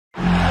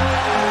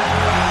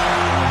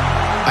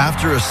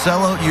After a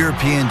sellout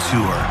European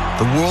tour,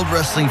 the World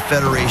Wrestling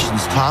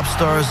Federation's top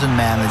stars and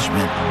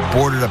management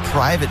boarded a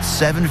private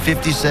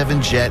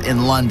 757 jet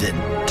in London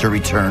to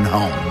return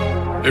home.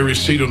 Every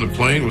seat on the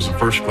plane was a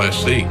first-class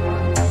seat.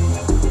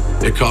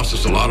 It cost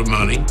us a lot of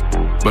money,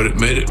 but it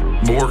made it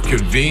more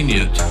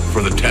convenient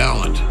for the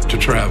talent to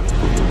travel.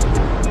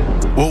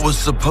 What was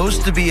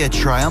supposed to be a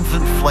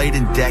triumphant flight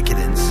in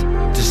decadence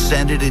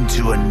descended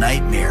into a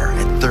nightmare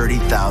at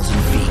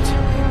 30,000 feet.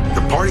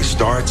 The party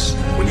starts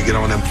when you get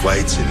on them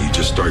flights and you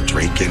just start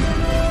drinking.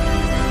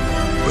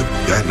 But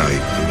that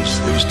night,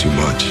 it was too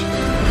much.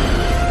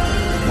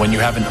 When you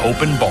have an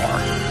open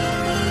bar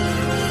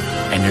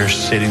and you're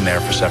sitting there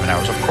for 7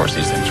 hours, of course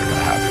these things are going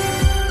to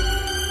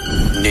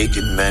happen.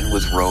 Naked men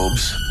with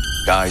robes,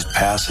 guys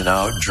passing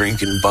out,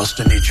 drinking,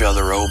 busting each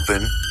other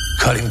open,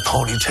 cutting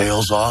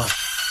ponytails off.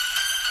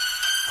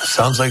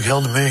 Sounds like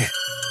hell to me.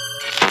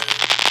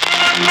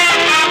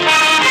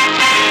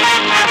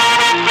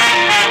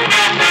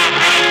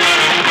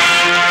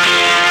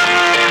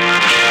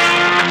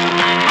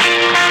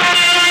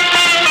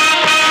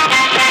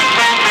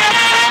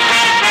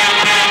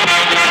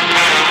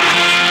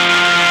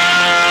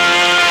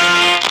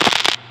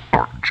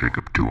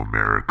 Jacob to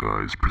America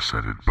is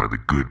presented by the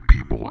good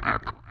people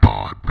at the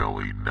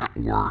Podbelly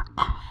Network.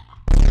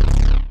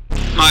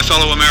 My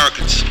fellow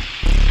Americans,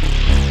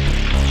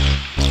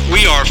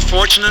 we are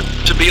fortunate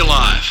to be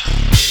alive.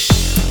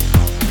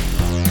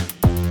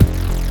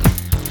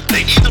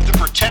 They need them to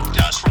protect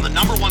us from the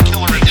number one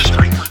killer in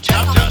history.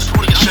 Protect us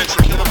from the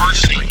Central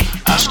University.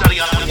 A study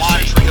on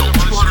why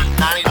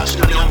 290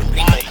 study on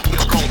people.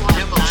 It's called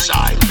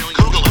democide.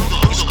 Google it.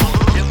 It's called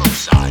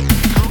democide.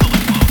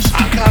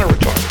 I'm kind of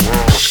retarded. The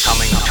world was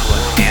coming to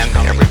an end.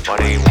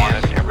 Everybody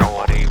wanted to know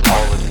all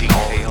the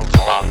details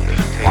about the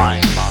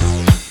flying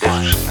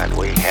discs that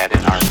we had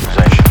in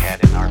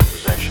our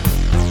possession.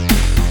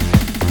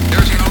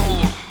 There's an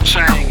old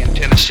saying in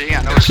Tennessee.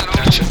 I know it's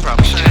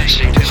probably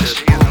Tennessee. It says,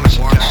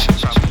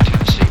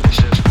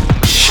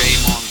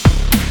 shame on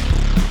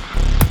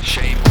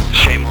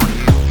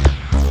you.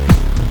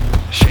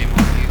 Shame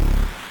on you.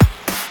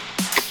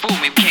 You fool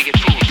me, we can't get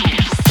fooled again.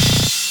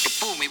 You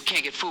fool me, we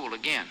can't get fooled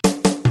again.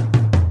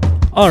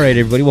 All right,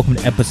 everybody, welcome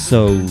to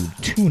episode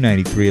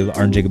 293 of the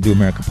Art and Jacob Do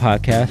America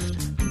podcast.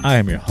 I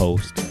am your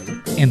host,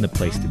 and the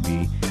place to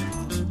be,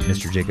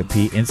 Mr. Jacob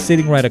P. And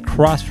sitting right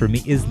across from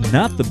me is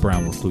not the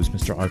Brown Recluse,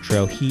 Mr.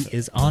 Artrell. He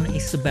is on a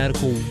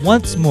sabbatical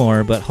once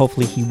more, but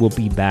hopefully he will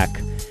be back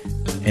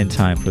in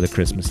time for the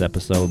Christmas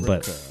episode.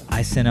 But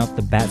I sent out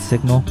the bat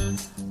signal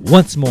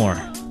once more.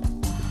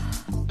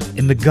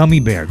 And the gummy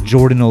bear,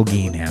 Jordan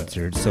Olguin,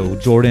 answered. So,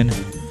 Jordan,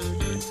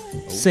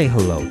 say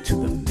hello to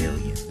the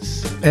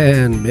millions.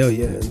 And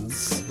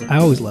millions. I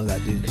always love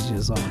that dude because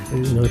he's off.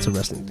 You know, it's a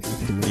wrestling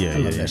thing. I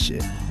love that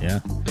shit. Yeah.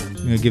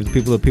 You gonna give the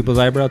people people's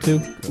eyebrow too?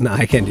 No,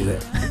 I can't do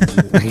that.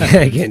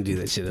 I can't do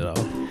that shit at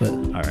all. But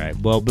all right.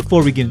 Well,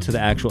 before we get into the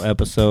actual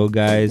episode,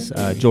 guys,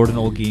 Jordan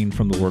Olguin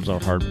from the Words Are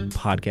Hard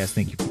podcast,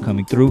 thank you for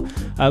coming through.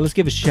 Let's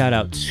give a shout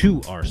out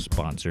to our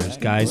sponsors,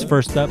 guys.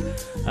 First up,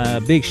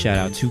 big shout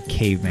out to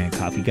Caveman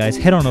Coffee, guys.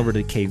 Head on over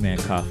to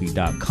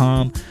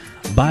cavemancoffee.com.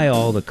 Buy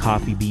all the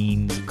coffee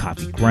beans,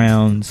 coffee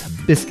grounds,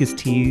 hibiscus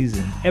teas,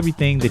 and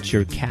everything that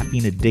your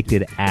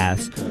caffeine-addicted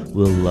ass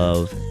will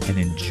love and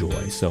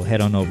enjoy. So head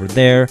on over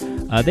there.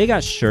 They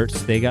got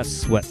shirts, they got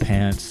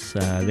sweatpants,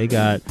 they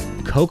got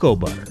cocoa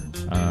butter.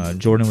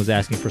 Jordan was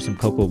asking for some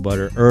cocoa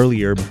butter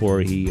earlier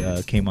before he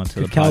came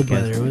onto the podcast. Cacao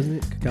butter,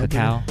 wasn't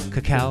it?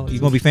 Cacao. You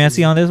gonna be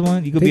fancy on this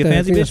one? You gonna be a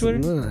fancy bitch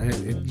with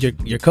it?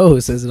 Your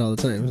co-host says it all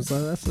the time.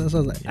 So that's what I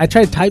was like. I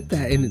tried to type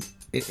that and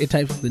it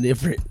types something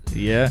different.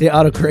 Yeah. It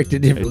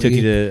autocorrected differently. It took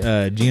you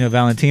to Gina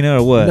Valentina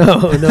or what?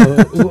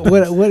 No.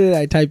 What did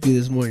I type you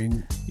this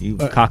morning? You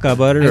caca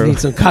butter? I need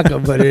some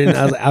caca butter. And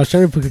I was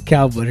trying to put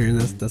cacao butter, and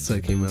that's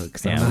what came out.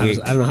 Because I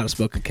don't know how to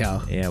spell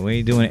cacao. Yeah, we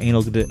ain't doing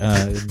anal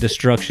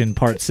destruction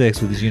part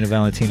 6 with Gina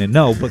Valentina.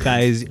 No, but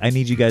guys, I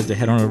need you guys to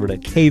head on over to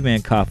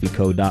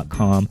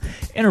cavemancoffeeco.com.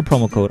 Enter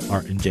promo code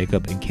Art and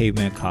Jacob, and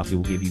Caveman Coffee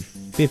will give you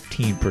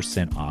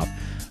 15% off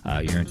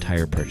your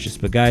entire purchase.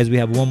 But guys, we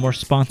have one more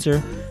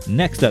sponsor.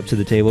 Next up to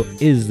the table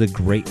is the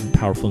great and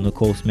powerful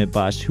Nicole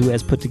Smith-Bosch, who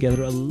has put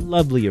together a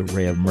lovely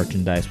array of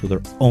merchandise with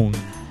her own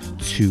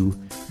 2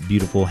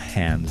 beautiful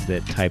hands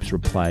that types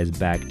replies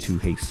back to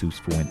Jesus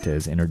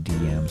Fuentes in her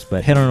DMs.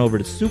 But head on over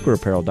to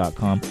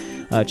sucreapparel.com.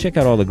 Check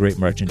out all the great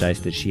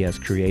merchandise that she has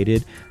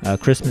created.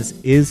 Christmas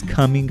is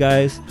coming,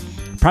 guys.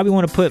 Probably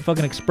want to put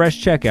fucking express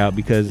checkout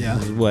because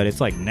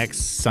it's like next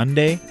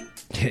Sunday.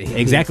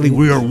 Exactly,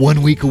 we are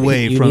 1 week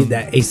away you from need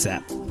that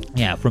ASAP.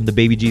 Yeah, from the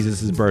baby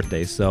Jesus'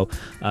 birthday. So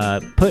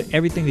put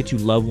everything that you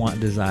love, want,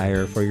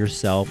 desire for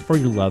yourself, for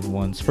your loved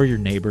ones, for your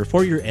neighbor,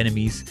 for your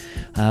enemies,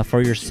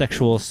 for your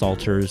sexual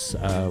assaulters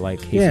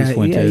like Jesus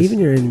Fuentes. Yeah, even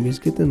your enemies,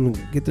 get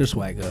their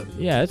swag up.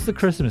 Yeah, it's this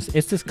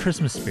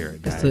Christmas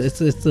spirit, guys. It's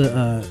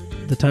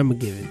the time of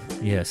giving.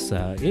 Yes,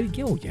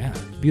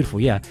 beautiful,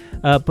 yeah.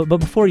 But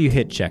before you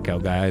hit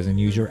checkout, guys, and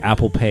use your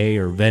Apple Pay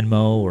or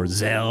Venmo or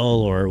Zelle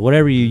or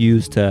whatever you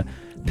use to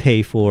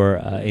pay for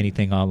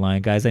anything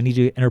online. Guys, I need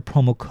you to enter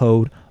promo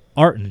code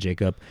Art and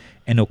Jacob,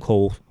 and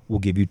Nicole will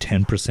give you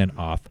 10%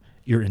 off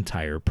your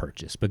entire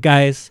purchase. But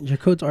guys, your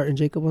code's Art and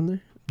Jacob on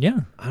there?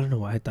 Yeah. I don't know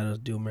why I thought it was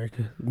Do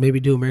America. Maybe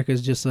Do America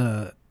is just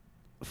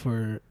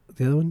for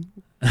the other one?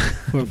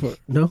 for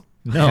no?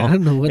 No, I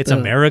don't know what it's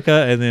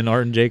America and then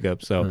Art and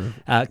Jacob. So,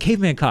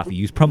 Caveman Coffee.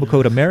 Use promo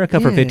code America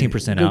for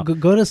 15% out.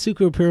 Go to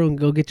Sucre Apparel and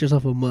go get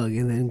yourself a mug,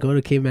 and then go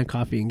to Caveman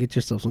Coffee and get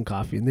yourself some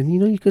coffee, and then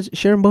you could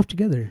share them both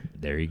together.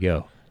 There you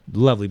go.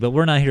 Lovely. But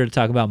we're not here to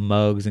talk about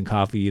mugs and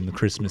coffee in the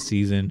Christmas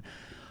season.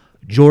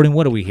 Jordan,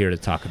 what are we here to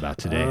talk about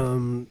today?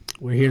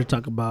 We're here to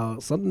talk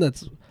about something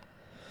that's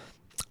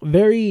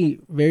very,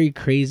 very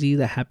crazy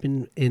that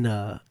happened in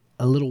a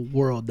little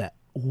world that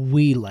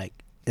we like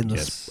in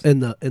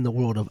the in the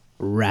world of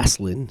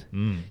wrestling.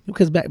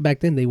 Because back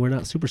then they were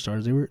not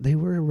superstars; they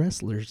were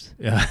wrestlers.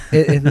 Yeah,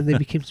 and then they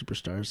became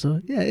superstars.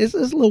 So yeah, it's a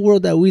little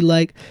world that we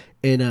like,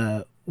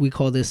 and we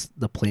call this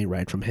the plane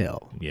ride from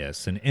hell.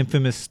 Yes, an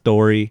infamous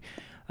story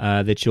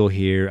that you'll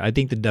hear. I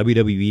think the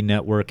WWE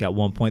Network at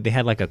one point they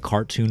had like a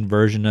cartoon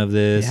version of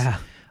this. Yeah.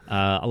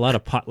 A lot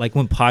of like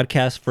when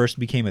podcasts first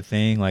became a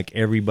thing, like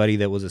everybody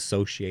that was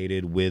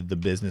associated with the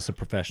business of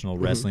professional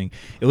wrestling,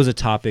 it was a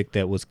topic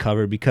that was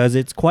covered because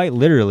it's quite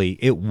literally,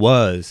 it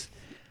was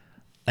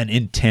an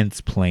intense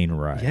plane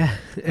ride. Yeah.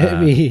 I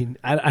mean,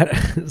 I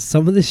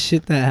some of the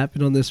shit that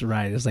happened on this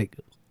ride is like,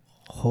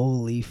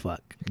 holy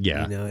fuck.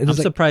 Yeah. I'm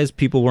surprised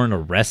people weren't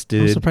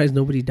arrested. I'm surprised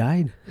nobody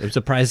died. I'm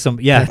surprised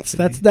That's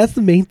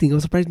the main thing. I'm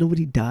surprised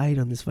nobody died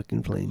on this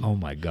fucking plane. Oh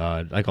my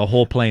God. Like a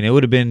whole plane. It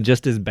would have been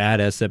just as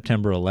bad as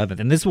September 11th.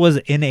 And this was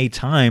in a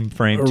time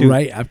frame too.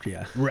 Right after,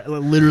 yeah.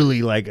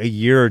 Literally like a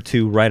year or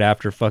two right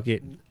after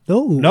fucking.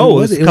 No,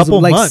 it was a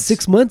couple like months.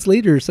 6 months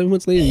later, 7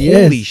 months later.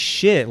 Holy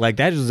shit. Like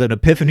that was an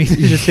epiphany that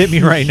just hit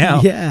me right now.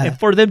 Yeah. And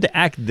for them to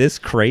act this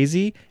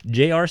crazy,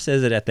 JR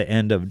says it at the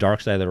end of Dark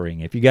Side of the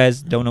Ring. If you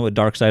guys don't know what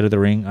Dark Side of the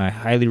Ring, I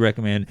highly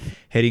recommend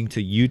heading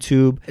to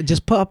YouTube.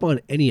 Just pop on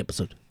any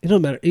episode. It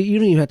don't matter. You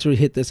don't even have to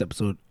hit this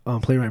episode on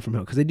Plane Ride from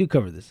Hell because they do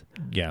cover this.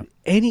 Yeah.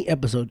 Any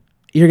episode,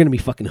 you're going to be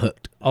fucking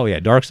hooked. Oh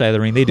yeah, Dark Side of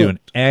the Ring. They do an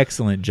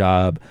excellent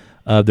job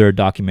of their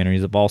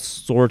documentaries of all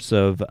sorts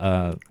of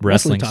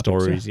wrestling topics,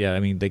 stories. Yeah, I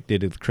mean, they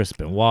did it with Chris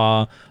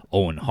Benoit,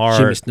 Owen Hart.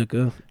 Jimmy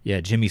Snuka.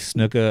 Yeah, Jimmy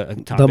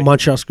Snuka. The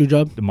Montreal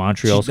Screwjob. The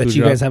Montreal Screwjob. That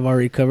you guys have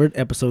already covered.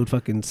 Episode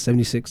fucking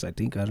 76, I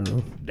think. I don't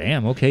know.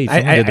 Damn, okay.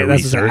 I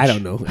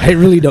don't know. I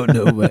really don't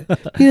know, but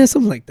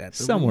something like that.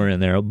 Somewhere in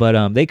there.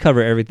 But they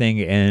cover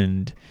everything,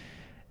 and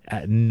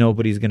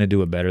nobody's going to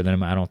do it better than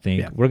him, I don't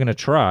think. Yeah. We're going to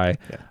try.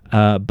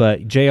 Yeah.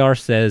 But JR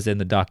says in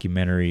the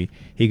documentary,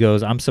 he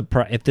goes, I'm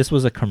surprised if this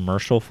was a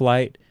commercial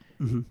flight,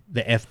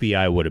 the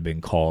FBI would have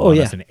been called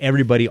on us, and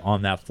everybody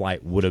on that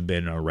flight would have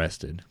been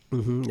arrested.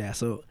 Yeah,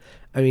 so,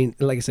 I mean,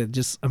 like I said,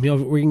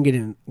 we're going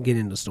to get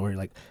into the story,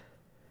 like,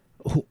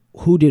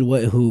 who did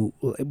what,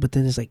 but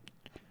then it's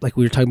like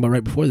we were talking about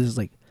right before this, is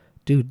like,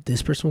 dude,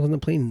 this person was on the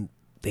plane,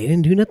 they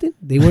didn't do nothing?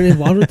 They weren't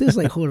involved with this?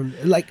 Like, hold on.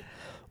 Like,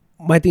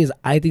 my thing is,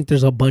 I think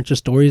there's a bunch of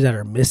stories that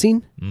are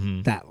missing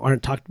that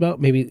aren't talked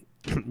about. Maybe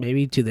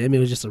to them it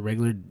was just a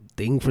regular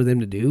thing for them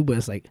to do, but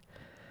it's like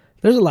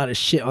there's a lot of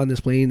shit on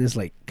this plane. It's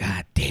like,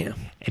 god damn.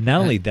 And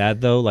not only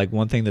that, though, like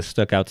one thing that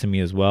stuck out to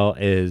me as well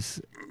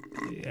is,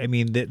 I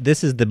mean,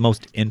 this is the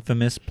most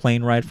infamous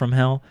plane ride from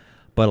hell,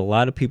 but a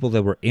lot of people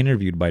that were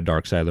interviewed by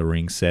Dark Side of the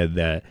Ring said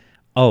that,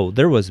 oh,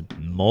 there was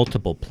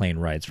multiple plane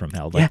rides from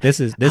hell. Like this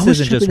isn't just one. I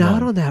was tripping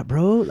out on that,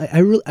 bro. Like I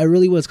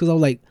really was, because I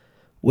was like,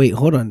 wait,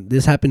 hold on,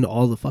 this happened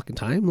all the fucking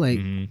time? Like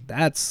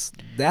that's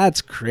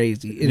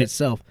crazy in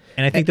itself.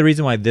 And I think the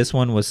reason why this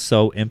one was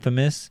so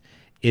infamous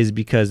is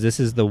because this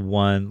is the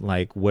one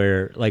like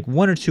where like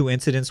one or two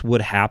incidents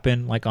would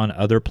happen like on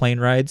other plane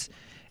rides,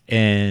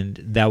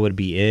 and that would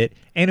be it.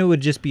 And it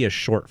would just be a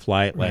short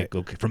flight, like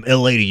okay, from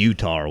LA to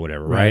Utah or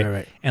whatever,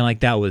 right? And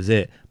like that was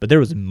it. But there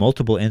was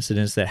multiple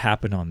incidents that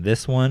happened on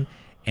this one,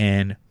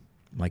 and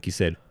like you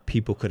said,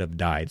 people could have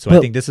died. So I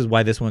think this is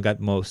why this one got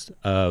most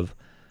of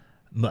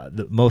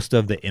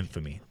the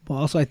infamy. But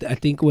also, I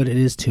think what it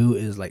is too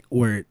is like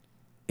where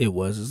it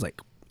was is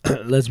like,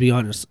 let's be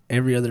honest,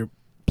 every other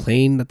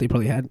plane that they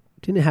probably had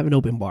didn't have an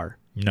open bar.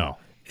 No,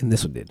 and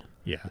this one did.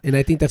 Yeah, and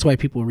I think that's why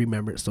people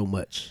remember it so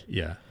much.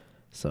 Yeah.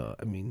 So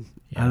I mean,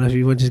 I don't know if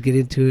you want to just get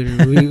into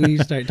it, or we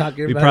start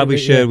talking. We about probably it,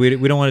 should. Yeah.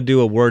 We don't want to do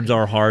a words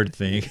are hard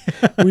thing.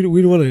 we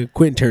don't want to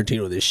Quentin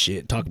Tarantino this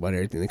shit. Talk about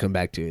everything, then come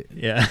back to it.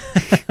 Yeah,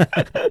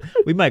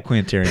 we might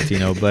Quentin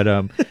Tarantino,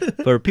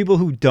 but for people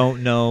who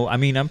don't know, I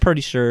mean, I'm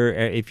pretty sure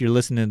if you're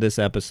listening to this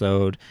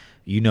episode,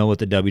 you know what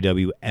the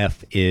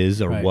WWF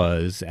is or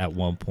was at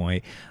one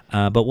point.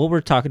 But what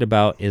we're talking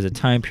about is a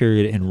time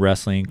period in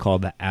wrestling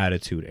called the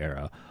Attitude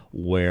Era,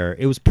 where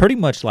it was pretty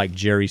much like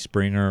Jerry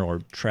Springer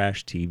or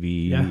trash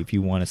TV, if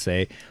you want to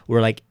say,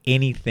 where like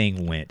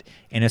anything went.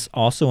 And it's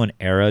also an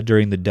era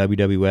during the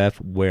WWF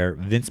where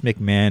Vince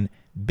McMahon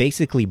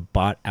basically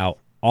bought out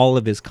all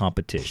of his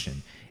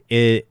competition.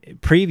 Okay,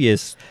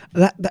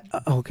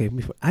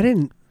 before,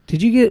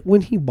 did you get when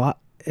he bought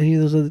any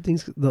of those other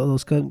things,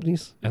 those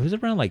companies? It was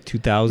around like It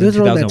 2000, was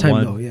around that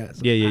 2001. time, though. Yeah.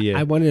 So Yeah.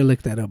 I wanted to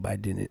look that up, but I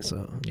didn't.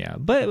 So Yeah,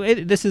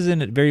 but this is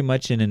very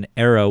much in an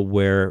era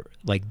where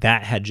like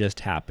that had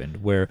just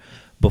happened. Where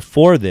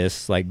before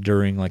this, like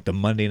during like the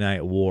Monday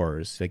Night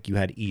Wars, like you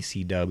had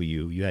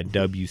ECW, you had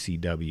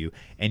WCW,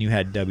 and you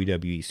had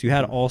WWE. So you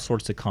had all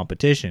sorts of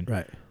competition.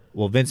 Right.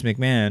 Well, Vince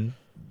McMahon,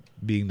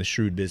 being the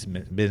shrewd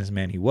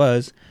businessman he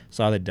was,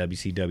 saw that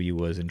WCW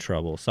was in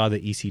trouble, saw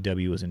that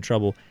ECW was in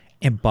trouble,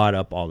 and bought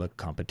up all the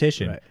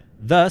competition, Right.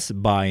 thus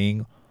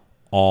buying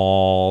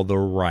all the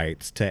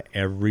rights to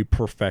every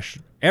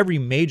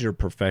major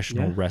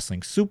professional wrestling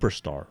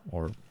superstar,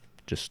 or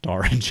just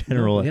star in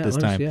general at this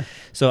time. Yeah.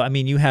 So I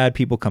mean, you had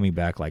people coming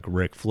back like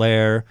Ric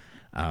Flair,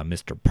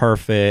 Mr.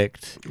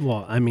 Perfect,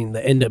 Well, I mean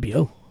the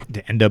NWO.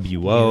 the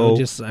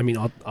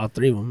NWO. All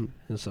three of them.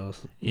 And so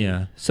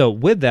Yeah. So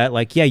with that,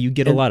 like, yeah, you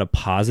get a And- lot of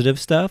positive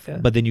stuff, Yeah.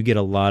 but then you get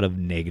a lot of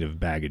negative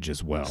baggage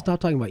as well. stop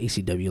talking about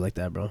ECW like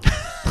that, bro.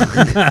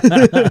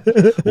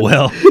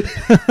 Well,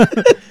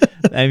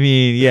 I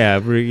mean, yeah.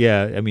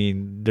 I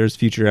mean, there's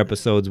future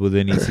episodes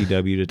within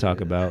ECW to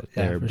talk about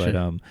there, for but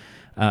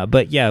sure.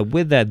 but yeah,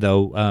 with that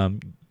though,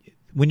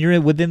 when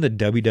you're within the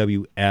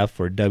WWF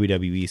or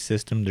WWE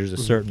system, there's a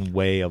certain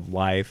way of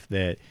life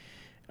that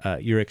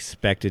you're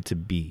expected to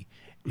be.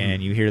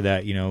 And you hear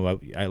that, you know,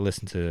 I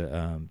listen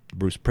to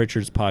Bruce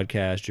Pritchard's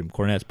podcast, Jim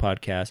Cornette's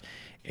podcast,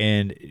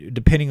 and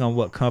depending on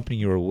what company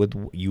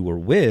you were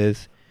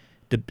with,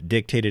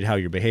 dictated how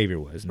your behavior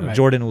was. Now, Right.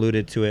 Jordan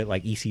alluded to it,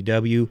 like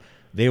ECW,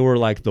 they were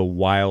like the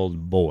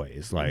wild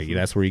boys. Like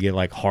that's where you get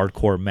like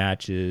hardcore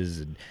matches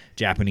and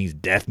Japanese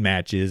death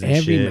matches and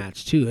Every shit.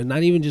 match too, and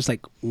not even just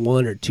like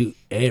one or two.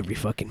 Every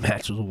fucking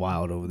match was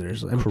wild over there.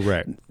 So, I mean,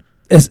 Correct.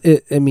 that's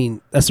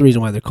the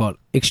reason why they're called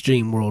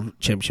Extreme World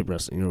Championship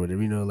Wrestling or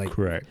whatever. You know, like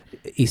Correct.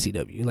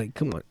 ECW. Like,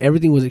 come on,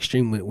 everything was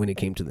extreme when it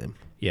came to them.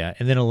 Yeah,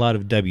 and then a lot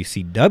of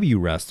WCW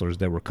wrestlers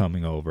that were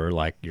coming over,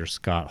 like your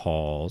Scott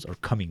Halls, or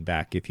coming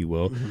back, if you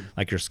will,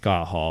 like your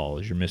Scott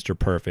Halls, your Mr.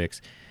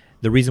 Perfects.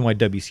 The reason why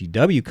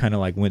WCW kind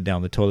of like went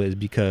down the toilet is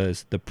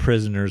because the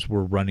prisoners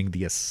were running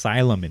the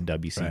asylum in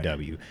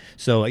WCW.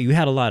 So you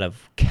had a lot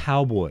of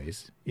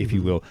cowboys, if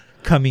you will,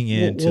 coming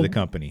into the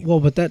company.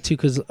 Well, but that too,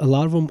 because a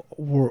lot of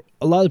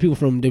the people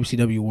from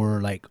WCW were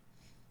like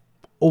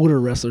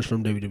older wrestlers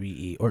from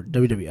WWE or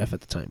WWF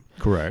at the time.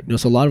 Correct. You know,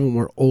 so a lot of them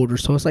were older.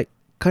 So it's like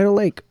kind of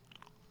like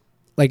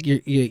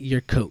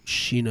your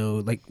coach. You know,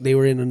 like they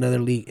were in another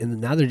league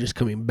and now they're just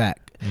coming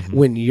back.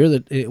 When you're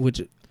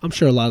which I'm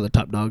sure a lot of the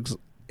top dogs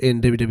in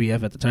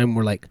WWF at the time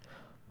were like,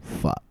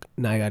 fuck,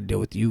 now I got to deal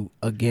with you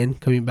again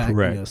coming back.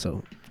 Correct. You know,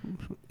 so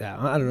yeah,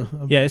 I don't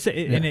know. Yeah,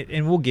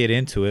 and we'll get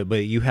into it,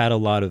 but you had a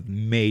lot of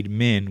made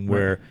men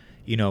where,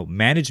 you know,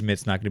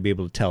 management's not going to be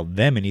able to tell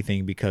them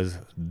anything because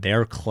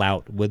their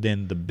clout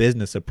within the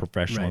business of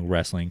professional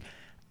wrestling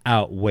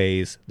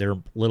outweighs their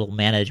little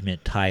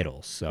management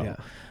titles. So,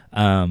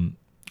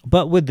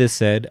 but with this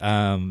said,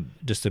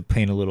 just to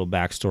paint a little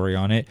backstory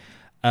on it,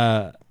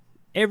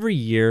 every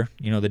year,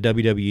 you know, the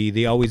WWE,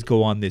 they always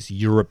go on this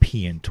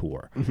European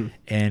tour.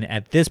 And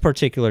at this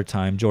particular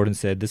time, Jordan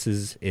said this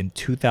is in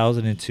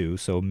 2002,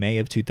 so May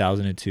of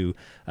 2002,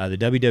 the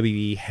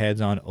WWE heads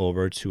on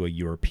over to a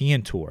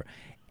European tour.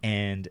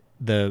 And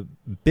the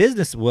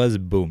business was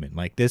booming.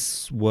 Like,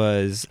 this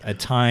was a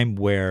time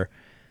where,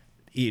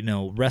 you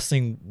know,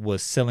 wrestling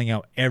was selling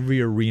out every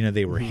arena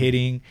they were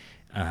hitting.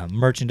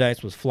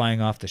 Merchandise was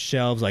flying off the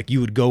shelves. Like, you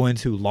would go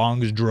into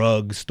Long's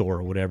Drug Store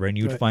or whatever, and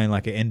you would find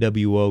like an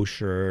NWO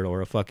shirt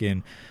or a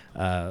fucking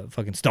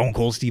Stone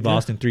Cold Steve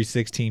Austin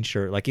 316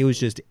 shirt. Like, it was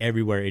just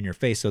everywhere in your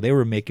face. So they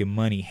were making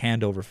money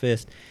hand over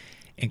fist.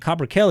 And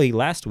Copper Kelly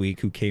last week,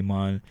 who came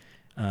on,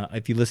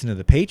 if you listen to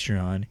the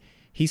Patreon,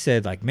 he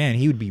said, like, man,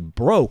 he would be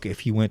broke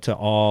if he went to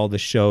all the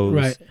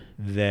shows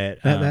that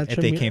if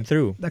they came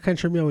through. That kind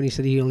of turned me on when he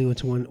said he only went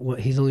to one.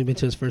 He's only been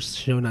to his first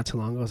show not too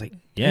long ago. I was like,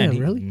 yeah, and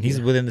really?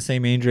 He's within the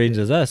same age range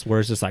as us,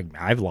 where it's just like,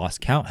 I've lost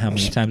count how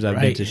many times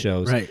I've been to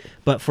shows. Right.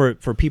 But for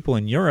people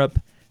in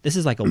Europe, this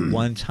is like a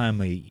one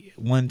time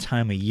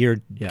a year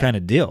kind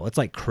of deal. It's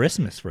like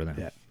Christmas for them.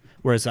 Yeah.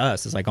 Whereas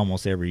us, it's like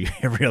almost every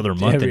other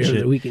month Every and other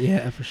shit. weekend,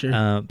 yeah, for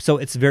sure. So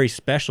it's very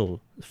special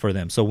for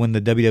them. So when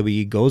the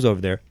WWE goes over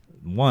there,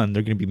 one,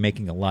 they're going to be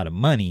making a lot of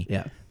money.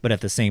 Yeah. But at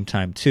the same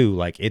time, too,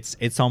 like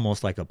it's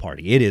almost like a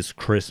party. It is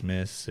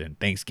Christmas and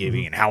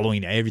Thanksgiving and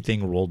Halloween,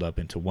 everything rolled up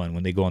into one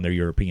when they go on their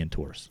European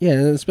tours. Yeah,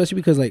 and especially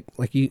because like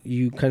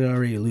you kind of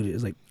already alluded,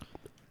 it's like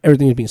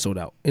everything is being sold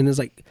out, and it's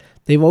like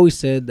they've always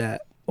said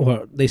that,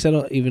 or they said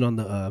even on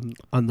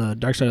the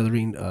Dark Side of the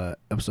Ring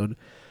episode,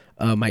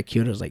 Mike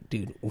Chioda was like,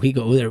 dude, we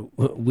go there,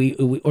 we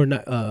or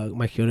not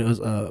Mike Chioda, it was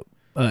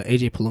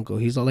AJ Palumbo.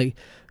 He's all like,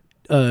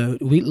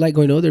 we like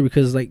going over there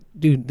because, like,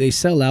 dude, they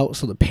sell out,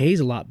 so the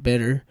pay's a lot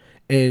better,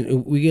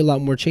 and we get a lot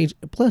more change.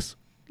 Plus,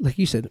 like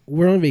you said,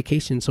 we're on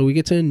vacation, so we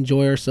get to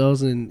enjoy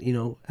ourselves and, you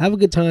know, have a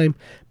good time,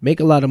 make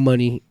a lot of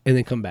money, and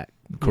then come back.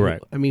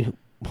 Correct. I mean,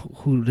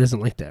 who doesn't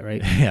like that,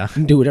 right? Yeah.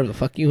 Do whatever the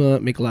fuck you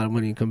want, make a lot of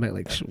money, and come back.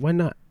 Like, why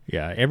not?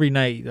 Yeah, every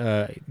night,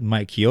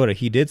 Mike Chioda,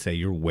 he did say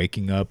you're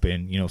waking up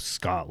in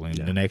Scotland.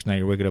 The next night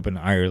you're waking up in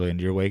Ireland.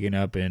 You're waking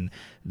up in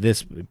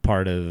this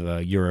part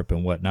of Europe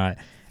and whatnot.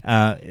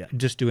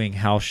 Just doing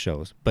house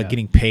shows, but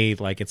getting paid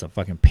like it's a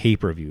fucking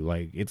pay-per-view.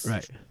 Like it's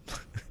Right.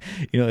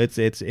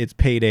 it's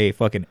payday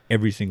fucking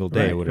every single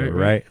day or whatever,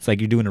 right? It's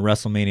like you're doing a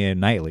WrestleMania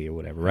nightly or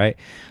whatever, right?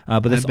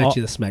 But I this bet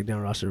you the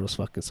SmackDown roster was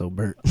fucking so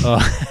burnt.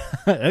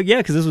 yeah,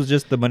 because this was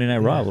just the Monday Night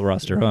Raw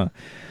roster,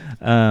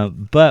 huh?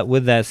 But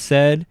with that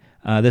said,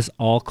 this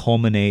all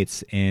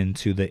culminates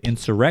into the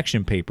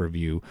Insurrection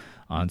pay-per-view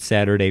on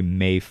Saturday,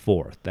 May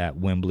 4th at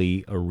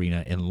Wembley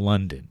Arena in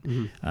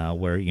London,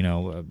 where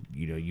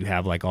you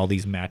have like all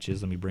these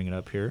matches. Let me bring it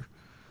up here.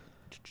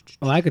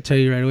 Oh, I could tell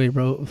you right away,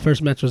 bro.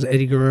 First match was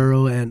Eddie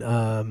Guerrero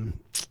and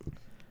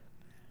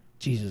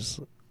Jesus.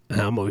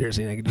 I'm over here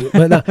saying I could do it,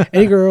 but no,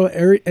 Eddie Guerrero.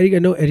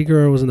 Eddie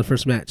Guerrero was in the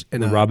first match,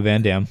 and Rob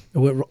Van Dam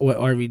with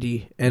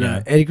RVD, and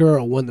Eddie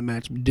Guerrero won the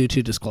match due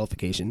to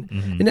disqualification.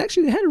 And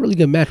actually, they had a really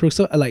good match.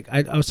 So, like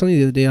I was telling you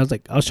the other day,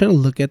 I was trying to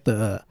look at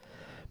the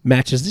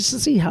matches just to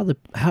see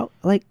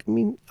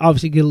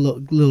obviously get a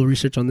little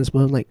research on this,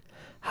 but like,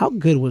 how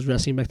good was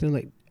wrestling back then?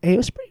 Like, hey, it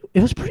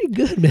was pretty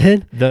good,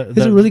 man.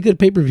 It's a really good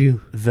pay-per-view.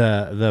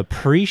 The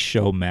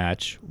pre-show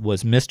match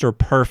was Mr.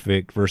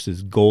 Perfect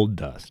versus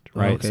Goldust,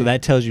 right? Okay. So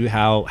that tells you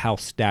how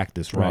stacked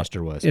this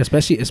roster was. Yeah,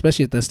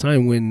 especially at this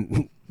time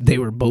when they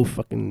were both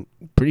fucking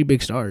pretty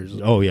big stars.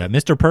 Oh yeah,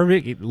 Mr.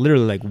 Perfect,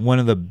 literally like one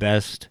of the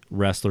best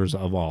wrestlers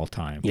of all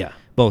time. Yeah,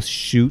 both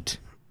shoot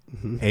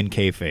and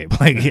kayfabe.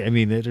 Like, I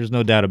mean, there's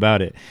no doubt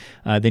about it.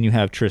 Then you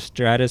have Trish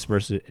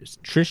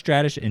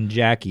Stratus and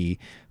Jackie,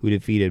 who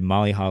defeated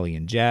Molly Holly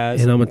and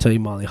Jazz. And I'm gonna tell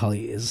you, Molly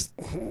Holly was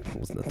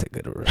not that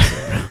good of a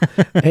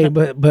wrestler. Hey,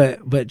 but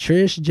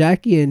Trish,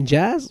 Jackie, and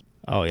Jazz.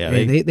 Oh yeah,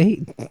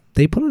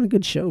 they put on a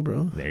good show,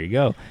 bro. There you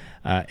go.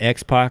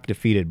 X-Pac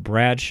defeated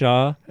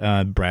Bradshaw.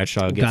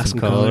 Bradshaw gets some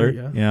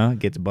color.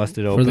 Gets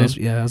busted open.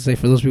 I'll say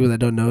for those people that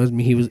don't know,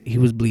 he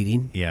was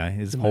bleeding. Yeah,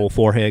 his whole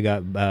forehead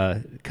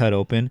got cut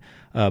open.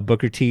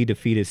 Booker T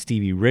defeated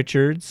Stevie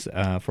Richards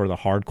for the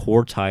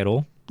hardcore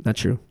title. Not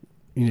true.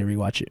 You need to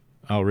rewatch it.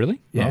 Oh,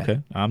 really? Yeah.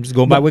 Okay. I'm just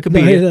going by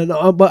Wikipedia.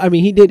 No, but I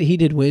mean, he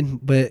did win.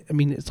 But I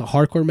mean, it's a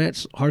hardcore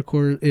match.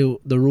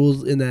 The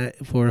rules in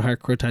that for a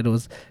hardcore title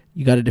is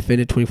you got to defend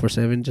it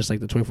 24/7, just like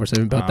the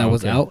 24/7 belt that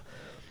was out.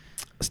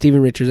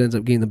 Steven Richards ends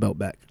up getting the belt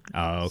back.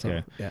 Oh,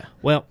 okay. So, yeah.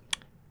 Well,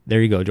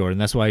 there you go, Jordan.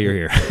 That's why you're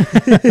here.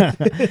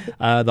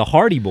 The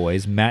Hardy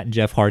Boys, Matt and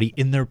Jeff Hardy,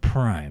 in their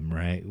prime,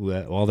 right?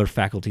 All their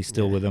faculty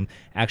still with them,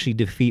 actually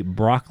defeat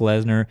Brock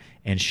Lesnar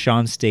and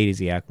Shawn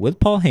Stasiak with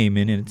Paul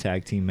Heyman in a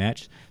tag team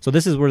match. So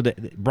this is where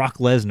the Brock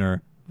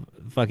Lesnar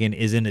fucking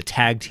is in a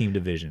tag team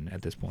division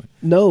at this point.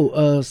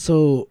 No,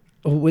 so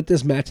with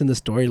this match in the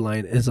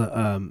storyline is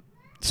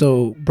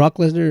so Brock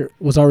Lesnar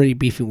was already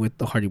beefing with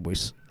the Hardy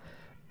Boys,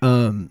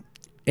 and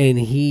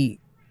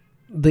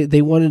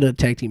they wanted a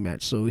tag team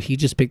match, so he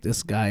just picked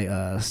this guy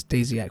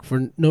Stasiak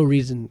for no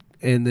reason,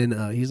 and then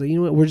he's like, you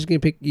know what, we're just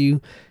gonna pick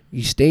you.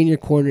 You stay in your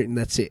corner, and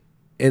that's it.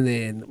 And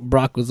then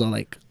Brock was all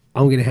like,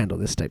 I'm gonna handle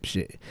this type of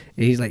shit,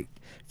 and he's like,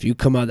 if you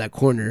come out of that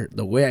corner,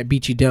 the way I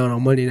beat you down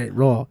on Monday Night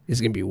Raw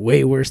is gonna be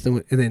way worse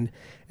than. And then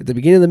at the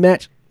beginning of the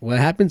match, what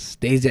happens?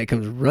 Stasiak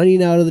comes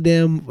running out of the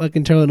damn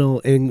fucking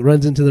tunnel and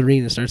runs into the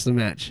ring and starts the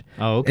match.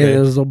 Oh, okay. And it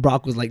was, so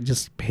Brock was like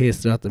just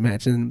pissed throughout the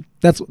match, and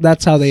that's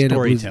how they ended up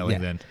losing.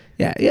 Storytelling then.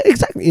 Yeah,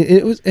 exactly.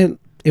 It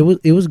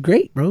was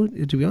great, bro.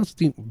 To be honest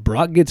with you,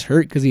 Brock gets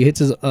hurt because he hits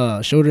his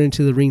shoulder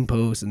into the ring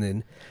post, and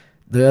then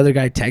the other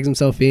guy tags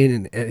himself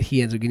in, and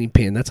he ends up getting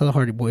pinned. That's how the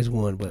Hardy Boys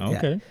won. But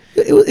okay,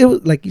 yeah, it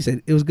was like you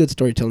said, it was good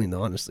storytelling,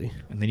 though, honestly.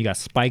 And then you got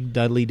Spike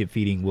Dudley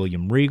defeating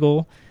William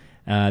Regal.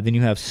 Then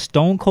you have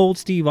Stone Cold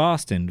Steve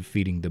Austin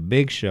defeating The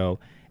Big Show.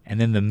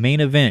 And then the main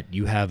event,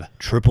 you have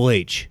Triple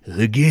H,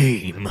 The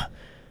Game,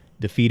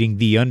 defeating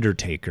The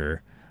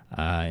Undertaker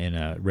in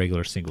a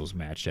regular singles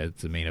match as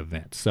the main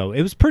event. So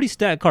it was pretty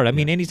stacked card. I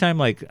mean, anytime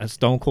like a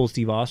Stone Cold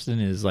Steve Austin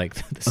is like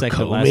the second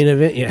to last main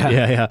event,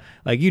 yeah,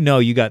 like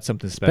you got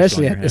something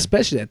special.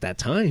 Especially at that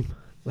time,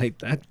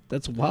 like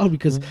that's wild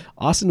because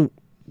Austin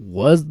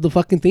was the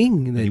fucking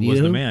thing. And then, he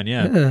was the man,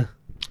 yeah. And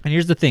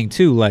here's the thing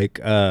too, like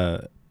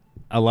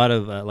a lot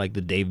of like the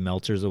Dave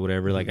Meltzers or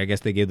whatever, like I guess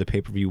they gave the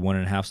pay-per-view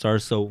 1.5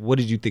 stars. So what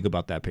did you think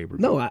about that pay-per-view?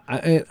 No,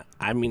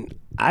 I mean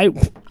I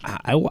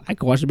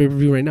could watch the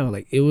pay-per-view right now.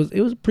 Like it was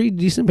a pretty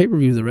decent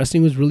pay-per-view. The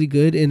wrestling was really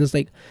good, and it's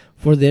like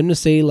for them to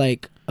say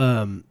like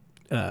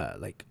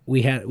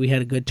we had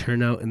a good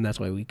turnout, and that's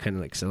why we kind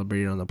of like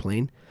celebrated on the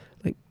plane.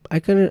 Like I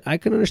can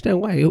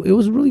understand why it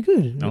was really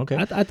good. Okay,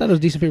 I thought it was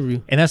a decent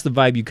pay-per-view, and that's the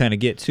vibe you kind of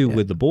get too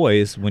with the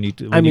boys when you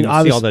see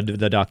all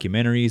the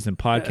documentaries and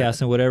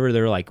podcasts and whatever.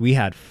 They're like, we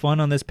had fun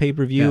on this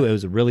pay-per-view. It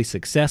was really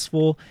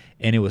successful,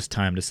 and it was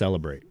time to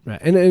celebrate. Right,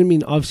 and I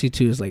mean obviously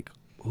too is like,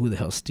 who the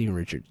hell is Steven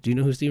Richards? Do you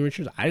know who Steven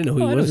Richards? I didn't know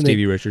who he was.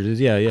 Stevie Richards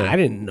is. Yeah. I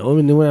didn't know him,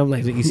 and then when I'm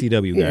like, he's an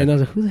ECW guy, and I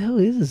was like, who the hell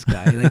is this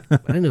guy? Like I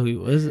didn't know who he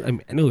was. I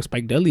mean, I know who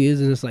Spike Dudley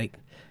is, and it's like,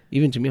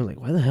 even to me, I'm like,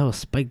 why the hell is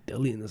Spike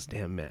Dudley in this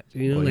damn match?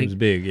 You know, he was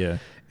big, yeah.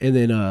 And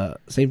then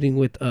same thing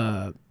with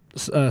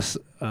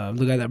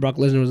the guy that Brock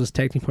Lesnar was his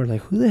tag team partner,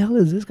 like, who the hell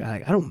is this guy?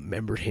 Like, I don't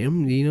remember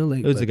him. You know, like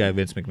It was the guy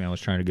Vince McMahon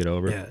was trying to get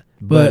over. Yeah.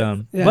 But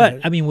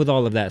I mean, with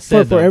all of that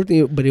said, for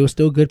everything, but it was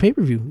still a good pay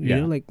per view. You Yeah.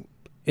 know, like,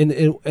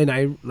 and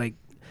I like.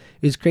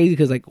 It's crazy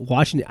because like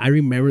watching it, I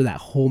remember that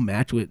whole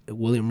match with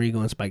William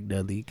Regal and Spike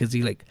Dudley because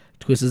he like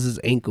twists his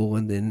ankle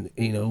and then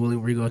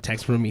William Regal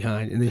attacks from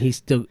behind and then he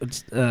still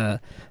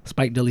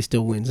Spike Dudley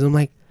still wins and I'm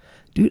like,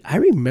 dude, I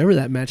remember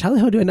that match. How the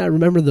hell do I not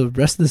remember the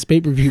rest of this pay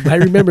per view? But I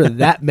remember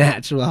that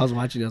match while I was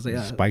watching it. I was like,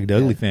 Spike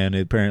Dudley fan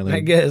apparently. I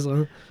guess.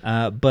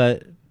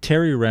 But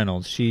Terry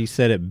Reynolds, she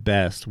said it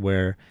best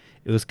where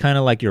it was kind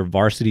of like your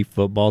varsity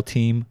football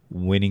team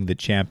winning the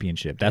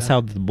championship. That's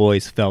how the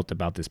boys felt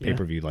about this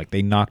pay-per-view. Like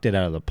they knocked it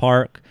out of the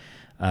park.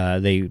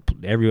 They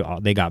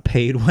got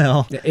paid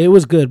well. It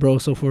was good, bro.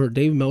 So for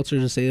Dave Meltzer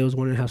to say it was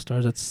 1.5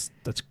 stars,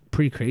 that's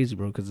pretty crazy,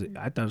 bro. Because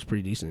I thought it was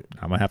pretty decent.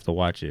 I'm gonna have to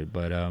watch it,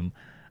 but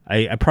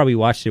I probably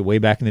watched it way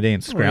back in the day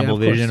in Scramble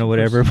of course, Vision or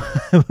whatever.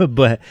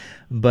 but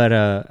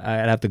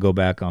I'd have to go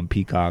back on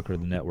Peacock or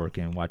the network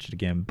and watch it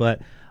again.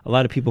 But a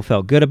lot of people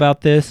felt good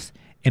about this.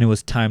 And it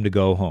was time to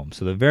go home.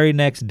 So the very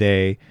next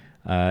day,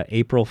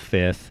 April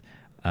 5th,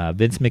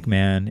 Vince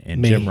McMahon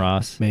and Jim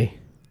Ross. May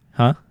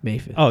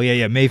 5th. Oh,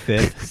 yeah, May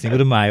 5th, Cinco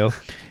de Mayo.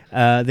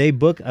 They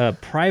book a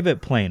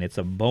private plane. It's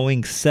a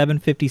Boeing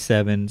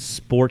 757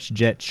 sports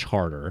jet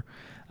charter.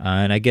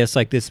 And I guess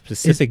like this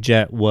specific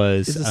jet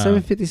was... Is the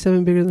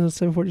 757 bigger than the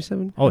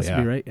 747? Oh, Has to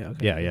be right? Yeah,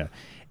 okay. Yeah.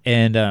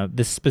 And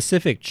this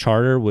specific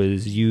charter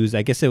was used,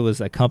 I guess it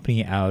was a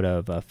company out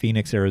of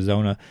Phoenix,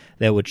 Arizona,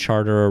 that would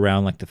charter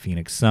around like the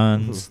Phoenix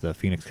Suns, the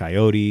Phoenix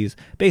Coyotes,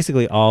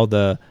 basically all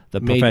the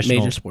professional...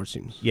 Major sports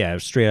teams. Yeah,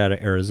 straight out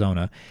of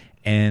Arizona.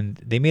 And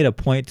they made a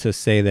point to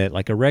say that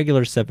like a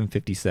regular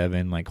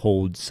 757 like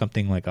holds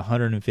something like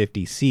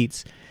 150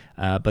 seats,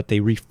 but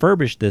they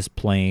refurbished this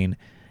plane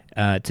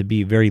to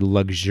be very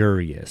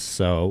luxurious.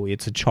 So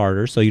it's a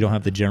charter, so you don't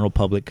have the general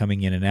public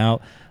coming in and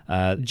out.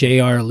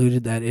 JR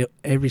alluded that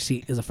every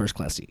seat is a first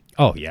class seat.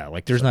 Oh, yeah.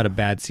 Like there's not a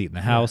bad seat in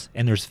the house.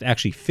 And there's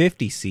actually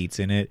 50 seats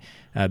in it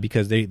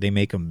because they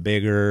make them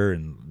bigger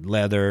and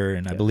leather.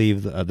 And I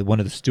believe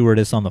one of the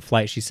stewardess on the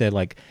flight, she said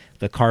like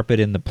the carpet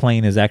in the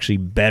plane is actually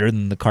better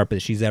than the carpet that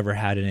she's ever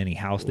had in any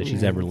house that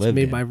she's ever lived in.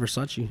 Made by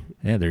Versace.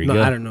 Yeah, there you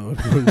go. I don't know.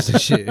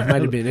 Shit, it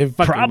might have been. It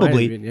Probably,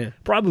 might have been, yeah.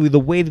 Probably the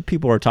way that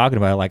people are talking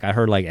about it. Like I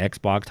heard like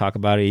Xbox talk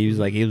about it. He was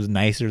like, it was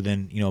nicer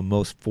than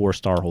most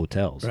 4-star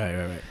hotels.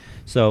 Right.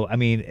 So I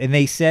mean, and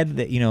they said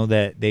that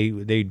that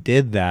they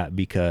did that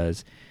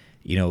because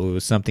it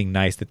was something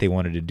nice that they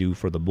wanted to do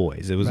for the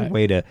boys. It was a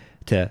way to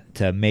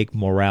make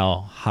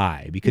morale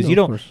high because you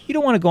don't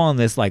want to go on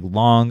this like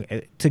long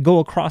to go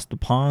across the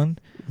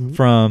pond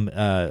from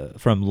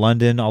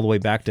London all the way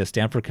back to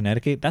Stamford,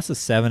 Connecticut. That's a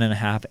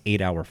 7.5,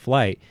 8-hour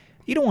flight.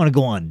 You don't want to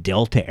go on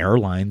Delta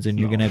Airlines and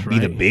you're going to be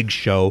the big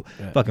show,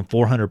 fucking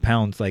 400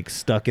 pounds, like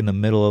stuck in the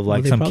middle of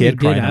like some kid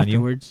crying on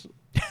you.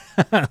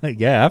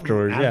 Yeah,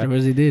 afterwards.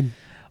 Afterwards, he did.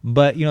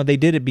 But they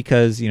did it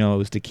because it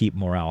was to keep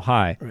morale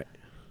high. Right.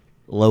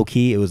 Low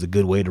key, it was a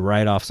good way to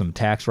write off some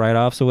tax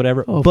write-offs or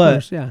whatever. Oh, of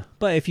course, yeah.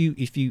 But if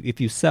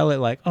you sell it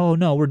like, oh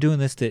no, we're doing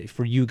this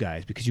for you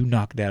guys because you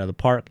knocked it out of the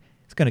park,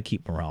 it's gonna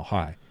keep morale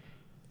high,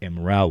 and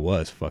morale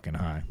was fucking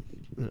high.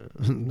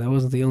 That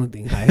wasn't the only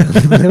thing high.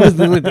 That was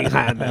the only thing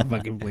high on that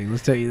fucking plane.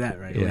 Let's tell you that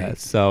right away. Yeah.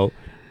 So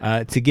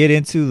to get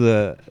into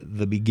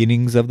the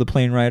beginnings of the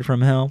plane ride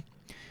from hell.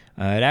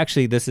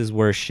 This is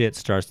where shit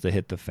starts to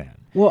hit the fan.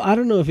 Well, I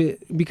don't know if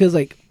because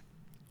like,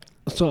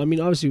 so I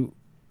mean, obviously,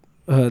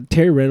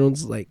 Terry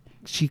Reynolds, like,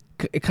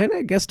 it kind of,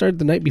 I guess, started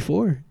the night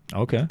before.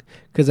 Okay.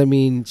 Because I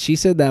mean, she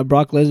said that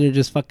Brock Lesnar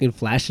just fucking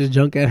flashed his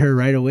junk at her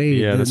right away.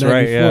 Yeah, that's the night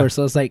right. before. Yeah.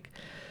 So it's like,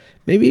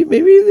 maybe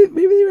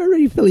they're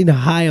already feeling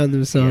high on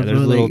themselves. Yeah,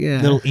 there's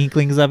little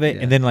inklings of it,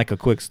 Yeah. and then like a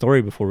quick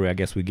story before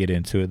we get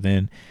into it.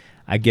 Then,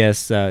 I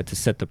guess to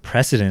set the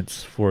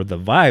precedence for the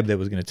vibe that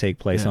was going to take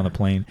place on the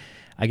plane.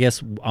 I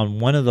guess on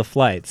one of the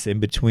flights in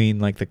between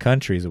like the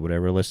countries or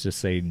whatever, let's just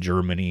say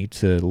Germany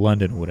to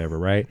London or whatever,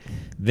 right?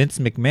 Vince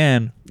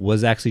McMahon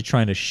was actually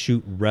trying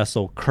to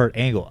wrestle Kurt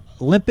Angle,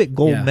 Olympic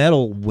gold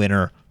medal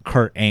winner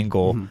Kurt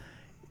Angle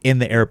in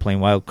the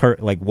airplane while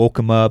Kurt like woke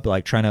him up,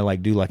 like trying to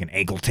like do like an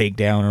ankle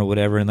takedown or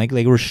whatever. And like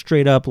they were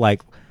straight up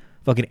like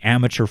fucking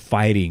amateur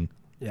fighting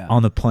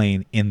on the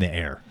plane in the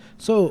air.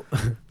 So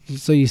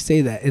you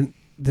say that, and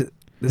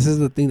this is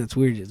the thing that's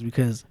weird is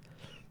because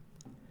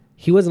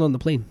he wasn't on the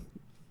plane.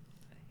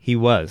 He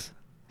was.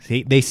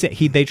 They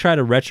tried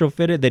to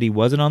retrofit it that he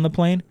wasn't on the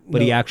plane,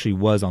 but he actually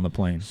was on the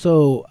plane.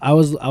 So I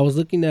was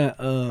looking at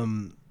I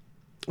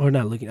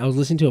was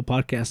listening to a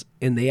podcast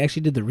and they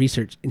actually did the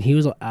research and he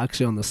was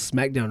actually on the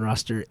SmackDown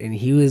roster and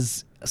he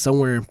was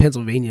somewhere in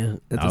Pennsylvania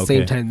at the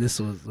same time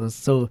this was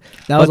so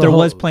that was. But there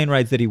was plane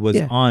rides that he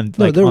was on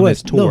like there on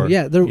was. this tour.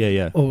 No,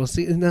 yeah. Oh,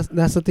 see, and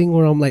that's the thing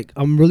where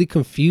I'm really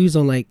confused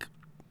on like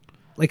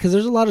because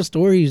there's a lot of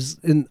stories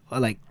in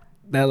like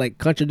like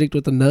contradict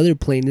with another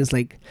plane. Is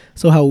like,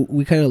 so how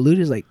we kind of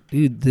alluded is like,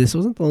 dude, this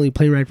wasn't the only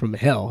plane ride from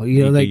hell.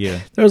 You know, like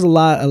there was a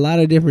lot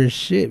of different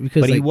shit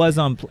because. But like, he was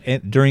on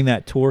during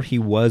that tour. He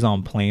was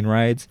on plane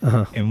rides,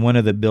 and one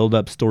of the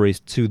build-up stories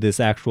to this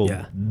actual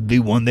the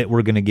one that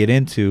we're gonna get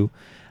into.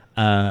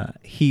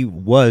 He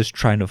was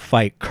trying to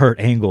fight Kurt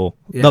Angle,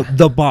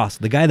 the boss,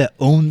 the guy that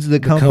owns the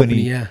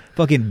company.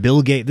 Fucking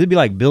Bill Gates. It'd be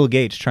like Bill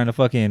Gates trying to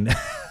fucking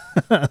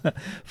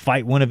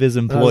fight one of his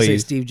employees. I would say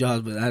Steve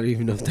Jobs, but I don't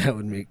even know if that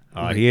would make.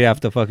 He'd have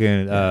to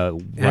fucking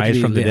rise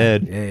from the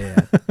dead.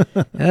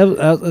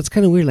 That's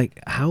kind of weird.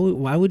 Like,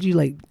 why would you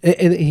like?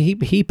 And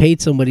he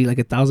paid somebody like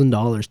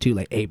 $1,000 too.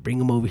 Like, hey,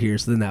 bring him over here,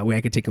 so then that way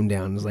I could take him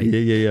down. It's like,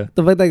 the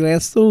fact like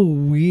that's so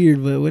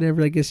weird, but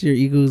whatever. I guess your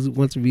ego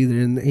wants to be there,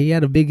 and he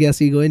had a big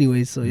ass ego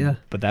anyway. So yeah.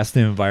 But that's the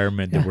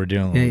environment that we're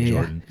dealing with,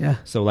 Jordan. Yeah.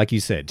 So like you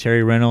said,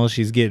 Terry Reynolds,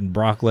 she's getting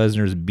Brock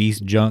Lesnar's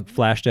beast junk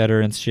flashed at her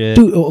and shit.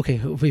 Dude, okay.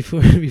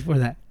 Before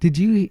that, did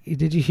you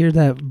hear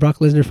that Brock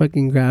Lesnar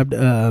fucking grabbed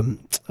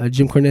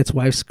Jim Cornette's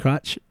wife's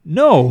crotch?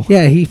 No.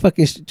 Yeah, he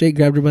fucking straight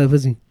grabbed her by the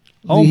pussy.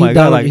 Oh my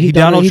god! Like he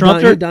Donald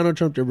Trumped her. He Donald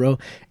Trumped her, bro.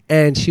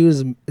 And she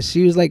was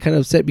like kind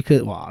of upset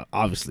because, well,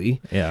 obviously,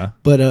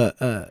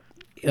 but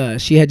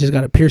she had just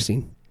got a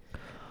piercing.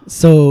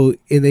 So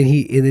and then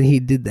he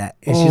did that,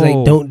 and she's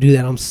like, "Don't do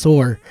that, I'm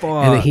sore." Fuck.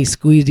 And then he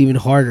squeezed even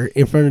harder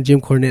in front of Jim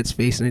Cornette's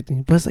face and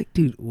everything. But it's like,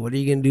 dude, what are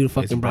you gonna do to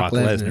fucking Brock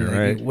Lesnar? Like,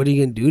 right? What are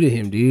you gonna do to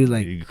him, dude?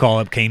 Like, you call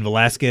up Cain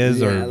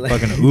Velasquez or like,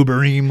 fucking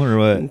Uber him or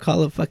what?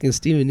 Call up fucking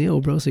Stephen Neal,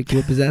 bro, so he can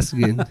whip his ass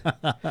again.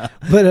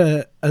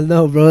 But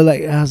no, bro.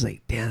 Like I was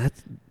like, damn,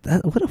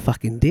 that what a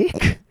fucking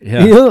dick.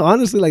 Yeah. You know,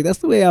 honestly, like that's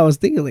the way I was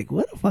thinking. Like,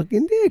 what a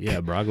fucking dick.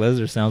 Yeah, Brock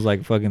Lesnar sounds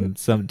like fucking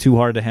something too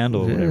hard to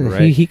handle. Or whatever,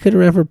 right? He could have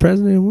ran for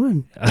president and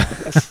won.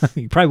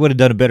 He probably would have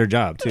done a better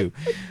job too.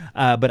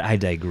 But I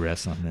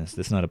digress on this.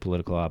 This is not a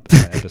political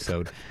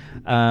episode.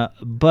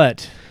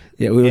 But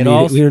yeah, we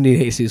don't need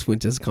Jesus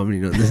Fuentes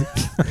commenting on this.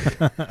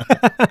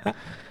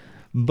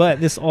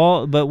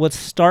 But what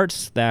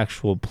starts the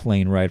actual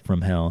plane ride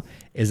from hell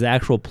is the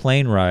actual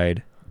plane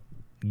ride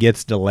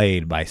gets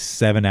delayed by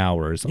 7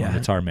 hours on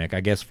the tarmac,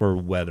 I guess for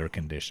weather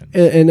conditions.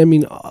 And I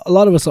mean, a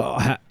lot of us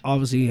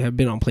obviously have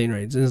been on plane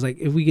rides, and it's like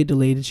if we get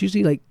delayed, it's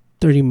usually like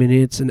 30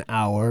 minutes, an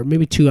hour,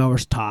 maybe 2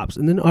 hours tops,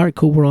 and then all right,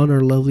 cool, we're on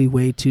our lovely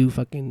way to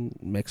fucking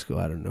Mexico.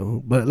 I don't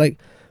know, but like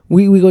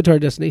we go to our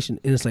destination,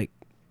 and it's like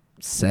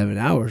 7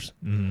 hours.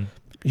 Mm-hmm.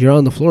 You're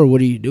on the floor.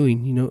 What are you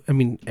doing? You know, I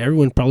mean,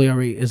 everyone probably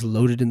already is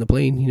loaded in the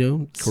plane. You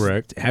know,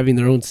 correct, having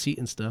their own seat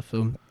and stuff.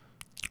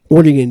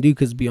 What are you gonna do?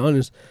 Because to be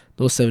honest,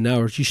 those 7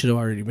 hours, you should have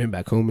already been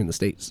back home in the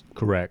States.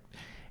 Correct.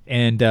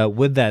 And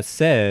with that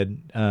said,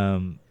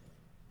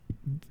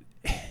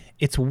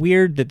 it's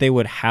weird that they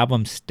would have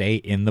them stay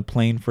in the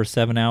plane for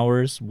 7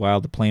 hours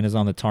while the plane is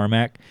on the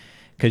tarmac.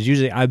 Because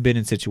usually I've been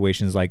in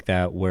situations like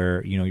that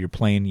where, you know, your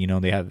plane, you know,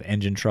 they have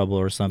engine trouble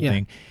or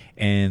something,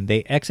 and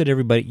they exit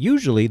everybody.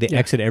 Usually they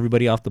exit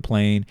everybody off the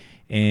plane,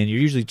 and you're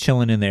usually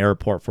chilling in the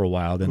airport for a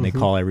while. Then they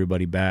call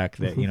everybody back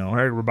that, you know,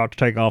 hey, we're about to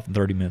take off in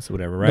 30 minutes or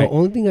whatever, right? The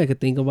only thing I could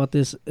think about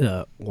this,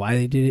 why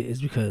they did it,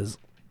 is because,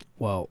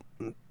 well,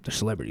 they're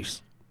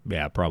celebrities.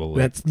 Yeah,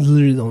 probably. That's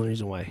literally the only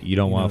reason why. You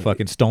don't want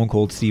fucking Stone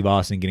Cold Steve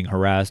Austin getting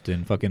harassed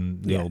in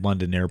fucking you know,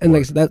 London airport. And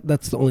like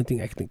that's the only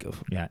thing I can think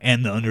of. Yeah,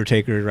 and the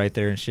Undertaker right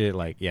there and shit.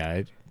 Like,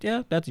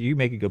 that's you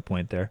make a good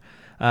point there.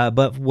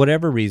 But for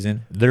whatever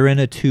reason, they're in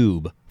a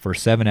tube for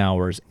 7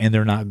 hours and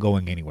they're not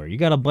going anywhere. You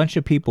got a bunch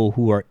of people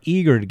who are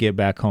eager to get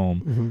back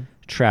home,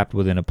 trapped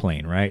within a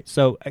plane, right?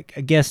 So I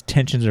guess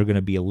tensions are going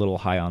to be a little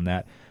high on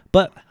that.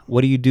 But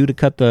what do you do to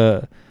cut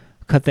the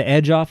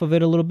edge off of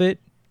it a little bit?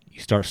 You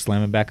start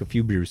slamming back a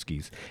few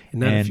brewskis.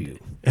 A few.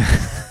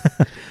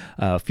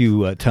 A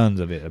few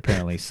tons of it,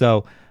 apparently.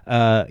 So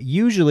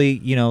usually,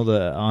 you know,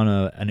 on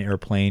an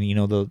airplane, you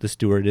know, the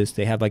stewardess,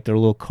 they have like their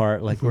little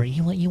cart, like, where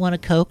you want a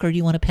Coke, or do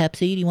you want a Pepsi?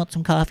 Do you want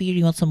some coffee, or do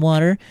you want some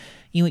water?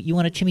 You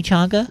want a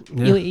chimichanga?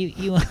 Yeah.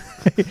 You want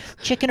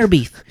chicken or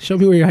beef? Show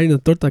me where you're hiding the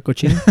torta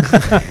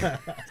cochina.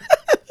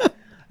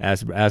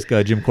 Ask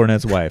Jim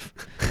Cornette's wife,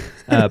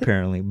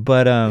 apparently.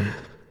 But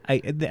I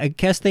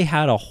guess they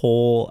had a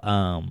whole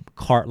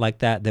cart like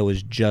that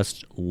was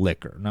just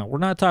liquor. Now, we're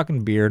not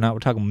talking beer. We're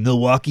talking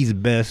Milwaukee's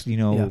best, you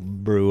know,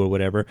 brew or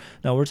whatever.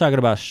 No, we're talking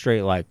about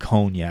straight like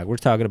cognac. We're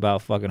talking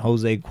about fucking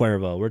Jose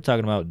Cuervo. We're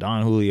talking about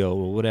Don Julio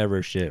or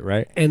whatever shit,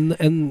 right?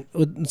 And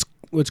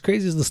what's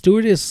crazy is the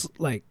stewardess,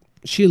 like,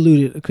 she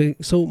alluded, okay,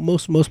 so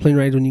most plane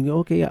rides, when you go,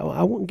 okay,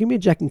 I want, give me a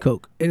Jack and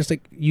Coke, and it's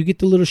like you get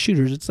the little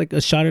shooters. It's like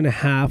a shot and a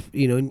half,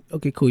 you know. And,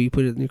 okay, cool, you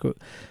put it in your Coke.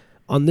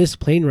 On this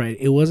plane ride,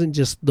 it wasn't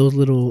just those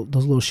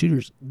little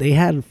shooters. They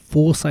had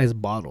full size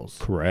bottles.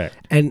 Correct.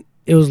 And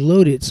it was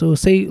loaded. So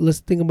let's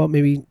think about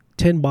maybe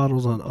 10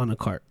 bottles on a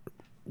cart.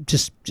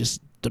 Just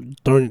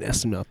throwing an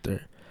estimate out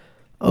there.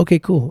 Okay,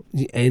 cool.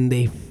 And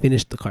they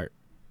finished the cart.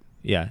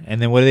 Yeah,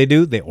 and then what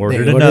do? They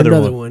ordered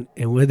another one.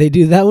 And when they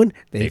do that one,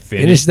 they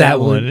finished that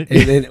one. And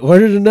then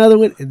ordered another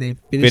one, and they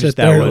finished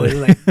that third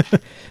one. Like,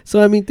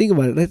 so, I mean, think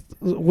about it.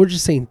 We're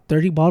just saying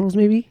 30 bottles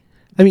maybe?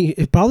 I mean,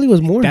 it probably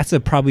was more. That's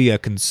probably a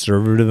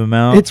conservative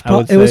amount.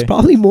 It was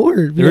probably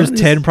more. to be There was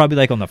honest. 10 probably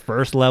like on the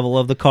first level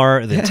of the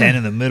cart, then 10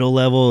 in the middle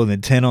level, and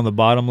then 10 on the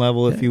bottom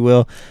level, if you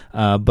will.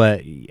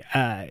 But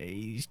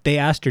they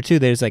asked her too.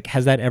 There's like,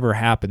 has that ever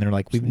happened? They're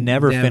like, we've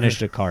never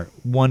finished a cart.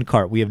 One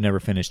cart we have never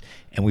finished,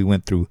 and we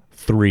went through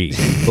 3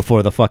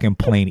 before the fucking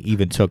plane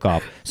even took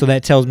off. So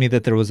that tells me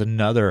that there was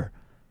another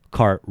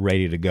cart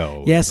ready to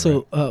go. Yeah.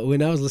 So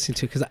when I was listening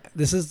to,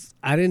 because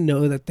I didn't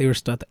know that they were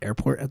still at the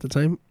airport at the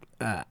time.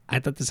 I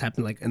thought this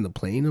happened like in the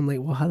plane. I'm like,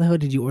 well, how the hell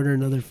did you order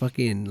another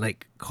fucking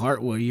like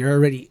cart where you're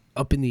already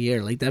up in the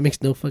air? Like that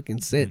makes no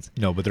fucking sense.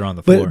 No, but they're on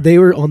the floor. But they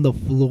were on the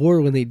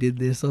floor when they did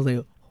this. I was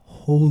like,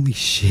 holy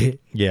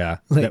shit. Yeah,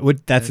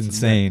 Like, that's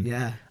insane.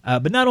 Yeah.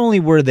 But not only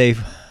were they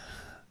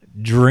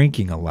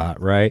drinking a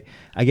lot, right?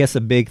 I guess a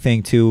big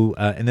thing too,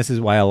 and this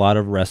is why a lot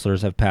of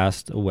wrestlers have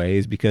passed away,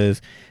 is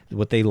because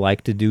what they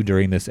like to do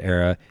during this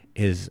era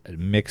is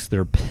mix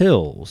their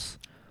pills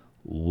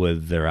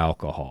with their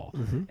alcohol.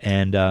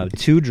 And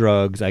 2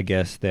 drugs, I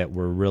guess, that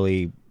were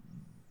really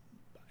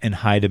in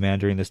high demand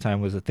during this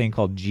time was a thing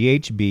called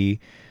GHB,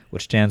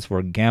 which stands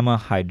for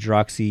gamma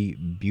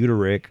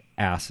hydroxybutyric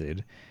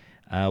acid,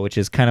 which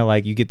is kind of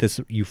like you get this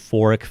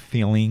euphoric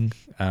feeling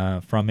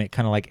from it,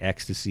 kind of like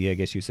ecstasy, I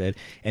guess you said.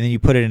 And then you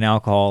put it in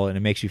alcohol and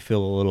it makes you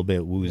feel a little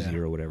bit woozy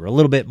or whatever, a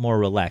little bit more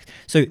relaxed.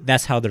 So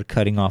that's how they're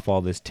cutting off all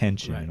this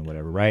tension and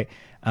whatever, right?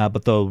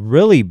 But the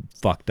really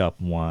fucked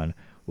up one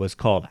was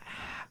called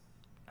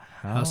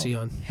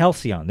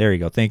Halcyon. There you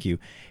go. Thank you.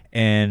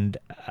 And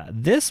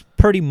this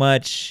pretty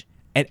much,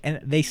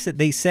 and they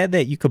said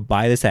that you could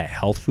buy this at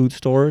health food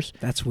stores.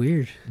 That's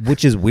weird.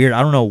 Which is weird.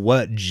 I don't know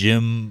what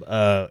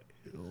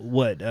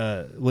what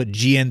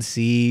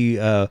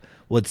GNC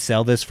would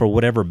sell this for,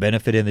 whatever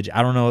benefit in the.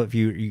 I don't know if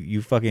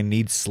you fucking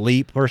need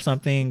sleep or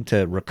something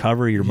to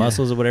recover your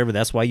muscles or whatever.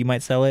 That's why you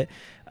might sell it.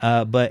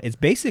 But it's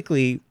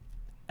basically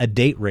a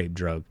date rape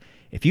drug.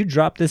 If you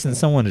drop this in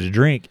someone to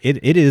drink,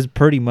 it is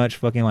pretty much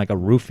fucking like a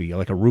roofie,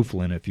 like a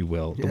Rooflin, if you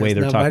will, the way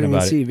they're talking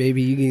about C, it.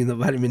 Baby, you getting the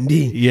vitamin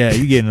D. Yeah,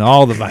 you getting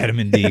all the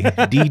vitamin D,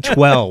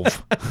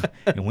 D12,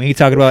 and we ain't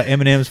talking about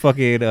Eminem's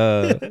fucking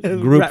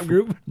Rap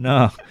group.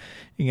 No,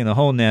 you getting the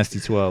whole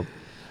nasty 12.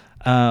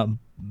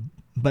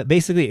 But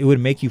basically, it would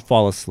make you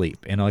fall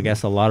asleep, and I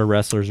guess a lot of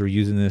wrestlers were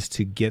using this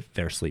to get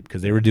their sleep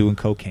because they were doing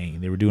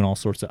cocaine, they were doing all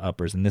sorts of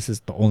uppers, and this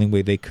is the only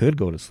way they could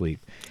go to sleep.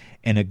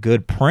 And a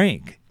good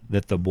prank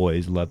that the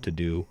boys love to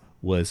do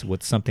was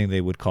with something they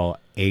would call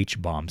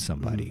H-bomb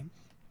somebody.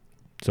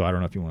 So I don't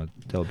know if you want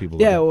to tell people.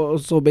 Yeah, well,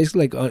 so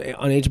basically, like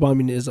on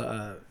H-bombing is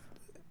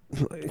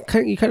you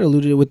kind of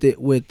alluded with it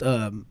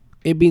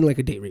it being like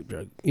a date rape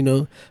drug, you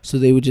know. So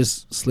they would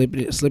just slip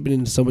it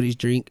into somebody's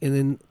drink, and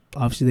then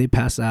obviously they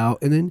pass out,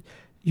 and then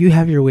you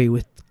have your way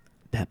with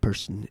that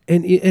person.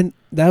 And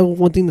that was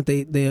one thing that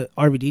the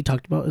RVD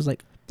talked about is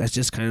like that's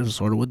just kind of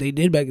sort of what they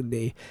did back in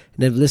the day.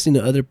 And I've listened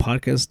to other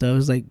podcast stuff.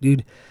 It's like,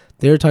 dude,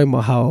 they were talking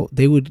about how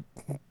they would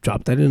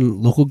drop that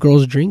in local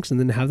girls' drinks and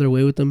then have their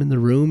way with them in the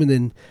room and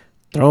then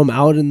throw them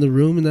out in the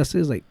room. And that's it.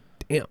 It's like,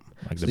 damn.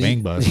 Like the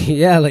bang bus.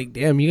 Yeah, like,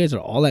 damn, you guys are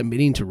all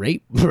admitting to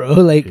rape, bro.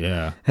 Like,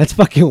 yeah, that's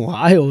fucking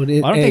wild.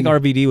 I don't think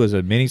RVD was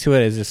admitting to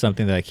it. It's just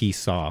something that he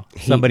saw.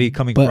 Somebody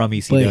coming from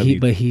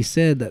ECW. But he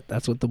said that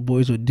that's what the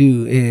boys would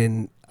do.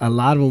 And a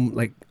lot of them,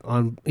 like,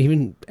 on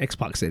even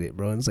X-Pac said it,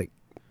 bro. And it's like,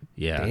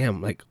 yeah,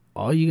 damn, like,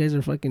 all you guys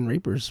are fucking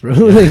rapers, bro.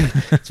 Like,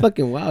 it's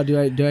fucking wild. Do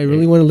I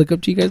really want to look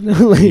up to you guys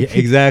now? Like, yeah,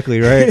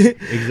 exactly, right?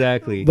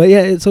 Exactly. But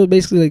yeah, so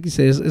basically, like you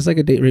said, it's like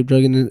a date rape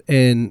drug,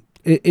 and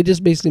it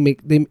just basically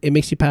it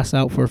makes you pass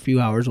out for a few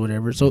hours or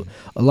whatever. So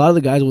a lot of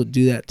the guys would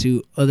do that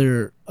to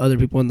other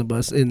people on the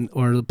bus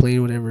or the plane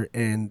or whatever,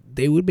 and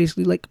they would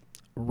basically like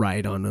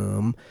ride on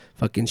them,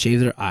 fucking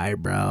shave their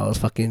eyebrows,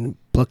 fucking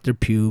pluck their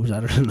pubes. I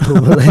don't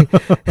know,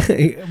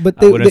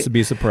 but I wouldn't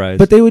be surprised.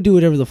 But they would do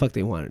whatever the fuck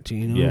they wanted to,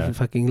 you know. Yeah.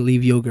 Fucking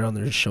leave yogurt on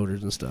their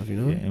shoulders and stuff, you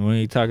know. Yeah, and we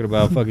ain't talking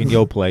about fucking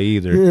yo play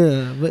either.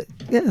 Yeah, but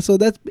yeah, so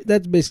that's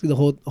basically the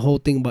whole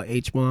thing about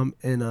H-bomb,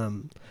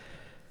 and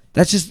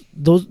that's just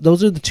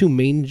those are the 2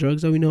 main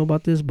drugs that we know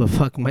about this. But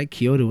fuck, Mike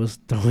Chioda was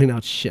throwing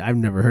out shit I've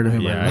never heard of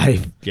in my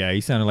life. Yeah,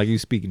 he sounded like he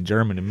was speaking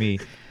German to me.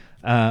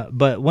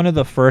 But one of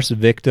the first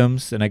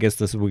victims, and I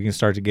guess we can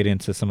start to get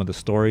into some of the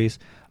stories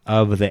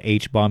of the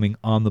H-bombing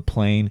on the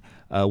plane,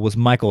 was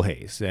Michael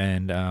Hayes.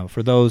 And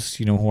for those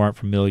who aren't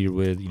familiar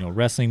with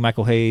wrestling,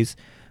 Michael Hayes,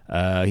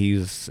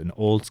 he's an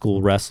old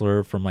school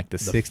wrestler from like the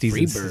 60s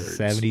and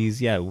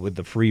 70s. Yeah, with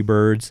the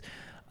Freebirds.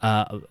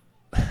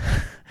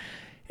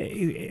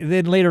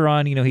 Then later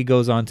on, he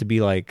goes on to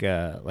be like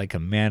a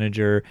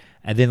manager,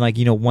 and then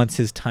once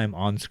his time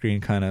on screen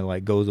kind of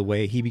like goes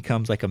away, he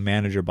becomes like a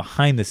manager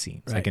behind the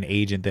scenes, right. Like an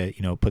agent that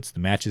puts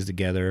the matches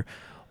together,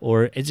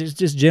 or it's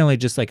just generally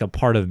just like a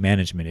part of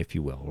management, if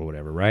you will, or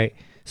whatever, right?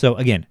 So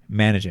again,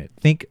 management.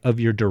 Think of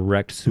your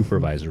direct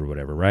supervisor or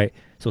whatever, right?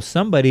 So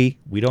somebody,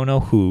 we don't know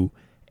who,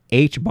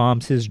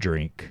 H-bombs his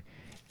drink,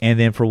 and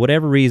then for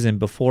whatever reason,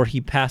 before he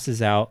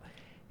passes out,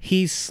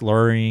 he's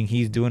slurring.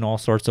 He's doing all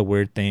sorts of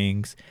weird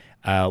things.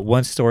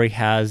 One story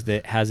has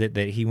it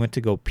that he went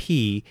to go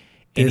pee,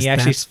 and he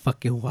actually That's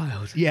fucking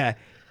wild. yeah,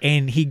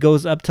 and he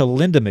goes up to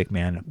Linda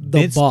McMahon,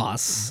 The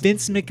boss.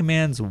 Vince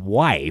McMahon's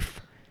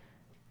wife,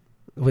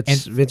 Which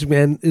Vince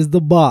McMahon is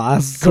the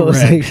boss. So it's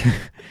correct, like,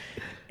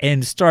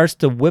 and starts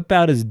to whip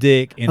out his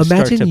dick and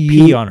start to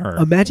pee on her.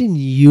 Imagine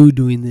you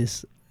doing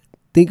this.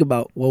 Think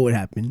about what would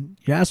happen.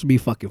 Your ass would be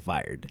fucking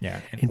fired. Yeah.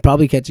 And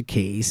probably catch a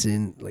case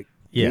and like.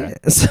 Yeah.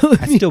 So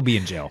I'd still be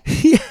in jail.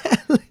 Yeah.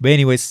 But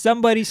anyway,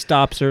 somebody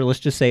stops her. Let's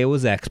just say it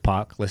was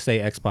X-Pac. Let's say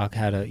X-Pac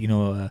had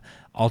a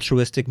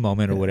altruistic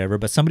moment or whatever,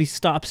 but somebody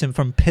stops him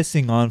from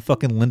pissing on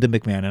fucking Linda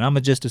McMahon. And I'm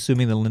just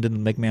assuming that Linda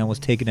McMahon was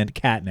taking a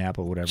catnap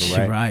or whatever,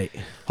 right? Right.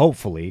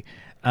 Hopefully.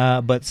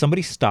 But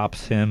somebody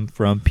stops him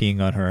from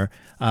peeing on her.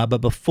 But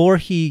before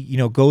he,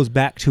 goes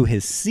back to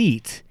his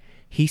seat,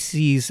 he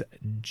sees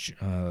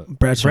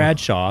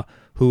Bradshaw,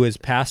 who is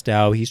passed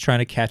out. He's trying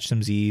to catch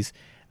some Z's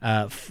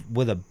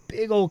with a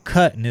big old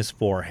cut in his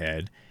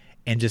forehead,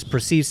 and just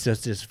proceeds to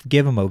just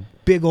give him a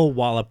big old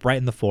wallop right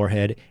in the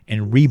forehead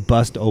and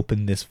rebust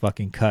open this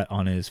fucking cut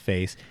on his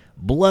face.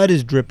 Blood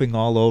is dripping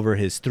all over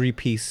his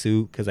three-piece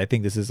suit, because I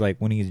think this is like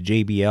when he's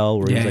JBL,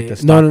 where he's like the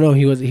stock. No.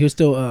 He was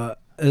still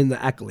in the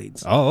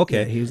accolades. Oh,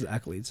 okay. Yeah, he was the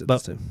accolades at But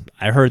this time.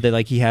 I heard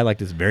that he had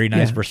this very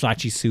nice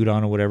Versace suit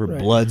on or whatever. Right.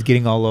 Blood's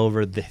getting all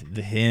over the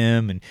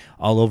him and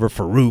all over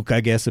Farouk,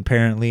 I guess,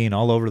 apparently, and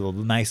all over the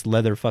nice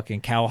leather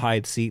fucking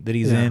cowhide seat that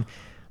he's in.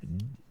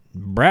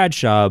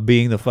 Bradshaw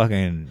being the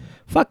fucking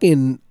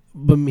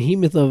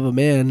behemoth of a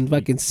man,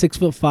 fucking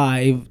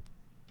 6'5",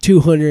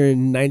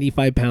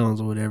 295 pounds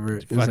or whatever.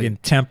 It's fucking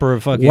temper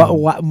of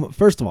fucking.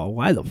 First of all,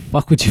 why the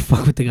fuck would you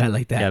fuck with a guy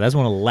like that? Yeah, that's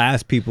one of the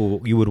last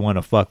people you would want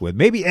to fuck with.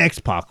 Maybe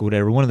X-Pac or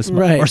whatever, one of the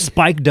Right. or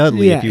Spike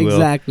Dudley, if you will.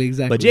 Exactly.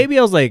 But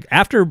JBL's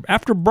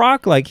after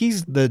Brock,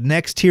 he's the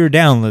next tier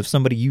down of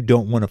somebody you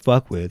don't want to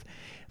fuck with.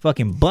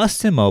 Fucking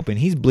busts him open.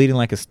 He's bleeding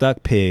like a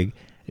stuck pig.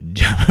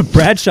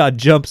 Bradshaw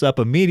jumps up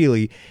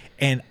immediately,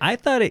 and I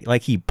thought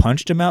he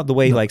punched him out the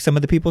way some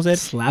of the people said.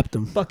 Slapped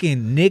him.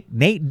 Fucking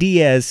Nate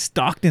Diaz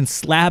stalked and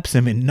slaps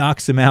him and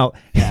knocks him out.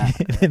 Yeah.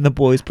 And then the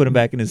boys put him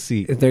back in his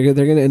seat. They're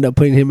gonna end up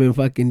putting him in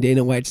fucking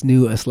Dana White's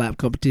new slap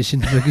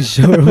competition fucking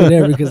show or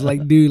whatever, because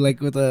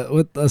with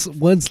a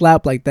one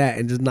slap like that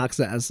and just knocks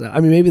the ass out.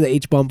 I mean, maybe the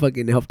H-bomb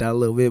fucking helped out a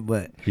little bit,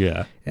 but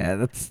yeah,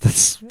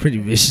 that's pretty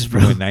vicious,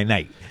 bro.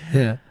 Night.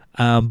 Yeah.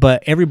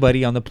 But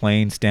everybody on the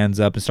plane stands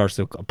up and starts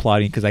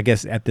applauding, because I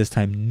guess at this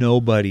time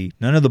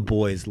none of the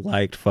boys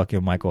liked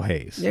fucking Michael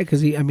Hayes. Yeah,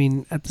 because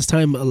at this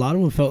time a lot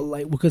of them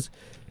felt because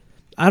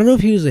I don't know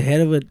if he was the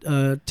head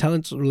of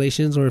talent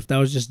relations or if that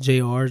was just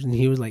JR's and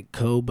he was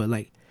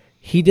but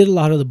he did a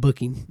lot of the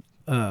booking.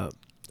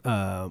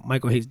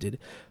 Michael Hayes did.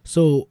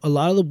 So a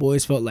lot of the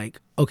boys felt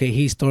okay,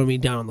 he's throwing me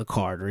down on the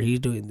card or he's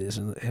doing this.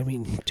 And I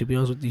mean, to be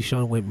honest with you,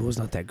 Sean Whitman was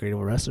not that great of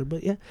a wrestler,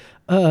 but yeah,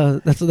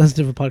 that's a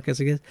different podcast,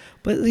 I guess.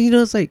 But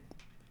it's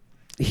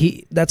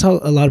that's how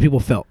a lot of people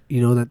felt,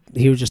 that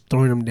he was just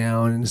throwing them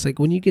down. And it's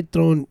when you get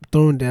thrown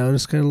down,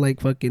 it's kind of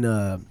like fucking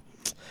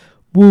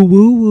woo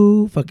woo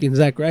woo, fucking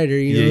Zack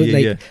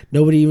Ryder,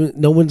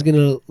 no one's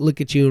gonna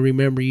look at you and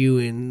remember you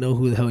and know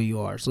who the hell you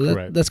are.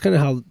 So that's kind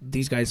of how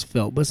these guys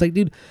felt. But it's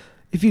dude,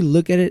 if you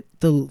look at it,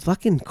 the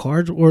fucking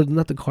cards, or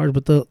not the cards,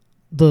 but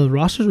the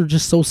rosters are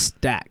just so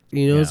stacked.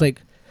 It's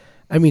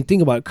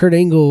think about it. Kurt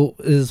Angle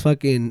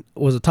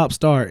was a top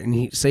star,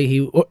 and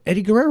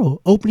Eddie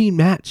Guerrero opening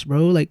match,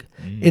 bro.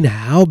 And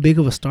how big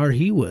of a star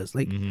he was.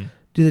 Dude,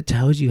 it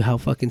tells you how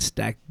fucking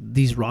stacked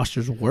these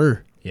rosters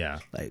were. Yeah.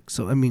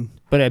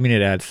 But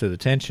it adds to the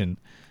tension.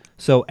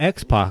 So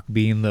X-Pac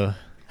being the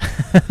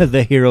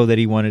the hero that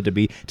he wanted to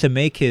be, to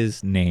make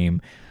his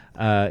name,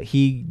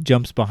 he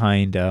jumps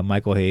behind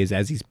Michael Hayes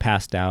as he's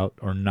passed out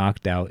or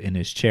knocked out in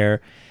his chair,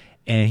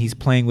 and he's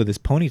playing with his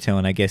ponytail,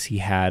 and I guess he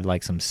had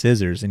some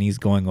scissors, and he's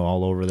going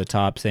all over the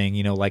top, saying,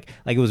 like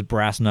it was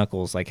brass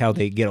knuckles, how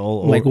they get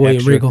all like William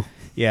extra. Regal.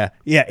 Yeah,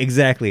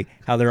 exactly.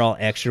 How they're all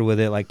extra with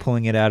it,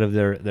 pulling it out of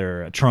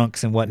their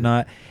trunks and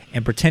whatnot,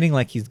 and pretending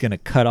he's gonna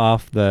cut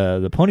off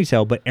the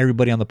ponytail, but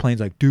everybody on the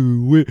plane's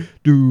do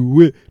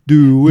it.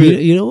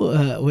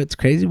 What's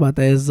crazy about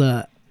that is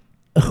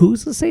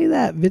who's to say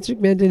that Vince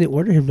McMahon didn't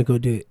order him to go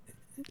do it?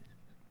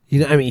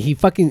 He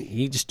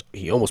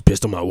almost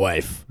pissed on my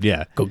wife.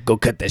 Yeah. Go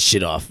cut that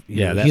shit off.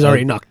 Yeah. He's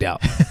already knocked out.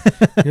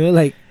 It's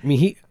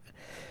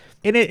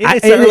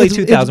the early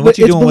 2000s. What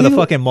you doing with a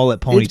fucking mullet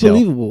ponytail? It's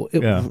believable.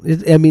 Yeah.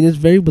 It's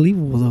very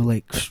believable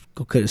though.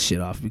 Go cut his shit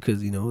off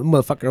because the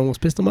motherfucker almost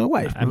pissed on my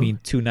wife. Bro. I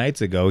mean, 2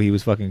 nights ago he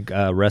was fucking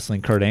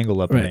wrestling Kurt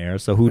Angle up in the air.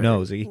 So who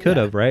knows? He could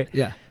have, right?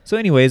 Yeah. So,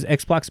 anyways,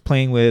 X-Pac's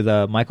playing with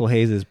Michael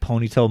Hayes'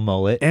 ponytail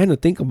mullet. And to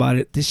think about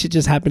it, this shit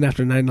just happened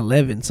after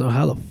 9/11. So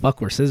how the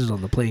fuck were scissors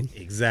on the plane?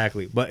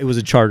 Exactly, but it was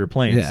a charter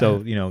plane,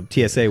 so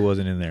TSA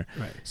wasn't in there.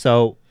 Right.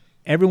 So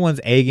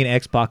everyone's egging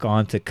X-Pac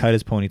on to cut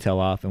his ponytail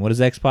off, and what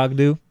does X-Pac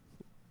do?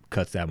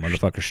 Cuts that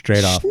motherfucker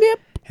straight off. Snip.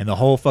 And the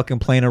whole fucking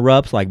plane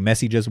erupts like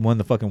Messi just won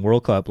the fucking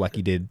World Cup like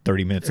he did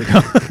 30 minutes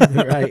ago.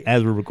 Right.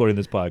 As we're recording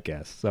this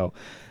podcast. So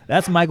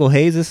that's Michael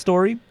Hayes'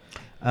 story.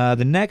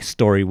 The next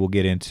story we'll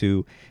get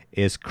into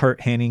is Kurt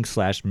Hennig /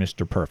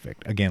 Mr.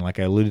 Perfect. Again, like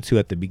I alluded to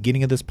at the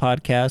beginning of this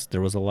podcast,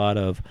 there was a lot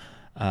of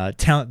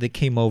talent that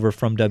came over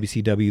from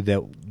WCW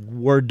that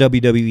were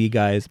WWE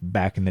guys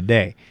back in the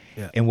day.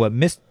 Yeah. And what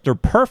Mr.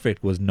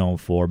 Perfect was known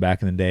for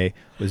back in the day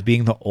was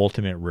being the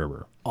ultimate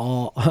ribber.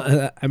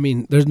 I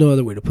mean, there's no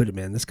other way to put it,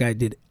 man. This guy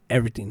did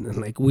everything. And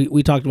like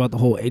we talked about the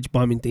whole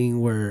H-bombing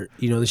thing where,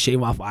 the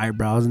shave off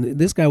eyebrows, and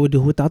this guy would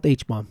do it without the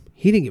H-bomb.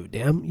 He didn't give a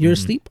damn. You're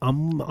asleep,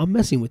 I'm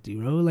messing with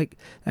you, bro. Like,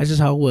 that's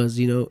just how it was,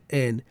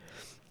 and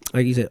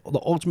like you said, the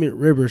ultimate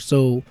ribber.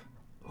 So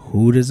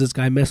who does this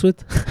guy mess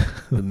with?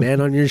 The man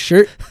on your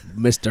shirt,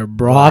 Mr.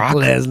 Brock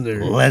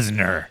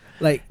Lesnar.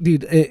 Like,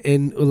 dude,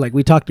 and like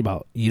we talked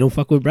about, you don't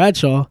fuck with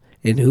Bradshaw.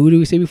 And who do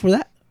we say before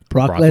that?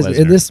 Brock Lesnar.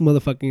 And this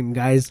motherfucking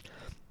guy's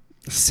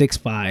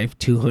 6'5",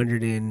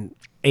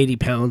 280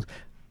 pounds,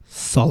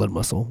 solid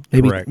muscle.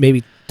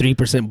 Maybe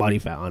 3% body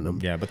fat on him.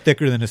 Yeah, but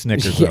thicker than a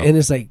Snickers. Yeah, and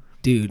it's like,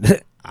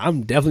 dude,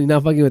 I'm definitely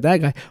not fucking with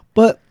that guy.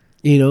 But,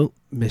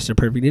 Mr.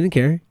 Perfect didn't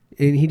care.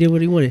 And he did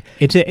what he wanted.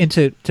 And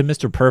to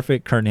Mr.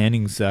 Perfect, Kurt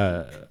Hennig's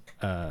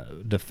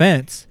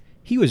defense,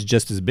 he was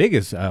just as big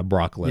as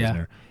Brock Lesnar.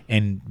 Yeah.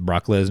 And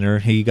Brock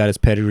Lesnar, he got his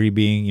pedigree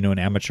being, an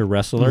amateur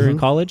wrestler in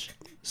college.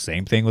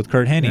 Same thing with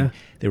Kurt Hennig. Yeah.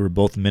 They were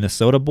both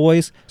Minnesota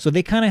boys. So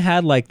they kind of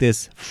had like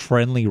this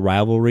friendly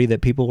rivalry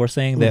that people were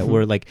saying that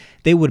were like,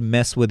 they would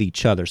mess with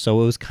each other.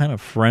 So it was kind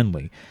of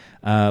friendly.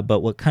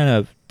 But what kind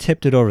of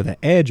tipped it over the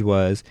edge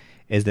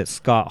is that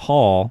Scott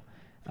Hall,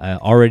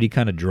 already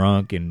kind of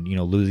drunk and,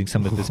 losing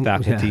some of his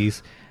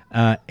faculties,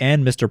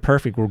 and Mr.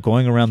 Perfect were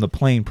going around the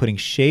plane putting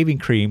shaving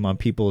cream on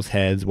people's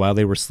heads while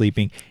they were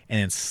sleeping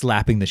and then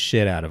slapping the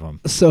shit out of them.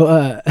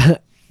 So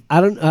I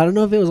don't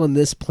know if it was on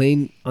this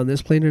plane or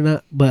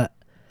not, but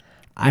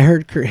I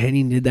heard Kurt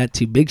Hennig did that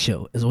to Big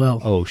Show as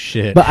well. Oh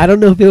shit! But I don't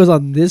know if it was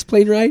on this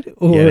plane ride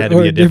or, it had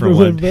to be a different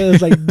one. But it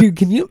was like, dude,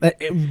 can you?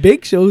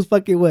 Big Show's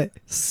fucking what?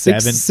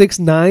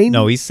 6'9"?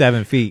 No, he's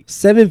 7 feet.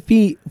 7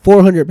 feet,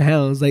 400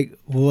 pounds. Like,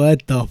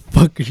 what the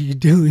fuck are you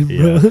doing,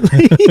 bro?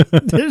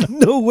 There's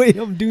no way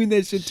I'm doing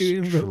that shit to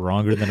him, bro.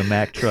 Stronger than a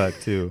Mack truck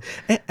too.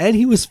 And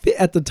he was fit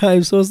at the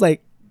time, so it's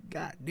like,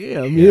 god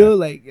damn,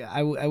 like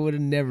I would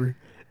have never.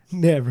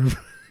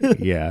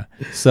 Yeah.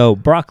 So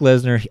Brock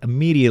Lesnar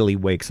immediately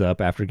wakes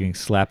up after getting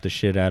slapped the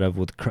shit out of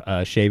with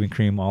shaving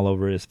cream all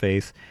over his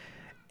face.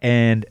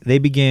 And they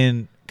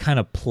begin kind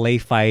of play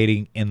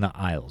fighting in the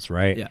aisles,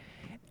 right? Yeah.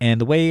 And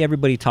the way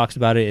everybody talks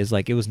about it is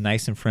like it was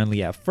nice and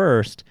friendly at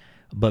first,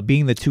 but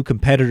being the two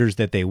competitors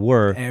that they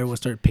were, everyone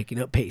started picking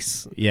up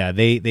pace. Yeah,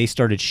 they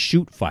started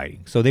shoot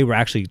fighting. So they were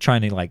actually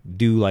trying to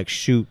do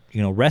shoot,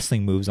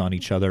 wrestling moves on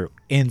each other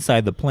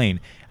inside the plane.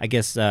 I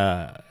guess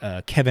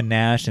Kevin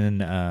Nash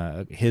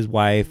and his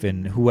wife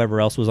and whoever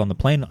else was on the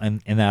plane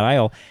in that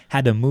aisle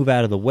had to move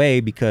out of the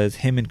way because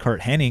him and Kurt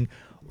Hennig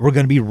were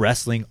going to be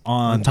wrestling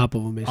on top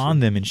of them, basically.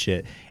 On them and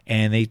shit.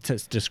 And they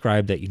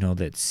described that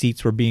that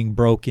seats were being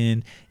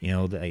broken.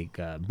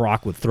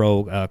 Brock would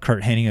throw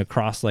Kurt Hennig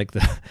across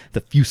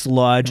the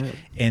fuselage,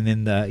 and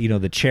then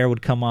the chair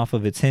would come off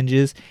of its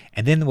hinges.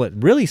 And then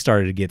what really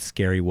started to get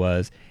scary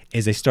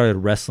is they started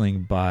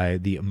wrestling by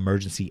the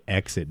emergency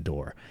exit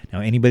door.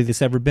 Now anybody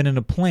that's ever been in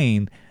a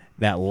plane,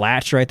 that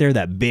latch right there,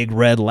 that big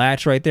red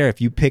latch right there,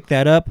 if you pick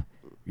that up,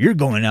 you're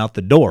going out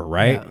the door,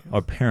 right? Yeah. Or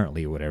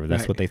apparently, whatever.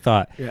 That's what they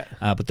thought. Yeah.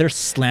 But they're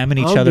slamming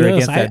each other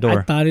against that door.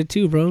 I thought it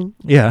too, bro.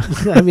 Yeah.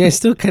 I mean, I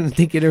still kind of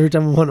think it every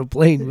time I'm on a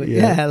plane, but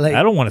yeah,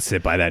 I don't want to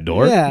sit by that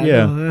door. Yeah.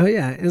 Yeah. No,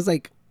 yeah. It's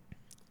like,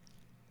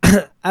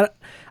 I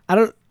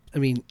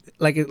mean,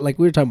 like we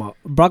were talking about,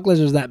 Brock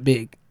Lesnar's that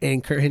big,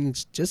 and Kurt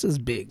Hennig's just as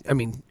big. I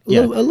mean,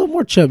 a little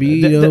more chubby.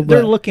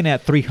 They're looking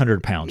at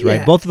 300 pounds,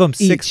 right? Both of them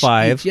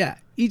 6'5".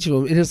 Each of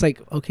them. And it's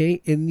like,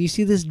 okay, and you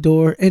see this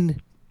door,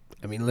 and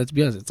I mean, let's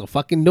be honest, it's a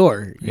fucking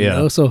door, you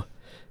know? So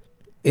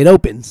it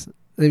opens.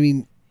 I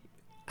mean,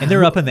 and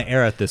they're up in the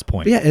air at this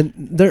point. Yeah, and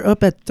they're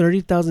up at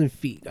 30,000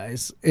 feet,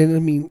 guys. And I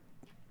mean,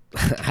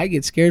 I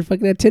get scared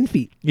fucking at 10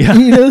 feet. Yeah.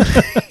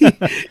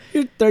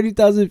 You're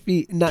 30,000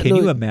 feet. Can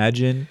you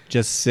imagine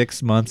just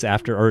 6 months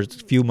after, or a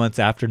few months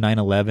after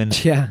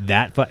 9/11? Yeah.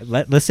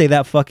 Let's say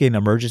that fucking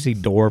emergency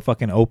door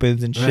fucking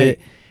opens and shit.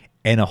 Right.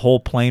 And a whole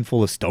plane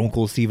full of Stone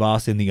Cold Steve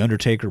Austin, The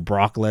Undertaker,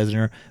 Brock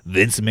Lesnar,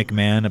 Vince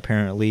McMahon,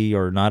 apparently,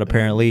 or not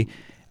apparently,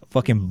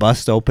 fucking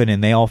bust open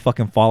and they all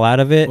fucking fall out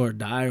of it. Or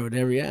die or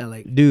whatever,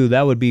 Dude,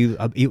 that would be...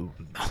 I'm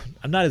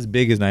not as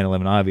big as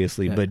 9/11,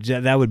 obviously, but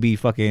that would be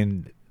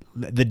fucking...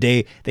 The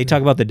day... They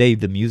talk about the day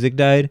the music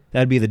died.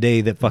 That'd be the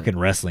day that fucking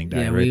wrestling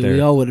died there. We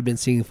all would have been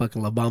singing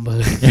fucking La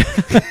Bamba.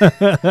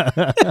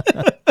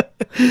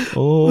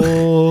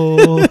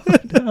 Oh,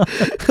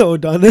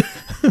 Donna.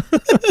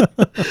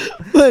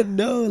 But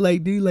no,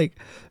 dude,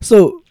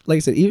 so, like I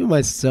said, even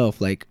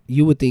myself,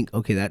 you would think,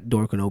 okay, that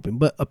door can open,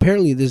 but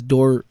apparently this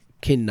door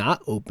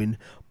cannot open.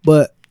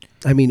 But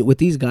I mean, with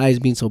these guys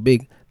being so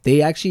big,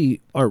 they actually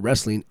are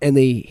wrestling and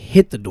they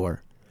hit the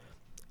door.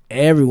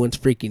 Everyone's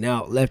freaking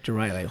out left and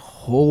right,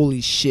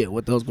 holy shit,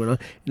 what the hell's going on?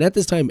 And at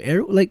this time,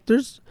 everyone let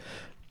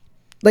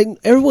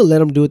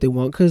them do what they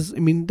want, because I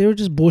mean, they were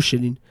just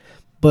bullshitting.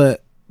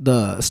 But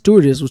the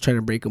stewardess was trying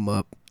to break him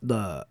up.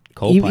 The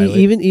Co-pilot.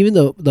 even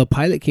the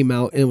pilot came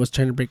out and was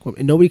trying to break him up,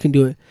 and nobody can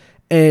do it.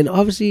 And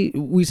obviously,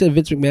 we said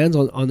Vince McMahon's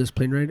on this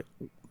plane ride.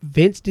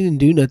 Vince didn't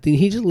do nothing.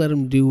 He just let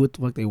them do what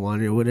the fuck they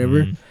wanted or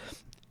whatever. Mhm.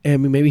 And I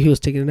mean, maybe he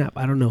was taking a nap.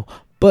 I don't know.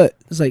 But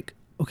it's like,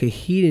 okay,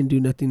 he didn't do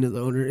nothing to the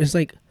owner. It's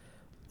like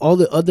all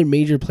the other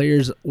major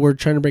players were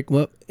trying to break him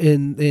up.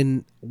 And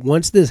then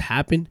once this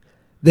happened,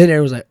 then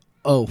everyone's like,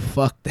 oh,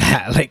 fuck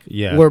that. Like,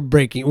 Yeah. we're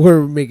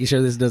making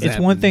sure this doesn't It's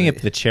happen. one thing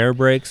if the chair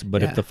breaks,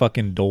 but Yeah. if the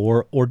fucking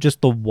door or just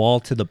the wall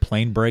to the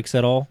plane breaks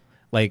at all,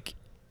 like,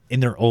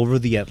 and they're over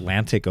the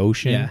Atlantic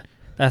Ocean, Yeah.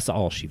 that's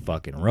all she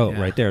fucking wrote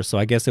Yeah. right there. So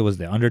I guess it was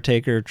The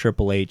Undertaker,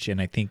 Triple H,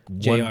 and I think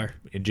JR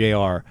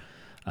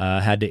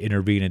had to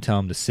intervene and tell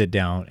him to sit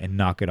down and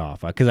knock it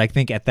off. Because I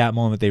think at that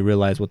moment they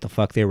realized what the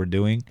fuck they were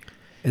doing.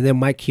 And then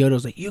Mike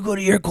Chiodo's like, you go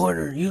to your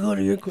corner. You go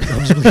to your corner.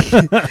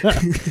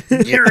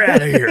 You're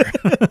out of here.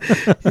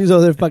 He's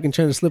over there fucking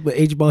trying to slip an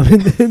H-bomb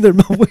in their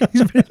mouth.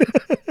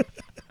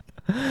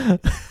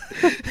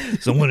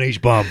 Someone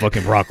H-bomb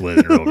fucking Brock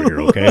Lesnar over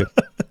here, okay?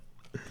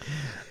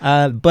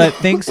 But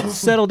things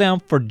settle down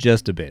for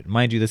just a bit.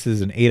 Mind you, this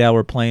is an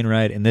 8-hour plane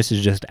ride, and this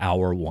is just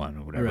hour 1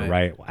 or whatever,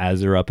 right?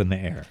 As they're up in the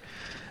air.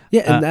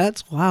 Yeah, and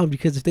that's wild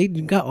because if they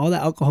got all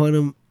that alcohol in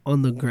them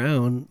on the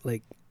ground,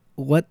 like,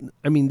 what?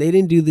 I mean, they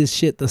didn't do this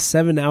shit the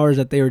 7 hours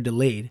that they were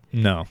delayed.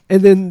 No.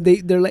 And then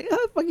they're like,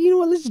 oh, fuck, you know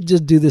what? Let's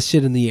just do this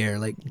shit in the air.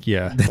 Like,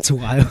 Yeah. that's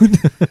wild.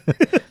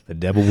 The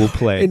devil will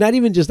play. And not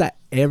even just that,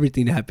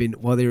 everything happened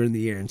while they were in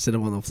the air instead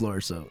of on the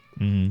floor. So,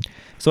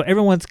 So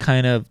everyone's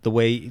kind of, the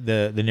way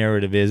the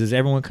narrative is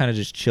everyone kind of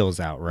just chills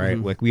out, right?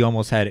 Mhm. Like we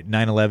almost had it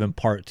 9/11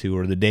 part 2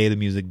 or the day the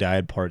music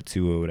died part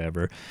 2 or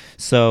whatever.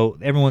 So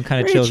everyone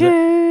kind of chills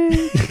out.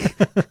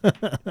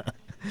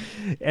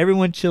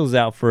 Everyone chills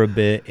out for a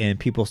bit and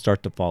people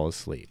start to fall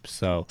asleep.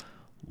 So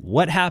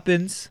what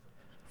happens?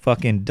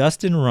 Fucking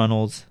Dustin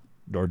Runnels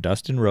or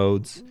Dustin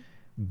Rhodes,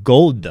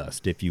 Gold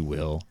Dust, if you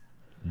will,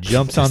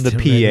 jumps on the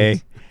Dustin PA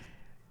Reynolds.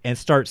 and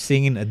starts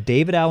singing a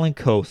David Allan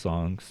Coe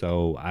song.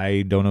 So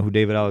I don't know who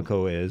David Allan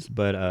Coe is,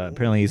 but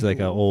apparently he's like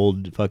an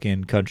old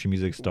fucking country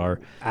music star.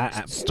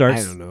 I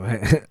Starts. don't know.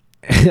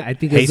 I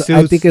think Jesus.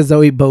 it's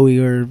Zoe Bowie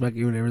or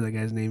fucking whatever that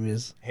guy's name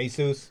is.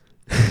 Jesus.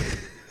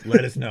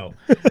 Let us know.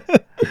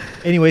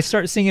 Anyway,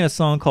 starts singing a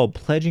song called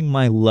Pledging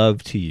My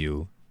Love to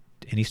You.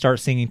 And he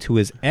starts singing to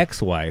his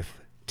ex-wife,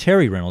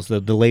 Terry Reynolds, the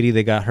lady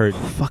that got her.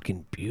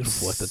 Fucking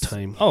beautiful at the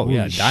time. Oh,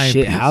 yeah. Holy Dying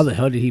shit, piece. how the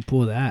hell did he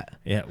pull that?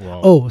 Yeah,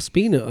 well. Oh,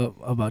 speaking of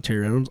about Terry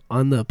Reynolds,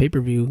 on the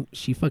pay-per-view,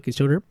 she fucking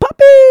showed her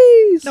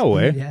puppies. No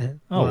way. Yeah.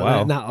 Oh,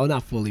 wow.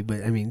 Not fully,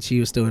 but I mean, she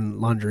was still in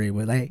lingerie.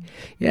 But like,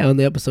 yeah, on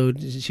the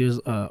episode, she was,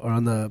 or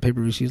on the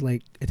pay-per-view, she's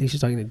like, I think she's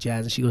talking to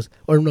Jazz, and she goes,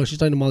 or no, she's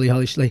talking to Molly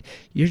Holly. She's like,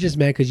 you're just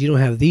mad because you don't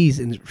have these,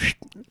 and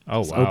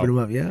Oh, just wow. open them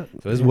up. Yeah.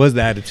 So this was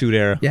the Attitude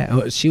Era.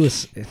 Yeah, she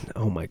was.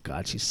 Oh my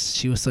God,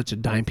 she was such a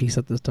dime piece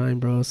at this time,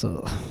 bro.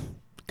 So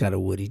got a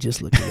Woody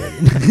just looking at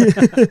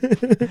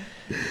it.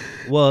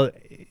 Well,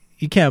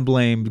 you can't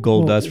blame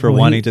Gold Well, Dust for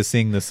well, wanting he- to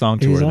sing the song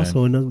to He's her.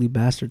 also Then. an ugly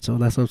bastard, so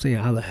that's what I'm saying.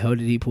 How the hell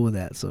did he pull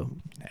that? So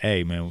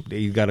Hey man,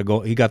 he got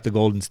the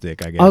golden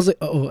stick, I guess. I was like,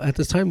 oh, at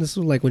this time, this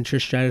was like when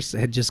Trish Stratus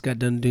had just got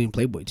done doing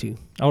Playboy too.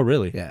 Oh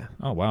really? Yeah.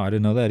 Oh wow, I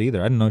didn't know that either.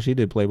 I didn't know she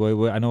did Playboy.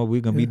 Well, I know what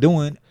we're gonna be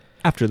doing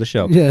after the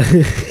show. Yeah.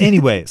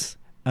 Anyways,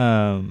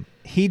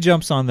 he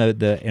jumps on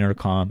the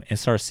intercom and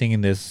starts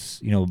singing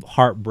this,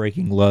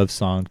 heartbreaking love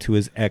song to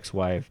his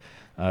ex-wife,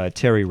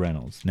 Terry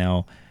Reynolds.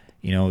 Now,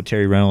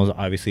 Terry Reynolds,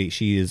 obviously,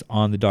 she is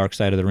on the Dark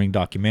Side of the Ring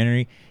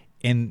documentary.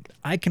 And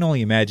I can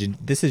only imagine,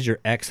 this is your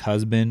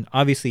ex-husband.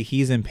 Obviously,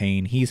 he's in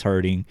pain. He's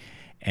hurting.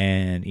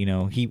 And,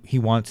 he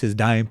wants his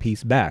dying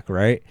piece back,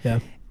 right? Yeah.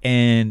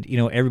 And,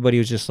 everybody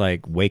was just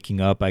like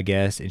waking up, I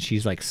guess. And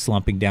she's like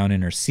slumping down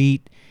in her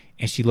seat.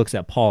 And she looks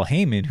at Paul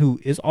Heyman,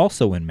 who is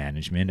also in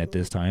management at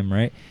this time,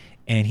 right?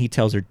 And he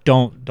tells her,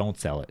 don't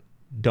sell it.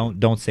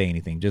 Don't say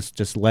anything.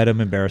 Just let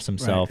him embarrass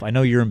himself. Right. I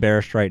know you're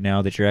embarrassed right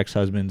now that your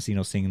ex-husband's,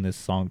 singing this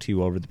song to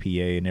you over the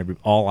PA, and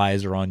all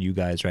eyes are on you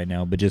guys right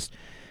now. But just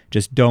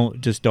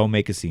don't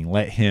make a scene.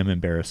 Let him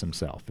embarrass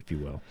himself, if you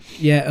will.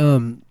 Yeah.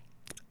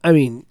 I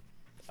mean,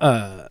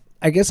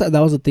 I guess that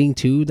was a thing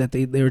too that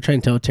they were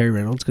trying to tell Terry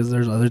Reynolds, because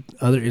there's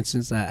other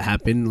instances that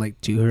happened like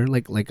to her,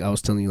 like I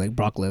was telling you, like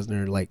Brock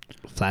Lesnar like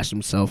flashed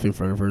himself in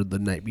front of her the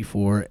night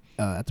before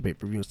at the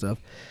pay-per-view and stuff,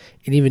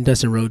 and even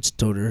Dustin Rhodes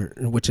told her,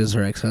 which is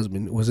her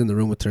ex-husband, was in the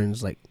room with her and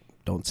was like,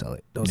 don't sell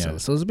it, don't sell it.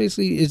 So it's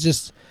basically, it's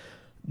just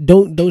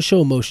don't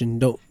show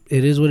emotion.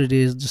 It is what it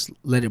is. Just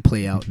let it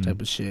play out,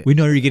 type of shit. We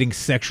know you're getting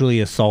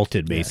sexually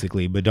assaulted,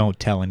 basically, but don't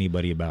tell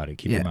anybody about it.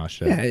 Keep your mouth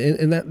shut. Yeah,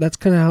 and that's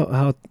kind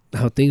of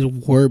how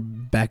things were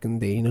back in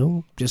the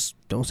day. Just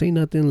don't say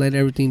nothing. Let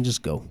everything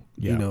just go.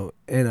 Yeah.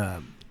 And I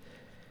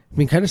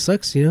mean, kind of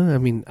sucks. I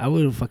mean, I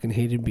would have fucking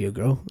hated to be a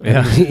girl.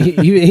 Yeah.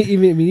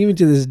 Even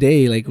to this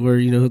day, like where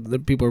the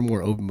people are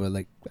more open, but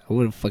like I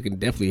would have fucking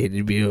definitely hated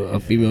to be a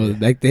female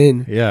back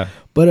then. Yeah.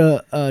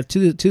 But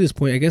to this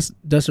point, I guess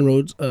Dustin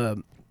Rhodes,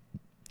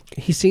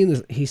 he's singing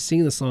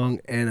the song,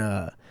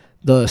 and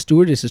the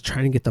stewardess is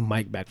trying to get the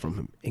mic back from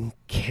him and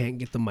can't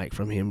get the mic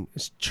from him.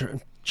 Is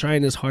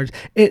trying as hard.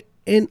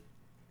 And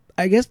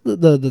I guess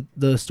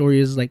the story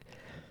is like,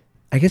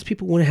 I guess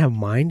people wouldn't have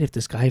mind if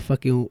this guy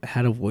fucking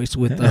had a voice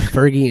with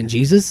Fergie and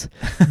Jesus,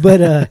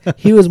 but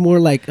he was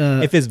more like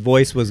if his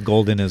voice was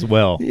golden as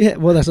well. Yeah,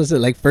 well, that's what I said,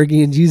 like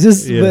Fergie and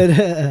Jesus,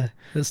 Yeah.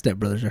 but Step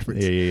Brothers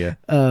reference. Yeah.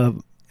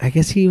 I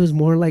guess he was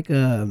more like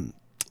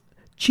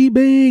She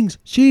Bangs.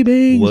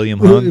 William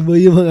Hung.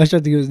 William Hung. I was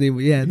trying to think of his name,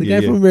 but yeah, the guy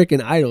Yeah. from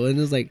American Idol, and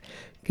it was like,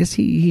 I guess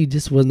he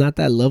just was not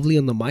that lovely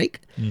on the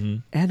mic,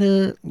 Mhm.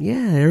 and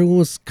yeah, everyone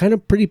was kind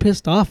of pretty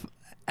pissed off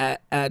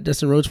at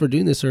Dustin Rhodes for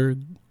doing this, or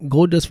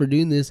Goldust for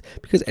doing this,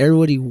 because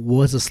everybody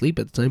was asleep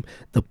at the time.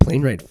 The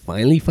plane ride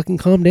finally fucking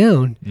calmed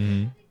down,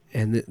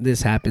 and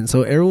this happened.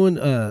 So everyone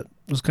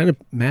was kind of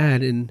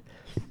mad, and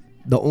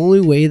the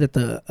only way that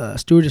the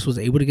stewardess was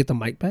able to get the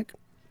mic back,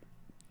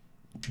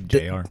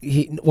 JR.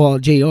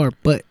 JR,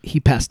 but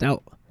he passed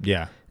out.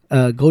 Yeah.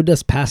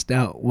 Goldust passed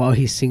out while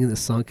he's singing the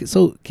song.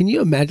 So can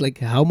you imagine like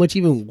how much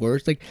even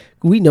worse? Like,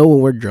 we know when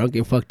we're drunk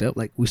and fucked up,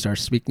 like we start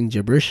speaking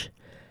gibberish.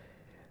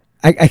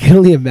 I can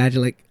only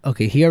imagine, like,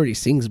 okay, he already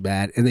sings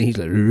bad, and then he's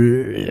like,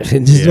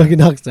 and just fucking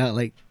knocks out.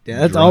 Like, yeah,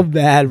 that's all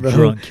bad, bro.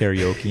 Drunk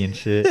karaoke and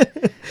shit.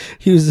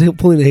 He was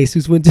pulling the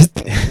Jesus one just.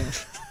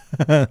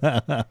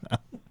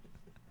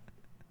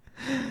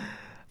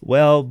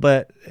 Well,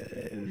 but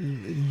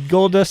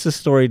Goldust's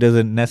story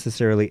doesn't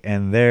necessarily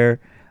end there.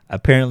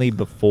 Apparently,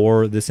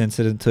 before this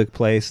incident took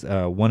place,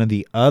 one of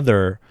the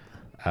other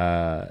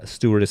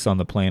stewardess on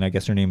the plane, I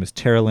guess her name is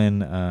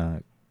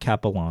Terilyn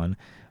Capellan,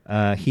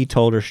 he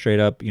told her straight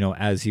up,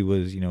 as he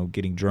was,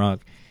 getting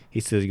drunk, he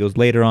goes,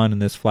 later on in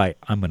this flight,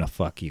 I'm going to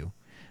fuck you.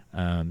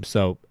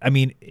 So, I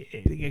mean,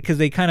 because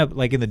they kind of,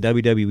 like in the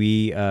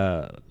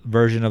WWE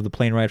version of the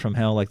Plane Ride from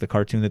Hell, like the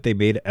cartoon that they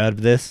made out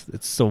of this,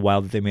 it's so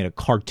wild that they made a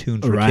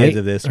cartoon for kids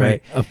of this,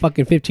 right? A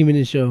fucking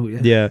 15-minute show.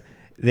 Yeah.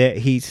 That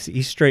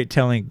he's straight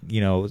telling,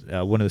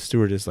 one of the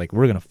stewardess, like,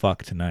 we're going to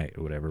fuck tonight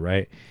or whatever,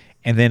 right?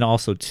 And then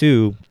also,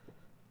 too,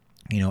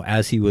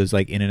 as he was,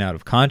 like, in and out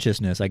of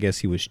consciousness, I guess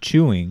he was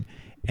chewing.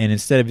 And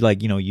instead of,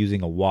 like,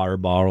 using a water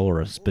bottle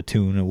or a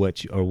spittoon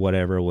or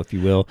whatever, if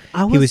you will,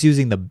 he was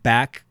using the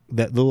back,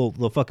 that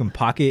little fucking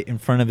pocket in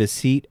front of his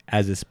seat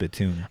as a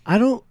spittoon.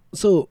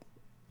 So,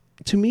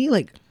 to me,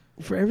 like,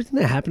 for everything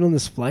that happened on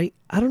this flight,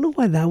 I don't know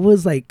why that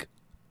was, like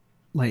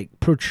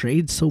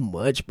portrayed so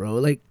much, bro.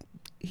 Like,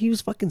 he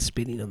was fucking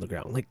spitting on the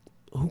ground. Like,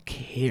 who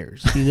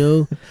cares,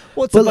 Well,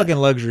 it's a fucking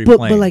luxury plane.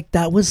 But, like,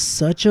 that was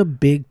such a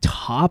big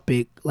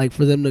topic, like,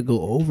 for them to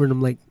go over. And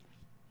I'm like,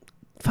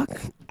 fuck,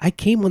 I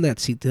came on that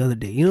seat the other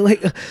day.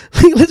 Like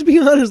let's be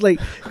honest. Like,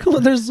 come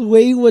on, there's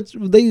way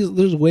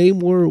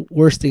more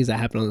worse things that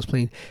happen on this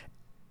plane.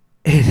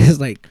 And it's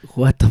like,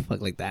 what the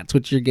fuck? Like, that's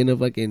what you're gonna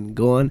fucking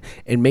go on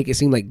and make it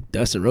seem like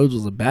Dustin Rhodes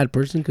was a bad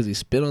person because he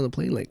spit on the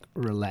plane? Like,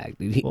 relax,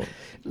 dude.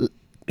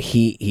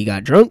 He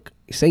got drunk.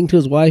 He sang to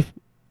his wife.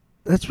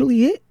 That's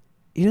really it.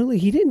 Like,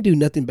 he didn't do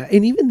nothing bad,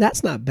 and even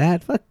that's not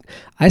bad. Fuck,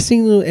 I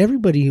sing to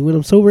everybody when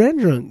I'm sober and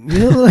drunk.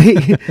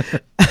 Like,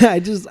 I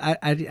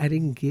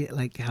didn't get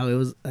like how it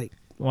was like.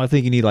 Well, I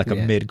think you need like a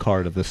mid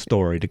card of the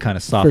story to kind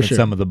of soften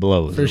some of the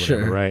blows, for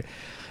sure, right?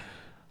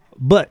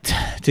 But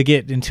to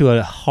get into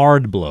a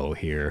hard blow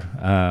here,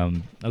 I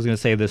was going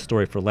to save this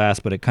story for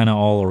last, but it kind of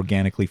all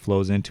organically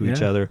flows into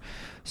each other.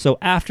 So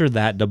after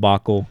that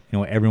debacle,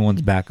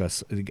 everyone's back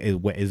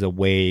is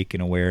awake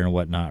and aware and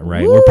whatnot,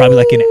 right? Woo! We're probably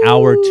like an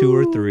hour, 2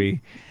 or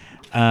 3.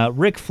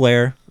 Ric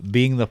Flair,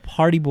 being the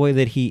party boy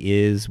that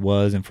he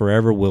was, and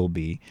forever will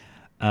be,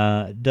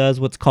 does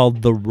what's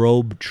called the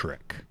robe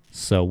trick.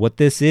 So what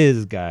this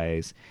is,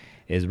 guys,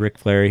 is Ric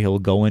Flair, he'll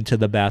go into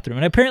the bathroom.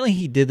 And apparently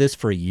he did this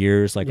for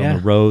years, like on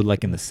the road,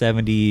 like in the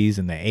 70s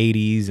and the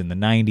 80s and the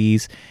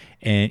 90s.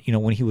 And,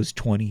 when he was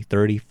 20,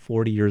 30,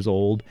 40 years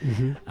old,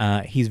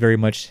 he's very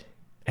much...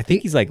 I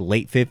think he's like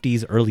late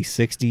 50s, early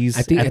 60s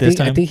at this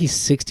time. I think he's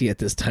 60 at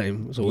this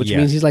time, so which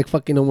means he's like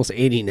fucking almost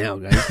 80 now,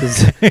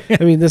 guys.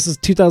 I mean, this is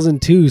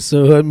 2002,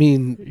 so I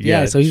mean,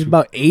 so he's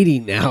about 80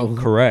 now.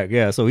 Correct,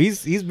 yeah. So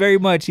he's very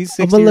much, he's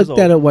 60 I'm gonna years look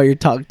that up while you're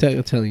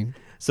telling.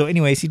 So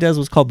anyways, he does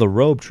what's called the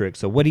robe trick.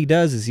 So what he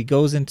does is he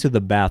goes into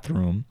the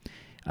bathroom,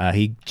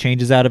 he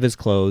changes out of his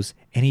clothes,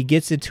 and he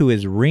gets into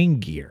his ring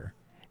gear.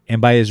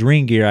 And by his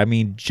ring gear, I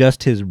mean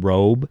just his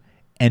robe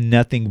and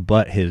nothing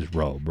but his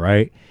robe,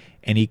 right?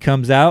 And he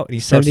comes out and he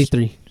starts...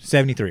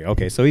 73.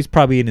 Okay, so he's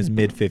probably in his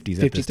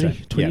mid-50s at this time.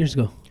 20 years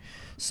ago.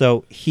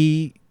 So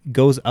he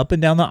goes up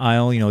and down the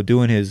aisle,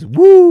 doing his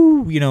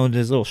woo,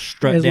 his little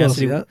strut dance.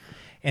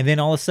 And then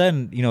all of a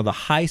sudden, the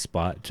high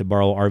spot, to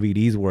borrow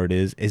RVD's word,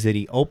 is that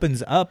he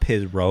opens up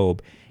his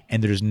robe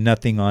and there's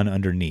nothing on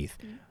underneath.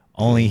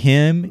 Only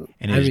him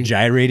and his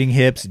gyrating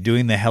hips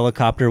doing the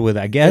helicopter with,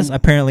 I guess,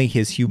 apparently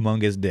his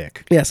humongous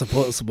dick. Yeah,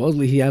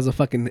 supposedly he has a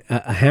fucking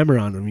a hammer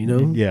on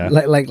him, Yeah.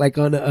 Like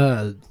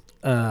on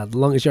the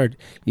longest yard,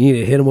 you need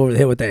to hit him over the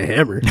head with that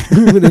hammer.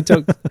 When they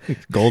took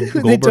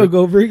They took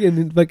Goldberg and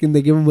then fucking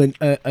they give him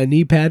a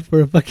knee pad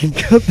for a fucking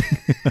cup.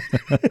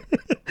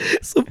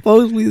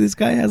 Supposedly this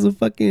guy has a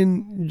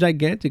fucking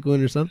gigantic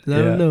one or something.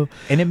 I don't know.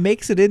 And it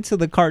makes it into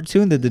the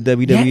cartoon that the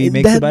WWE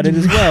makes about it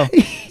as well.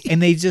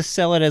 And they just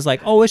sell it as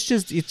like, oh, it's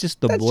just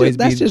the boys.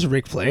 That's just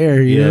Ric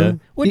Flair, you know.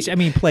 Which I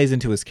mean plays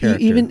into his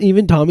character.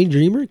 Even Tommy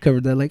Dreamer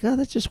covered that, like, oh,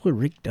 that's just what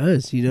Rick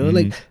does, you know.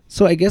 Like,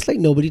 so I guess like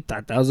nobody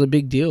thought that was a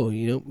big deal,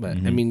 you know. But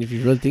I mean, if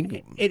you really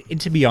think it,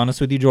 to be honest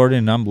with you,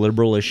 Jordan, I'm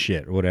liberal as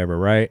shit or whatever,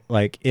 right?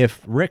 Like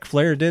if Ric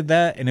Flair did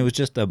that and it was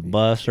just a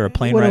bus or a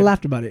plane would ride, have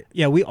laughed about it.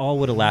 Yeah, we all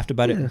would have laughed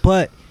about it.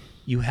 But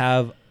you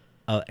have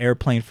an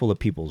airplane full of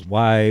people's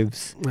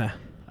wives.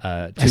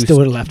 I still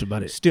would have laughed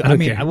about it. I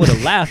mean, I would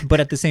have laughed, but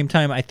at the same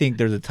time, I think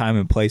there's a time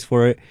and place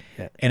for it.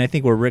 Yeah. And I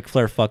think where Ric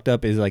Flair fucked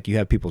up is like you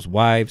have people's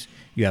wives,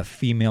 you have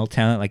female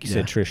talent, like you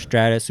said, Trish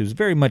Stratus, who's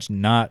very much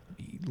not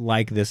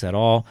like this at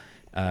all.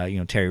 You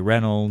know, Terry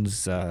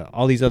Reynolds,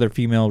 all these other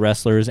female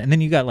wrestlers, and then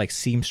you got like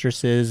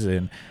seamstresses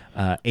and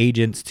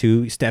agents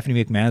too.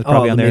 Stephanie McMahon's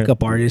probably on there,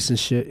 makeup artists and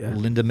shit. Yeah.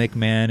 Linda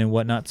McMahon and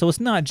whatnot. So it's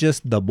not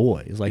just the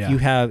boys. Like you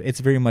have, it's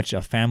very much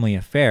a family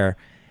affair.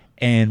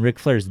 And Ric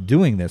Flair's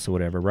doing this or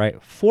whatever,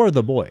 right, for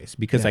the boys,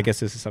 because I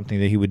guess this is something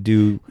that he would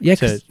do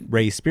to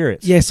raise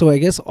spirits. Yeah, so I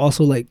guess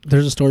also like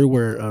there's a story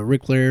where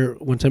Ric Flair,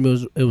 one time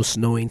it was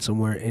snowing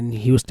somewhere and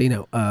he was staying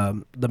at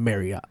the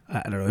Marriott.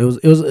 I don't know,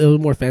 it was a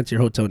more fancier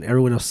hotel and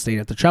everyone else stayed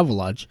at the Travel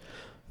Lodge.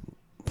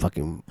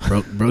 Fucking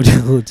broke down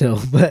hotel,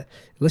 but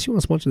unless you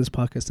want to sponsor this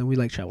podcast, then we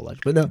like Travel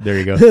Lodge. But no, there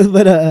you go.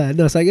 But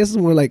no, so I guess it's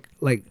more like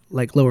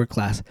lower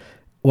class.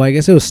 Well, I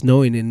guess it was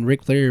snowing and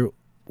Ric Flair,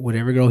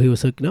 whatever girl he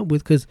was hooking up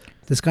with, because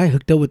this guy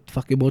hooked up with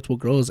fucking multiple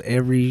girls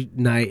every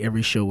night,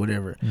 every show,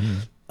 whatever.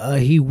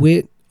 He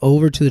went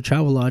over to the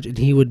Travel Lodge and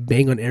he would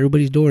bang on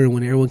everybody's door, and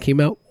when everyone came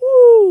out,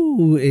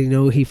 woo, and, you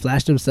know, he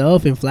flashed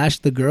himself and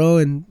flashed the girl,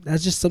 and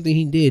that's just something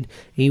he did.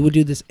 And he would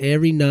do this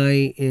every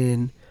night,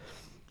 and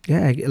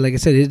yeah, like I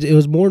said, it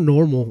was more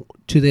normal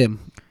to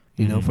them,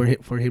 you know, for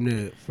him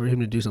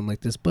to do something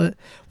like this. But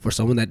for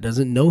someone that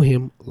doesn't know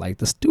him, like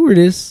the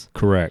stewardess,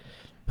 correct.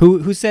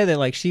 Who said that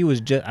like she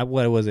was just,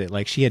 what was it,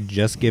 like she had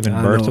just given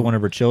birth to one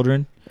of her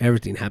children?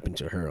 Everything happened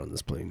to her on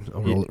this plane.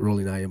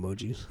 Rolling eye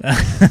emojis.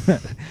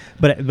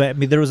 but I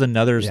mean, there was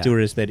another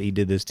stewardess that he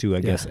did this to, I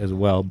guess, as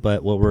well.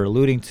 But what we're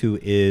alluding to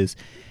is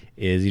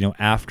you know,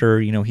 after,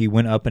 you know, he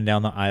went up and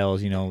down the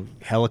aisles, you know,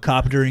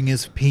 helicoptering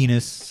his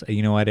penis,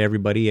 you know, at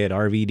everybody, at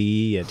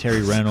RVD, at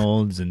Terry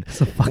Reynolds, and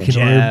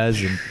Jazz,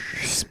 and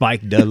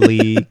Spike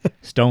Dudley,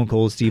 Stone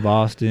Cold Steve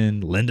Austin,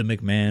 Linda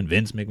McMahon,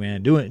 Vince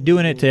McMahon,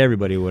 doing it to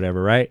everybody,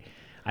 whatever, right?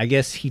 I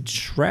guess he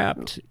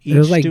trapped each It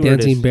was like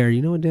stewardess. Dancing Bear.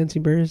 You know what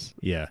Dancing Bear is?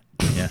 Yeah.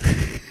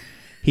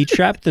 He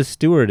trapped each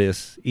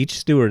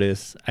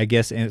stewardess, I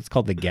guess, and it's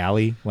called the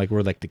galley, like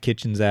where like the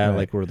kitchen's at,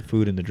 like where the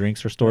food and the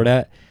drinks are stored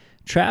at.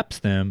 Traps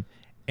them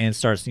and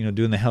starts, you know,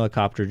 doing the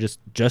helicopter just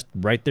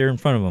right there in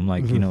front of them,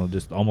 like, you know,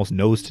 just almost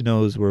nose to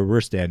nose where we're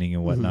standing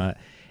and whatnot.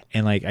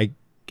 And like,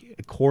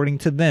 according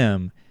to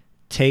them,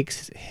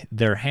 takes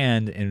their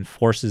hand and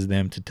forces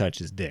them to touch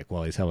his dick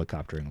while he's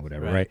helicoptering or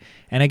whatever, right?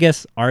 And I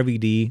guess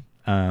RVD,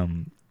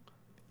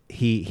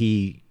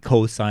 he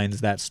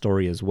co-signs that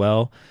story as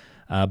well.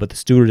 But the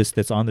stewardess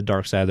that's on the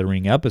Dark Side of the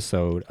Ring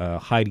episode,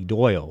 Heidi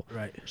Doyle,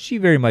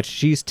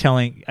 she's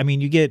telling, I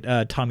mean, you get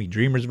Tommy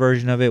Dreamer's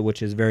version of it,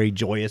 which is very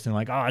joyous and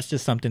like, oh, it's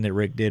just something that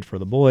Rick did for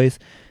the boys.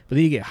 But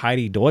then you get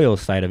Heidi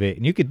Doyle's side of it,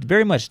 and you could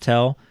very much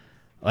tell,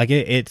 like,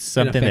 it's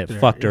something that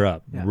fucked her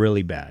up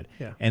really bad.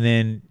 Yeah. And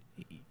then,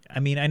 I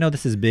mean, I know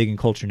this is big in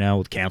culture now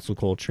with cancel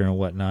culture and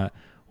whatnot,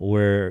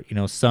 where, you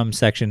know, some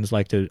sections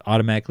like to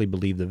automatically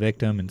believe the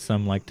victim and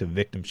some like to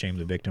victim shame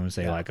the victim and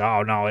say like,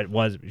 oh no,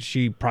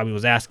 she probably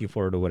was asking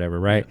for it or whatever,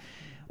 right?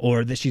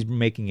 Or that she's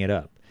making it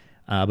up.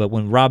 But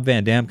when Rob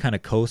Van Dam kind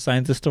of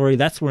co-signs the story,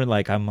 that's where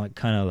like I'm like,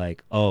 kind of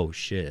like, oh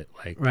shit,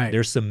 like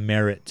there's some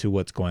merit to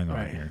what's going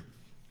on here.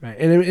 Right.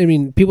 And I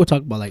mean, people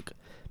talk about like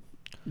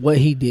what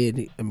he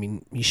did. I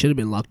mean, he should have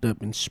been locked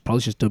up and probably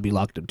should still be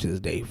locked up to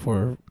this day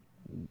for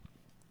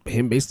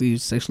him basically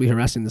sexually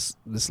harassing this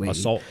lady.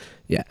 Assault.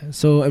 Yeah.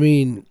 So I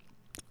mean,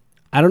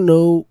 I don't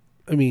know.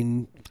 I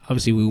mean,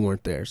 obviously we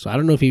weren't there, so I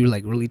don't know if he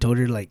like really told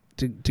her like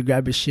to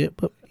grab his shit,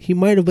 but he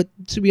might have. But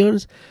to be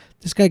honest,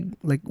 this guy,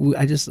 like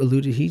I just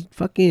alluded, he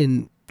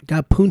fucking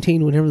got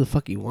poontang whenever the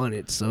fuck he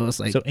wanted. So it's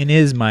like, so in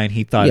his mind,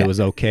 he thought it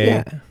was okay.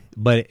 Yeah.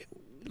 But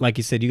like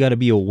you said, you got to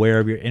be aware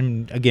of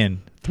and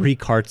again, 3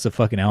 carts of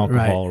fucking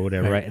alcohol or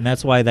whatever, right? And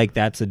that's why like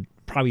that's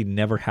probably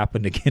never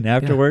happened again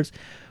afterwards.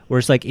 Where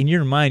it's like in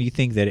your mind, you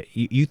think that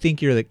you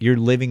think you're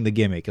living the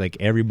gimmick, like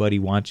everybody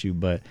wants you,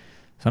 but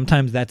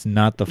sometimes that's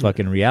not the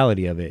fucking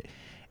reality of it.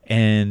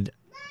 And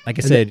like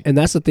I said, and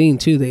that's the thing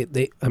too.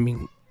 They I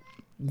mean,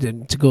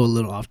 to go a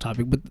little off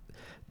topic, but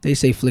they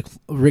say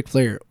Ric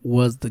Flair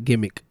was the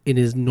gimmick in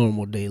his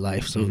normal day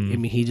life. So I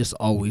mean, he just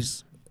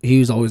always he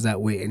was always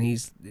that way, and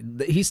he's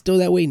still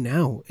that way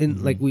now.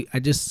 And like I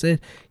just said,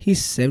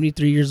 he's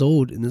 73 years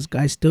old, and this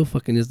guy still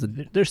fucking is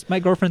the. There's my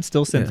girlfriend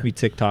still sends me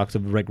TikToks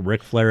of like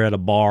Ric Flair at a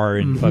bar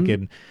and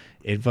fucking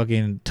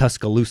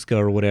Tuscaloosa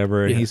or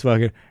whatever, and he's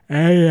fucking,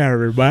 hey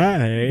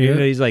everybody, and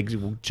he's like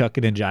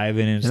chucking and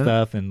jiving and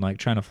stuff, and like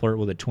trying to flirt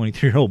with a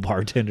 23-year-old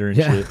bartender and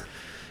shit.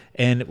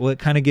 And what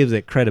kind of gives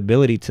it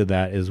credibility to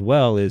that as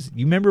well is,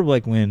 you remember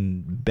like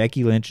when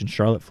Becky Lynch and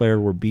Charlotte Flair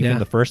were beefing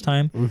the first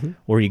time,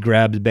 where he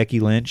grabs Becky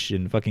Lynch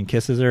and fucking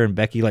kisses her, and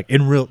Becky like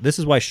this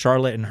is why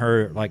Charlotte and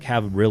her like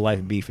have real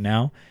life beef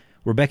now,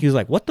 where Becky was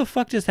like, what the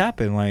fuck just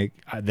happened? Like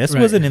this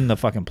wasn't in the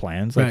fucking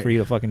plans, like for you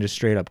to fucking just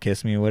straight up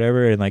kiss me or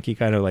whatever. And like he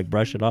kind of like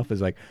brushed it off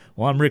as like,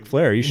 well, I'm Ric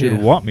Flair, you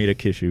should want me to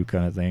kiss you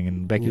kind of thing.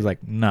 And Becky's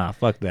like, nah,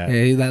 fuck that.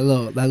 Yeah, that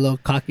little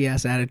cocky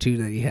ass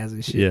attitude that he has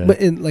and shit. Yeah. But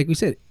and like we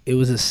said, it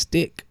was a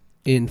stick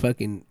in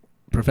fucking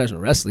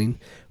professional wrestling,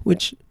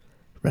 which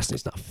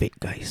wrestling's not fake,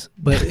 guys,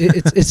 but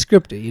it's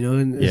scripted, you know.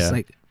 And it's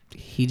like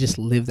he just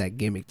lived that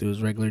gimmick through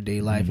his regular day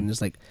life, and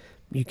it's like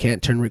you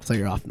can't turn Ric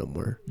Flair off no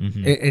more.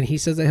 And he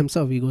says that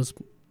himself. He goes,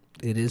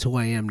 "It is who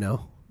I am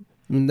now,"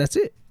 and that's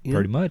it.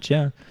 Pretty much,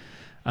 yeah.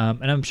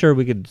 And I'm sure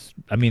we could.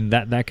 I mean,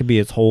 that could be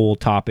its whole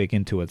topic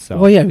into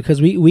itself. Well, yeah,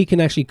 because we can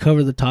actually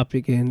cover the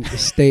topic and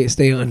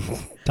stay on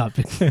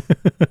topic.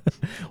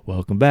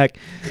 Welcome back.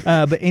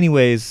 But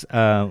anyways,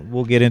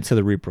 we'll get into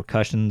the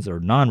repercussions or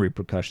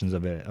non-repercussions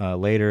of it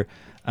later.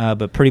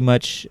 But pretty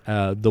much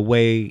the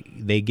way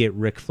they get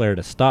Ric Flair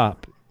to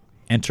stop,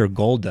 enter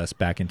Goldust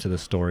back into the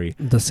story.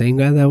 The same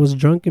guy that was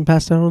drunk and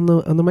passed out on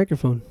the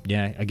microphone.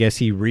 Yeah, I guess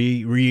he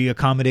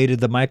re-accommodated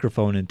the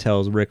microphone and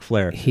tells Ric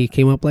Flair. He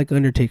came up like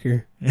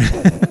Undertaker.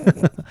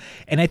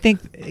 And I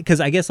think,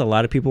 because I guess a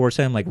lot of people were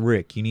saying, like,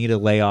 Rick, you need to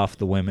lay off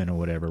the women or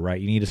whatever, right?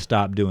 You need to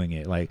stop doing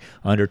it. Like,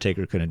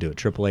 Undertaker couldn't do it.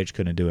 Triple H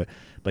couldn't do it.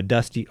 But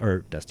Dusty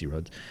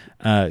Rhodes,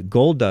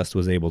 Goldust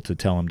was able to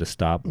tell him to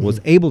stop,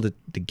 was able to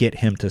get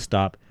him to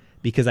stop,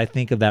 because I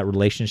think of that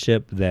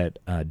relationship that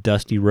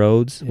Dusty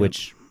Rhodes,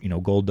 which, you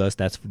know, Goldust,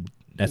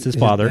 that's his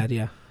father,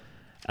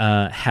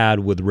 dad, had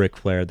with Ric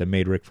Flair, that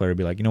made Ric Flair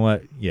be like, you know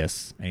what?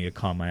 Yes, I need to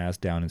calm my ass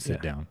down and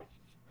sit down.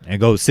 And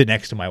go sit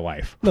next to my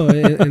wife. No,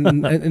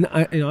 and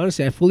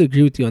honestly, I fully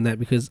agree with you on that,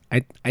 because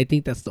I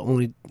think that's the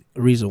only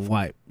reason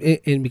why.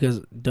 And because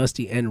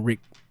Dusty and Rick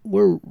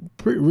were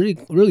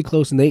really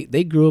close, and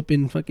they grew up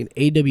in fucking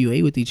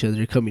AWA with each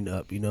other coming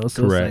up, you know?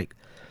 So correct.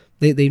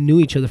 It's like they knew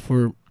each other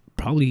for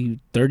probably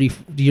 30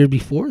 years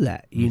before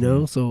that, you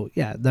know? So,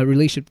 yeah, that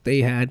relationship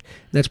they had,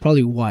 that's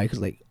probably why, because,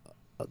 like,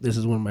 this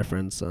is one of my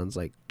friend's sons.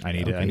 Like, I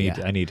need to, I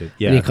need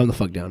to come the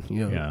fuck down,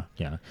 you know?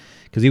 Yeah.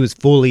 Because he was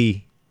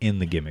fully in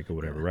the gimmick or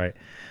whatever, right?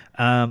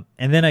 And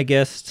then I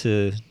guess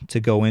to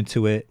go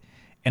into it,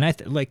 and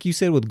like you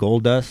said with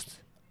Goldust,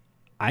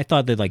 I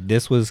thought that like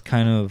this was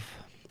kind of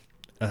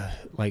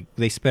like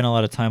they spent a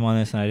lot of time on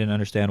this, and I didn't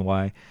understand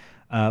why.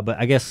 But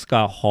I guess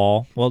Scott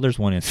Hall. Well, there's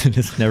one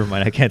incident. Never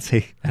mind. I can't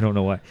say. I don't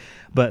know why.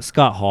 But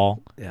Scott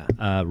Hall,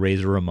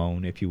 Razor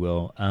Ramon, if you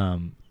will.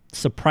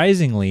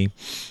 Surprisingly,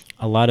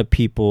 a lot of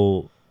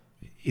people,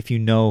 if you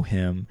know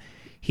him,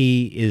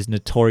 he is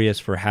notorious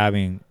for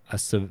having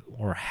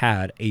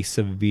had a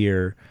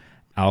severe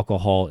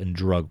alcohol and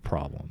drug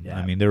problem. Yeah.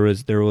 I mean, there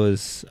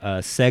was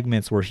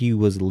segments where he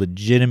was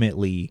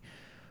legitimately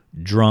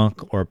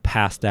drunk or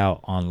passed out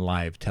on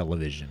live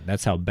television.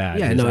 That's how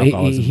bad his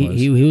alcoholism was.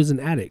 He was an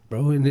addict,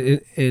 bro.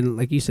 And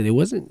like you said, it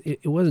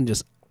wasn't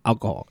just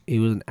alcohol. He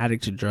was an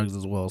addict to drugs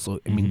as well. So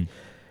I mean,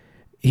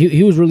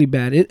 he was really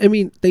bad. I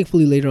mean,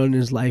 thankfully later on in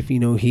his life, you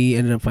know, he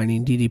ended up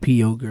finding DDP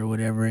yoga or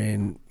whatever,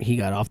 and he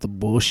got off the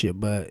bullshit.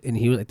 And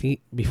he was, I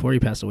think, before he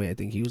passed away, I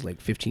think he was like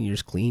 15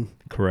 years clean.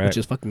 Correct. Which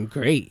is fucking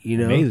great, you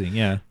know. Amazing,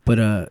 yeah. But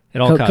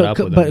it all caught up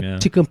with him.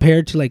 But to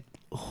compare to like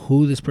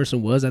who this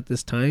person was at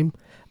this time,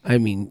 I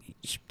mean,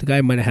 the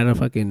guy might have had a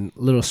fucking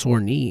little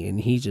sore knee,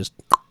 and he just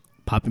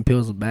popping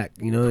pills back,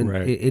 you know. And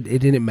it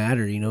didn't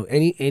matter, you know.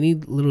 Any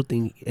little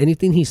thing,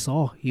 anything he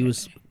saw, he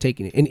was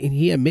taking it, and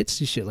he admits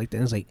to shit like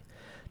that. It's like,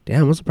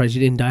 damn, I'm surprised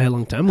you didn't die a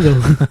long time ago.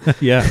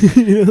 Yeah,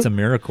 it's a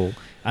miracle.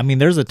 I mean,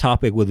 there's a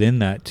topic within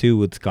that, too,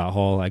 with Scott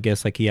Hall. I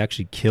guess, like, he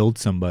actually killed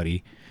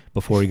somebody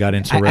before he got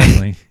into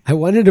wrestling. I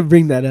wanted to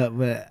bring that up,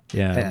 but...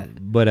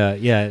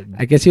 Yeah,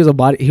 I guess he was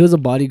a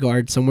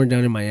bodyguard somewhere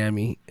down in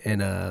Miami,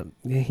 and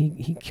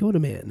he killed a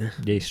man.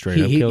 Yeah, he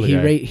straight up killed a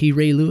guy. He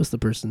Ray Lewis the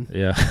person.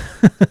 Yeah.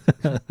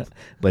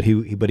 But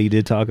he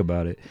did talk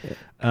about it.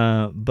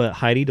 But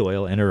Heidi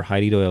Doyle, enter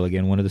Heidi Doyle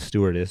again, one of the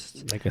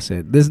stewardess. Like I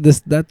said,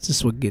 that's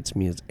just what gets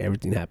me, is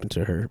everything happened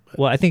to her.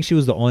 Well, I think she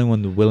was the only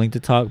one willing to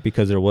talk,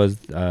 because there was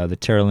the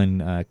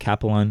Terilyn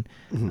Kaplan.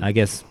 I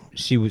guess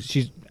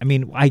I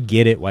mean, I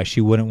get it why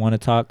she wouldn't want to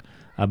talk,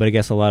 but I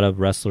guess a lot of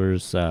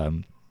wrestlers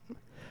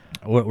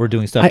were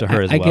doing stuff to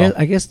her as well.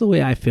 I guess the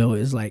way I feel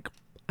is like,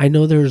 I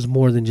know there's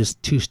more than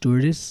just two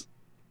stewardess.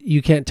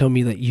 You can't tell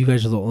me that you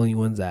guys are the only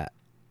ones that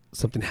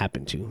something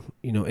happened to,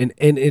 you know. And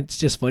it's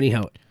just funny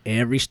how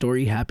every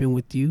story happened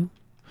with you.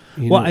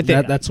 Well, I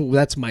think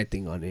that's my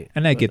thing on it.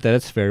 And I get that,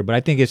 it's fair, but I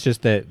think it's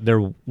just that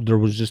there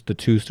was just the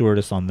two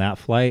stewardess on that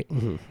flight.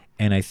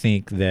 And I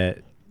think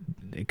that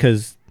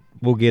because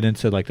we'll get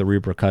into like the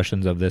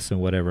repercussions of this and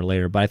whatever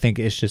later, but I think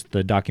it's just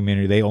the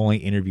documentary. They only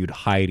interviewed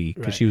Heidi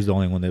because she was the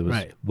only one that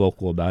was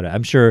vocal about it.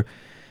 I'm sure,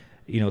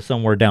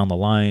 somewhere down the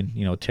line,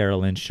 Tara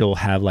Lynn, she'll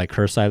have like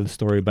her side of the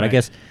story. But I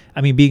guess,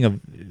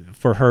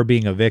 for her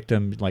being a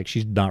victim, like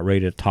she's not ready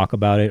to talk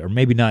about it, or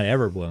maybe not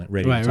ever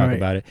ready to talk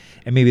about it.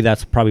 And maybe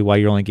that's probably why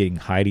you're only getting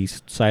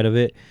Heidi's side of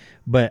it.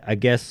 But I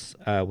guess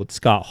with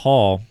Scott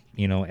Hall,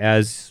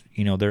 as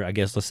they're, I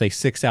guess, let's say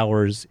 6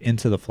 hours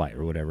into the flight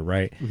or whatever,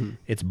 right? Mm-hmm.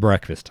 It's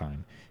breakfast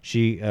time.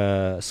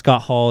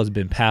 Scott Hall has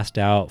been passed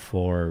out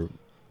for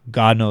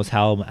God knows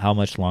how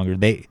much longer.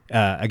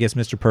 I guess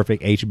Mr.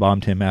 Perfect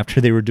H-bombed him after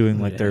they were doing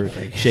like their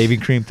shaving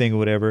cream thing or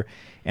whatever.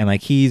 And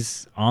like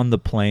he's on the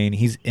plane,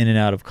 he's in and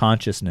out of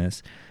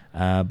consciousness.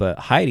 But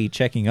Heidi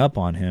checking up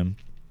on him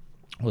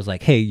was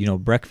like, hey,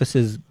 breakfast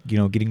is,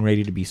 getting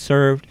ready to be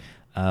served.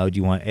 Do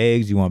you want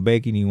eggs? Do you want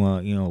bacon? Do you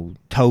want,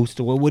 toast?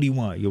 What do you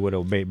want?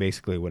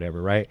 Basically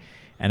whatever, right?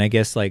 And I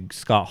guess like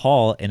Scott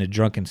Hall in a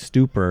drunken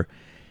stupor,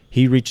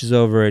 he reaches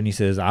over and he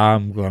says,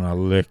 I'm going to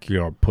lick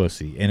your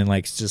pussy. And then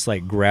like just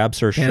like grabs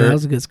her shirt. That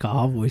was a good Scott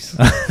Hall voice.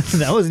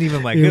 That wasn't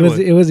even my good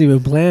one. It wasn't even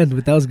bland,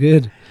 but that was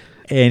good.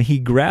 And he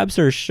grabs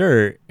her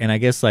shirt and I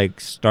guess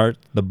like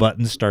the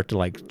buttons start to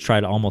like try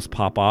to almost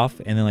pop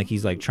off. And then like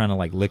he's like trying to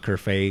like lick her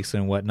face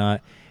and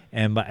whatnot.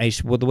 And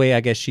the way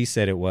I guess she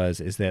said it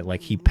is that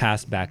like he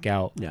passed back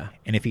out. Yeah.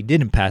 And if he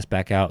didn't pass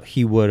back out,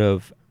 he would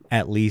have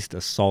at least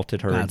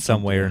assaulted her in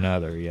some way or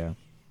another. Yeah.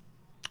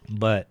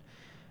 But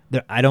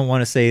I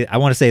want to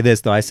say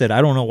this though. I said,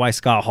 I don't know why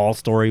Scott Hall's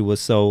story was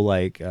so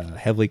like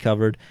heavily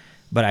covered,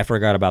 but I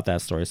forgot about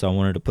that story. So I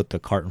wanted to put the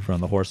cart in front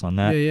of the horse on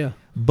that. Yeah.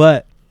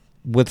 But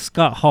with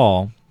Scott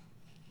Hall,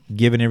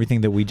 given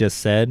everything that we just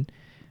said,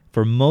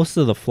 for most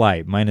of the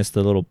flight, minus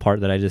the little part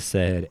that I just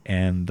said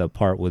and the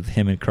part with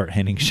him and Kurt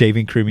Hennig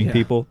shaving, creaming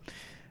people,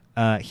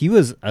 he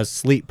was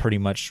asleep pretty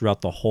much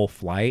throughout the whole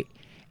flight.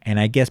 And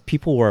I guess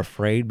people were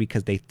afraid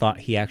because they thought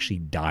he actually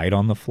died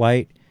on the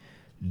flight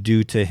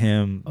due to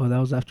him. Oh, that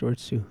was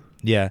afterwards too.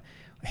 Yeah.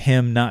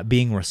 Him not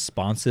being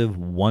responsive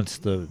once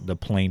the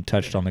plane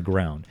touched on the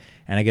ground.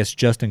 And I guess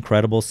Justin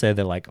Credible said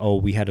that like, oh,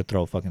 we had to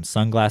throw fucking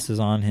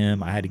sunglasses on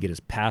him. I had to get his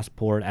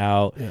passport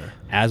out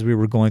as we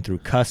were going through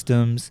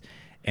customs.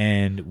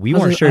 And we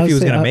weren't sure if he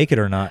was going to make it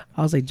or not.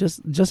 I was like,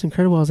 Justin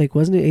Credible. I was like,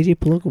 wasn't it AJ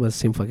Palumbo? But the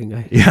same fucking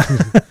guy. Yeah.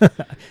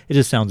 It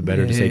just sounds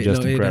better to say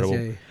Justin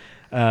Credible.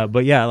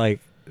 But yeah,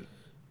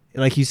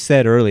 like you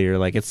said earlier,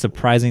 like it's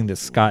surprising that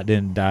Scott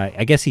didn't die.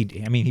 I guess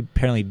he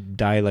apparently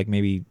died like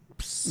maybe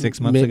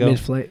 6 months ago.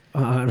 Mid-flight.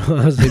 I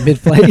was like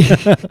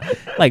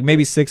mid-flight. Like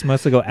maybe 6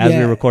 months ago as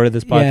we recorded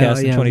this podcast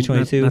in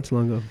 2022. Not too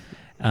long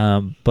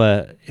ago.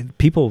 But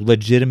people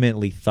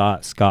legitimately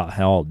thought Scott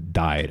Hall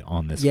died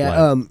on this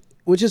flight.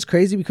 Which is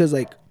crazy because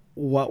like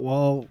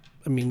while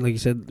I mean, like you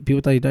said,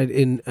 people thought he died.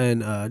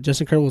 And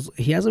Justin Credible,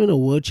 he has him in a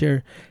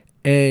wheelchair,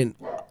 and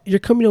you're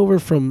coming over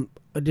from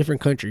a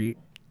different country.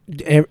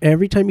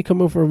 Every time you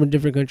come over from a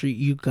different country,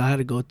 you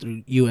gotta go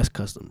through U.S.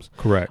 Customs.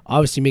 Correct.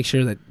 Obviously, make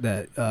sure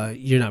that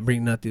you're not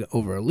bringing nothing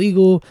over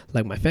illegal,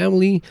 like my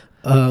family.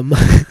 But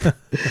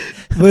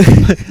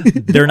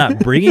they're not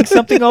bringing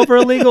something over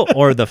illegal,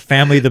 or the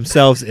family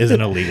themselves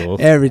isn't illegal.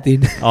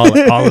 Everything. All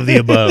of the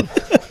above.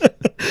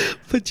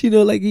 But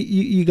like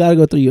you gotta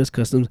go through U.S.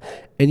 Customs,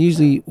 and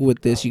usually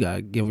with this, you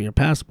gotta give them your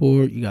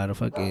passport, you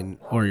gotta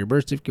or your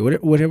birth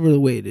certificate, whatever the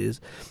way it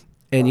is,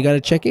 and you gotta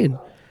check in.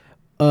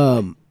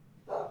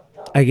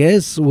 I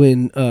guess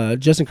when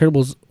Justin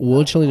Credible's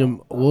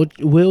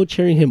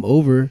wheelchairing him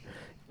over,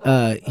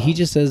 he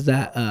just says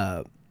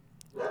that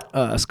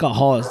Scott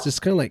Hall is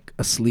just kind of like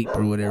asleep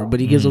or whatever,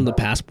 but he gives him the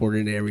passport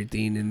and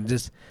everything and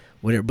just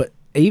whatever. But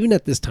even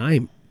at this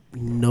time,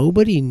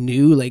 nobody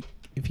knew like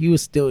if he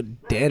was still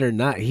dead or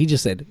not. He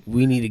just said,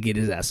 we need to get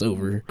his ass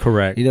over.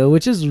 Correct.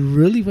 Which is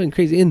really fucking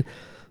crazy. And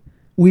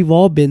we've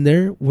all been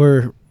there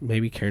where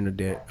maybe carrying a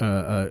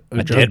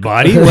dead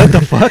body? What the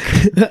fuck?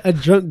 A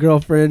drunk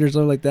girlfriend or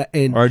something like that.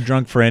 Or a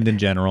drunk friend in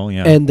general,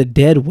 yeah. And the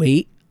dead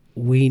weight,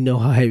 we know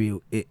how heavy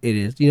it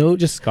is.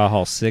 Just Scott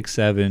Hall,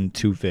 6'7",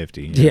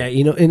 250. Yeah,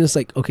 and it's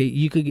like, okay,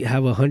 you could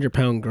have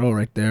 100-pound girl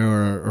right there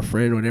or a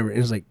friend or whatever. And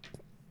it's like,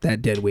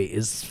 that dead weight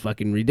is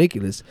fucking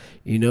ridiculous.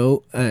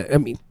 I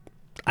mean,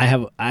 I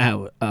have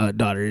a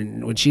daughter,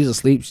 and when she's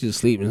asleep,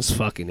 and it's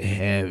fucking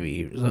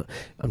heavy. So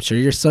I'm sure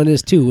your son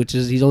is too, which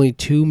is he's only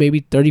 2, maybe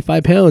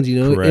 35 pounds,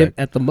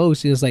 at the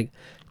most. And it's like,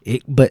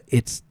 but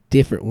it's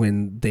different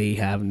when they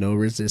have no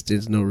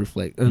resistance, no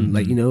reflect,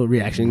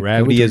 reaction.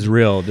 Gravity is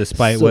real,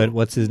 despite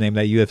what's his name,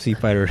 that UFC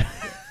fighter.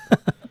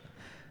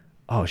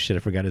 Oh shit, I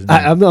forgot his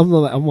name. I'm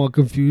all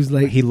confused.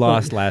 Like he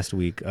lost last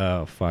week.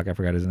 Oh fuck, I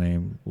forgot his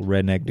name.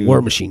 Redneck dude.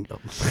 War Machine.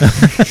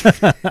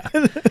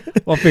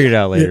 We'll figure it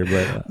out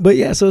later, but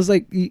yeah. So it's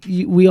like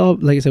we all,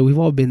 like I said, we've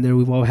all been there.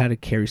 We've all had to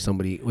carry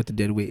somebody with a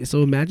dead weight.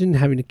 So imagine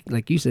having to,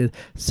 like you said,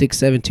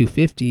 6'7",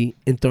 250,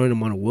 and throwing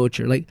him on a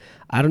wheelchair. Like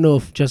I don't know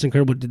if Justin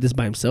Credible did this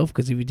by himself,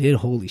 because if he did,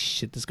 holy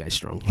shit, this guy's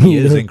strong. He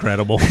is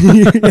incredible.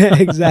 Yeah,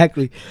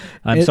 exactly.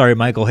 I'm sorry,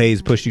 Michael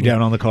Hayes pushed you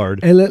down on the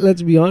card. And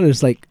let's be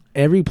honest, like,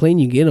 every plane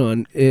you get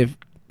on, if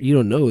you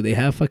don't know, they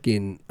have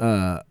fucking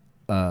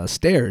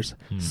stairs.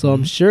 So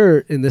I'm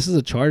sure, and this is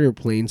a charter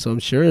plane, so I'm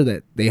sure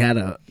that they had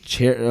a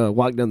chair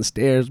walk down the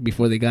stairs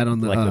before they got on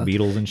the like the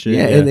Beatles and shit.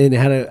 Yeah, and then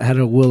had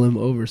to wheel him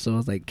over. So I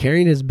was like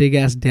carrying his big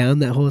ass down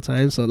that whole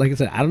time. So like I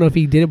said, I don't know if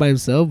he did it by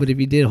himself, but if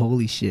he did,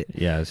 holy shit.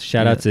 Yeah,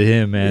 shout out to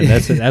him, man.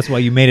 That's why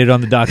you made it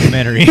on the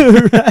documentary.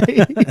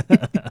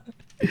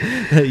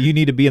 You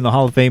need to be in the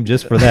Hall of Fame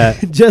just for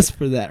that. Just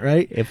for that,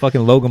 right? If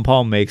fucking Logan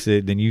Paul makes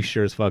it, then you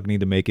sure as fuck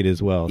need to make it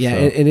as well. Yeah, so.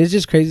 and it's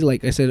just crazy.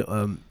 Like I said,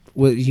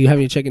 well, you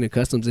having to check into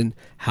customs, and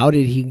how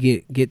did he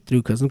get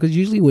through customs? Because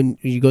usually when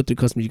you go through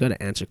customs, you got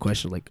to answer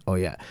questions like, "Oh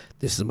yeah,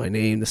 this is my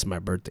name, this is my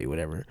birthday,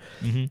 whatever."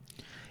 Mm-hmm.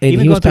 And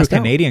even he was going through passed out.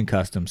 Canadian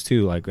customs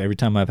too. Like every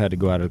time I've had to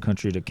go out of the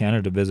country to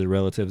Canada to visit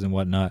relatives and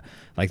whatnot,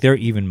 like they're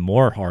even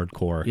more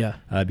hardcore.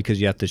 Yeah. Because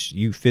you have to,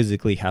 you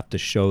physically have to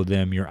show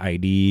them your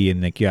ID,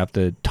 and like you have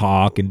to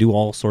talk and do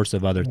all sorts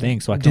of other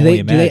things. So I can only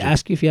imagine. Do they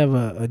ask you if you have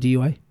a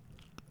DUI?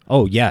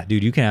 Oh yeah,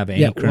 dude, you can have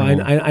any criminal.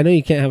 Well, I know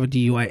you can't have a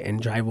DUI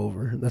and drive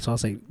over. That's all I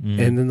was like. And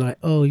then they're like,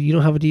 "Oh, you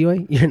don't have a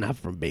DUI? You're not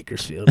from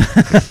Bakersfield."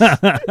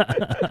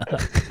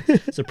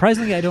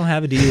 Surprisingly, I don't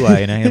have a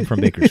DUI, and I am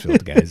from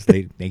Bakersfield, guys.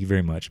 Thank you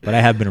very much. But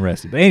I have been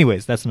arrested. But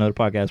anyways, that's another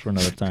podcast for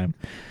another time.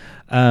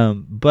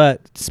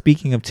 But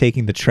speaking of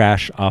taking the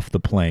trash off the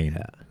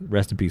plane,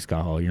 rest in peace,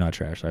 Scott Hall. You're not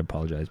trash. I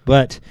apologize.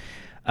 But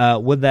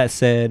with that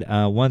said,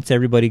 once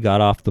everybody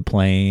got off the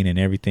plane and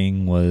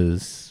everything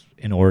was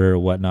in order or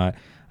whatnot,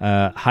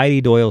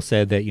 Heidi Doyle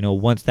said that,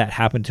 once that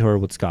happened to her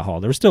with Scott Hall,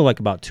 there was still like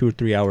about 2 or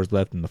 3 hours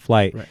left in the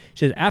flight. Right.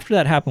 She said, after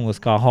that happened with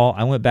Scott Hall,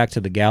 I went back to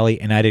the galley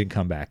and I didn't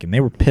come back. And they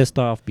were pissed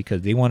off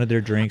because they wanted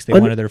their drinks, they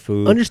wanted their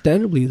food.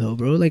 Understandably, though,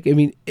 bro. Like, I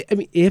mean,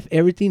 if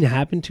everything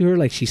happened to her,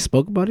 like she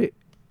spoke about it,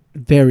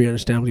 very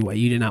understandably why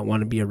you did not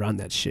want to be around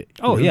that shit.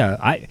 Oh, yeah.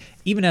 I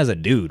even as a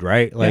dude,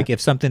 right? Like,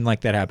 if something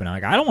like that happened,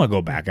 like, I don't want to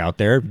go back out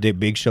there.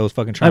 Big Show's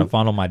fucking trying to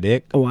fondle my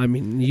dick. Oh, I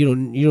mean, you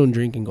don't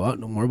drink and go out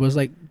no more. But it's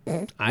like,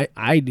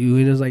 I do,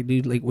 and it's like,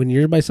 dude, like when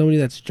you're by somebody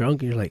that's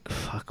drunk, you're like,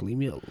 fuck, leave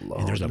me alone.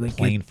 And there's a like,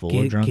 plane full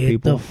of drunk get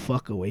people. Get the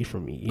fuck away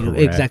from me. You know,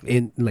 Correct. exactly.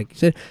 And like you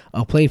said,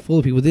 a plane full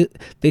of people.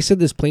 They said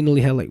this plane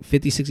only had like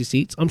 50, 60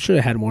 seats. I'm sure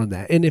it had more than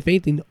that. And if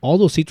anything, all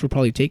those seats were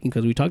probably taken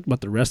because we talked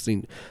about the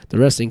wrestling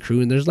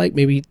crew, and there's like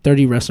maybe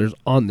 30 wrestlers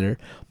on there,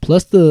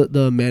 plus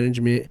the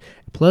management,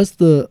 plus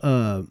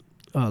the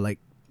like,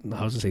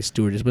 I was gonna say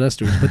stewardess, but not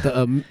stewardess, but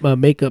the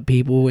makeup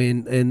people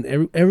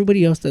and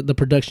everybody else, the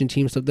production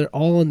team stuff. They're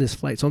all on this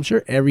flight, so I'm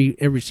sure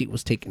every seat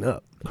was taken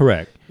up.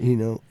 Correct.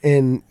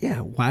 And yeah,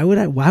 why would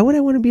I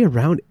want to be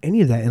around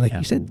any of that? And like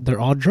you said,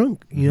 they're all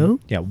drunk.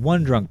 Yeah,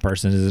 one drunk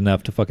person is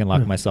enough to fucking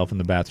lock myself in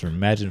the bathroom.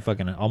 Imagine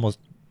fucking almost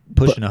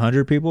pushing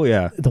 100 people.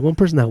 Yeah. The one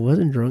person that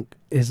wasn't drunk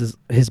is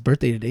his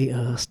birthday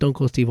today, Stone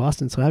Cold Steve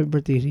Austin. So happy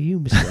birthday to you,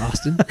 Mr.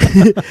 Austin.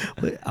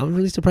 But I'm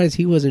really surprised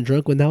he wasn't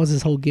drunk when that was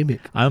his whole gimmick.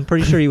 I'm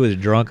pretty sure he was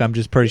drunk. I'm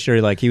just pretty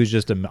sure like he was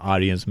just an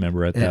audience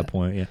member at that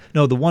point. Yeah.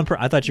 No, the one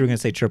I thought you were gonna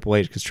say Triple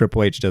H because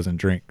Triple H doesn't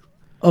drink.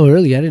 Oh,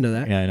 really? I didn't know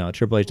that. Yeah, I know.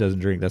 Triple H doesn't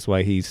drink. That's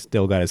why he's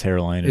still got his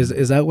hairline.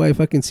 Is that why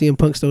fucking CM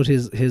Punk stole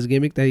his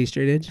gimmick that he's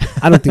straight edge?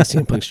 I don't think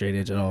CM Punk's straight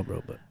edge at all,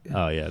 bro. But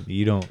oh yeah,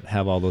 you don't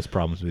have all those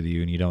problems with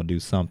you, and you don't do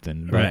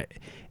something. But right.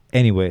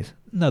 Anyways,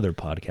 another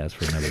podcast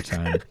for another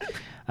time.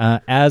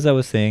 As I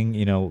was saying,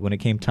 when it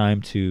came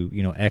time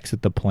to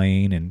exit the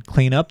plane and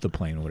clean up the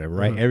plane or whatever,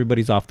 right?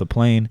 Everybody's off the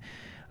plane.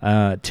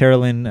 Tara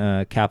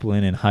Lynn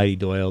Kaplan and Heidi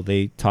Doyle,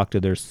 they talked to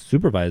their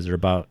supervisor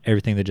about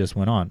everything that just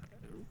went on.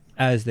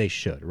 As they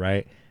should,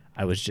 right?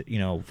 I was,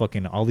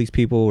 fucking all these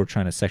people were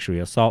trying to sexually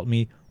assault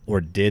me or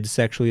did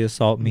sexually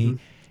assault me.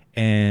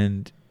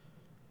 And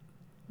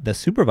the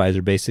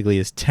supervisor basically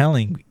is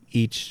telling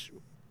each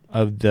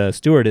of the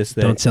stewardess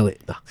that... Don't sell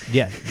it.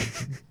 Yeah,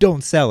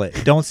 don't sell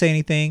it. Don't say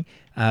anything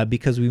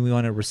because we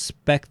want to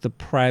respect the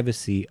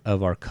privacy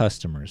of our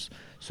customers.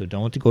 So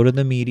don't go to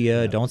the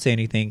media. Don't say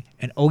anything.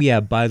 And, oh,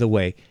 yeah, by the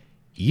way,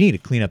 you need to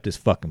clean up this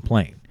fucking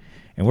plane.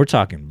 And we're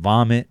talking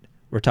vomit.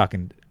 We're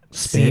talking...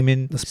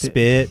 semen,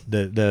 spit,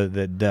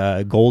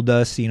 the gold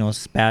dust,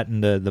 spat in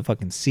the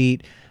fucking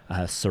seat,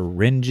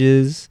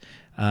 syringes,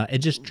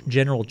 and just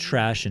general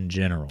trash in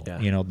general.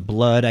 Yeah.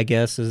 Blood, I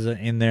guess, is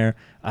in there.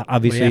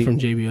 Obviously, from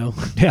JBO.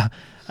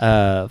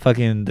 Yeah.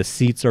 Fucking the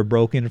seats are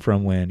broken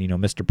from when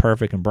Mr.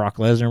 Perfect and Brock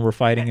Lesnar were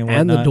fighting and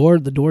whatnot.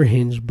 And the door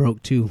hinge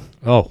broke too.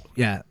 Oh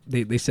yeah,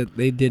 they said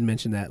they did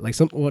mention that, like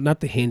not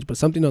the hinge, but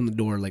something on the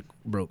door like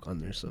broke on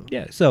there. So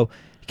yeah, so.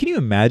 Can you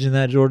imagine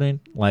that, Jordan?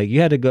 Like, you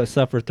had to go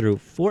suffer through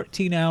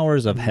 14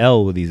 hours of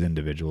hell with these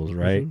individuals,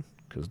 right?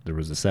 Because there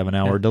was a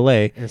 7-hour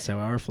delay. And a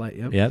 7-hour flight,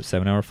 yep. Yep,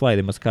 7-hour flight.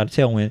 They must have caught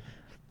a tailwind.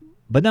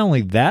 But not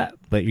only that,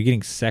 but you're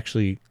getting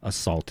sexually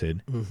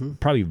assaulted,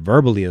 probably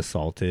verbally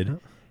assaulted,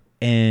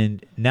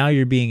 and now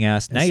you're being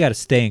asked, now you got to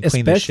stay and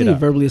clean this shit up. Especially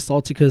verbally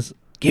assaulted because,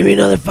 give me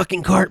another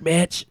fucking cart,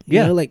 bitch.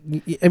 You know, like,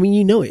 I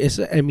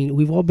mean,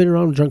 we've all been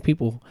around drunk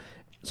people,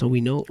 so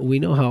we know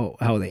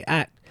how they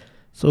act.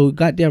 So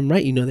goddamn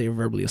right, they were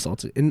verbally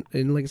assaulted, and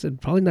like I said,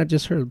 probably not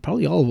just her,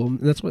 probably all of them.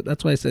 And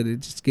that's why I said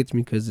it just gets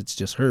me because it's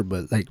just her.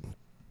 But like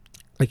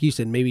like you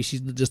said, maybe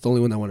she's just the only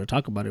one that want to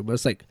talk about it. But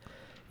it's like,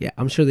 yeah,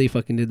 I'm sure they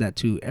fucking did that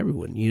to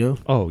everyone, you know?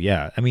 Oh,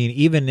 yeah. I mean,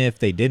 even if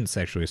they didn't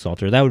sexually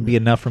assault her, that would be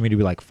enough for me to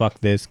be like,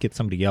 fuck this, get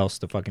somebody else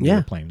to fucking do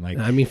the plane. Like,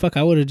 I mean, fuck,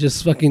 I would have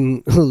just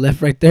fucking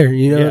left right there,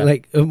 you know,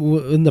 like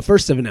in the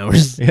first 7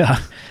 hours. Yeah.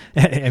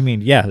 I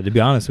mean, yeah, to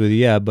be honest with you,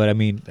 yeah. But I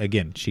mean,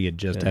 again, she had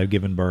just had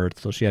given birth,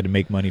 so she had to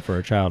make money for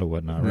her child or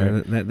whatnot,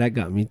 right? That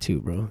got me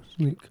too, bro.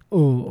 Like,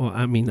 oh,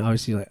 I mean,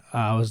 obviously, like,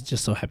 I was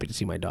just so happy to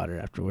see my daughter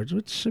afterwards,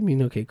 which, I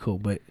mean, okay, cool.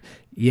 But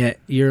yet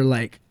you're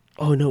like,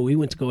 oh no, we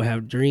went to go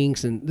have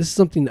drinks, and this is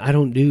something I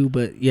don't do,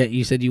 but yet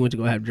you said you went to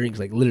go have drinks,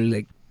 like literally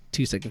like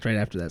 2 seconds right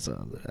after that, so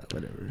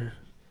whatever.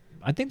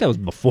 I think that was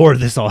before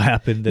this all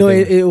happened. No,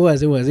 it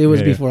was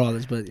before all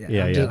this, but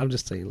I'm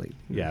just saying, like,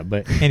 yeah,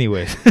 but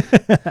anyways,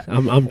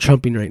 I'm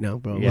trumping right now,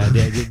 bro. Yeah,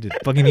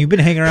 fucking, you've been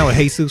hanging around with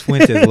Jesus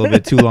Fuentes a little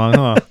bit too long,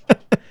 huh?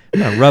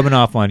 Rubbing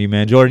off on you,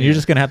 man, Jordan. You're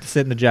just gonna have to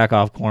sit in the jack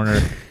off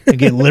corner and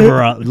get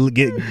liberal,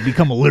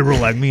 become a liberal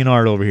like me and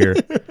Art over here.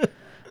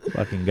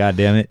 Fucking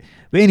goddamn it.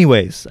 But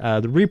anyways,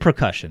 the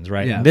repercussions,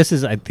 right? Yeah. And this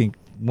is, I think,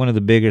 one of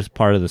the biggest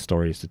part of the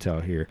stories to tell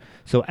here.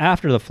 So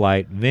after the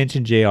flight, Vince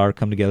and JR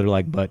come together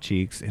like butt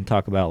cheeks and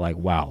talk about like,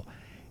 wow,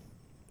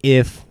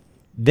 if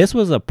this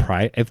was a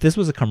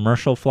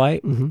commercial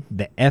flight,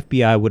 the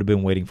FBI would have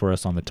been waiting for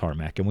us on the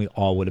tarmac, and we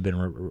all would have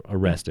been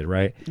arrested,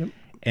 right? Yep.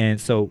 And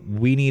so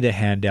we need to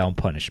hand down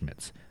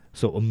punishments.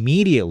 So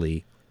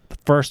immediately,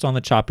 first on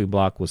the chopping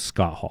block was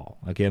Scott Hall.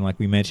 Again, like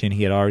we mentioned,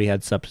 he had already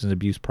had substance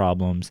abuse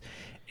problems.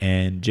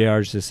 And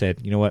JR just said,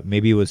 you know what,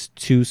 maybe it was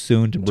too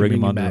soon to bring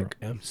him on back.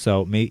 Yeah.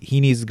 So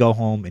he needs to go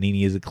home and he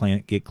needs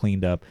to get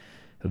cleaned up.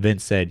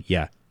 Vince said,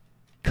 yeah,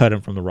 cut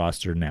him from the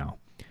roster now.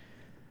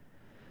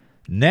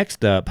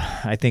 Next up,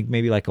 I think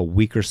maybe like a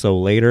week or so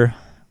later,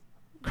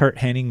 Kurt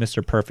Hennig,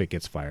 Mr. Perfect,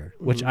 gets fired,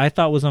 which I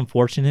thought was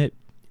unfortunate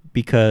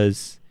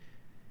because,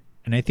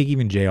 and I think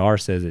even JR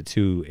says it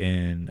too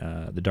in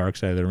the Dark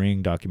Side of the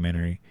Ring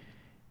documentary,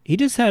 he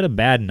just had a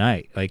bad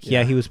night. Like,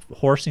 yeah, he was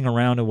horsing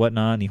around and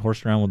whatnot, and he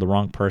horsed around with the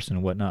wrong person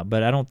and whatnot.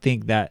 But I don't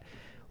think that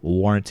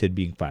warranted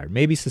being fired.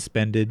 Maybe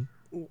suspended.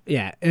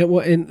 Yeah,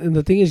 and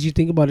the thing is, you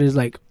think about it is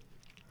like,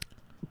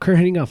 Kurt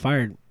Hennig got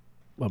fired,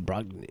 but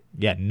Brock didn't.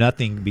 Yeah,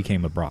 nothing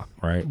became a Brock,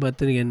 right? But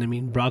then again, I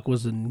mean, Brock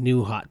was a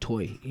new hot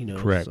toy, you know.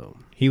 Correct. So.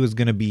 He was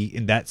going to be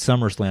in that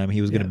SummerSlam. He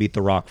was going to beat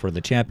The Rock for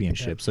the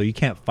championship. So you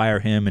can't fire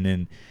him and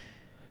then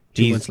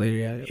 2 months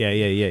later,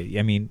 yeah.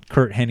 I mean,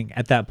 Kurt Hennig,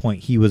 at that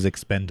point, he was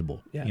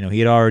expendable. Yeah. You know, he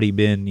had already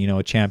been, you know,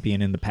 a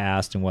champion in the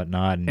past and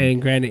whatnot.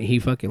 And granted, he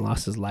fucking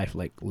lost his life,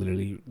 like,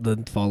 literally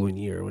the following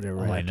year or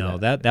whatever. Oh, I know.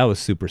 That was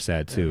super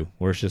sad, too.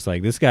 Where it's just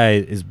like, this guy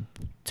is,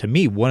 to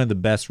me, one of the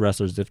best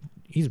wrestlers.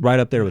 He's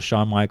right up there with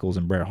Shawn Michaels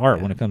and Bret Hart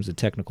when it comes to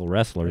technical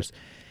wrestlers.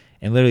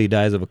 And literally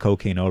dies of a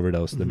cocaine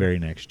overdose the very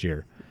next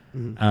year.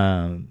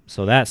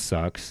 So that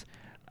sucks.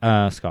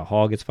 Scott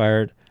Hall gets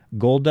fired.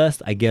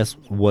 Goldust, I guess,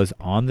 was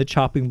on the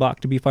chopping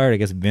block to be fired. I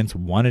guess Vince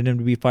wanted him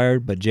to be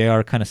fired, but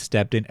JR kind of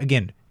stepped in.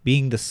 Again,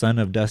 being the son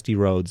of Dusty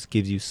Rhodes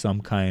gives you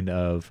some kind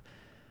of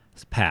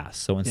pass.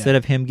 So instead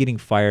of him getting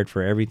fired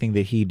for everything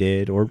that he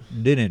did or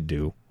didn't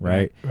do,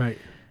 right? Right.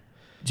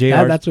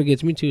 JR, that's what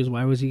gets me too, is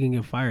why was he going to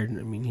get fired?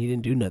 I mean, he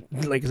didn't do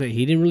nothing. Like I said,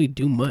 he didn't really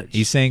do much.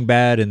 He sang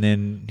bad and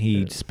then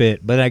he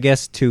spit. But I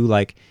guess, too,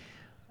 like,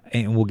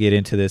 and we'll get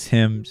into this,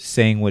 him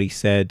saying what he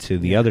said to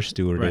the other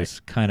stewardess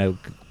kind of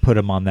put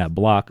him on that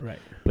block. Right.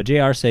 But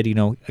JR said, you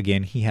know,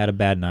 again, he had a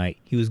bad night.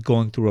 He was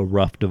going through a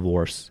rough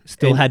divorce.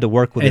 Still had to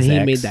work with his ex. And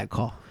he made that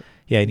call.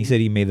 Yeah, and he said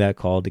he made that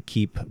call to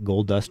keep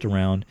Goldust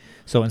around.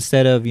 So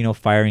instead of, you know,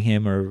 firing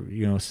him or,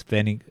 you know,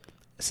 suspending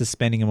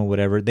him or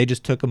whatever, they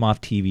just took him off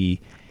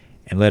TV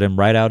and let him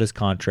write out his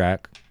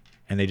contract,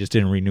 and they just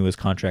didn't renew his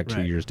contract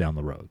 2 years down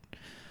the road.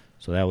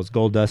 So that was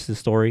Goldust's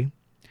story.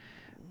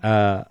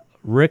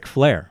 Ric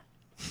Flair.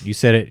 You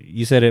said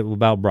it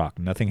about Brock.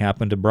 Nothing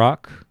happened to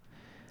Brock.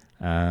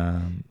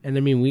 And I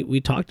mean, we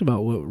talked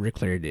about what Ric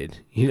Flair did.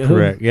 You know,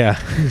 correct? Yeah.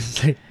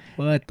 It's like,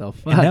 what the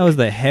fuck? And that was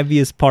the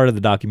heaviest part of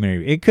the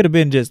documentary. It could have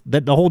been just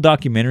the whole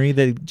documentary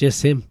that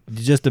just him,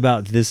 just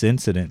about this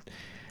incident.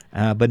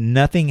 But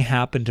nothing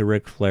happened to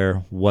Ric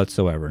Flair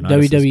whatsoever.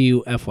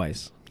 WWF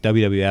wise.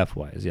 WWF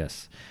wise,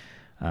 yes.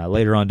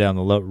 Later on down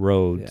the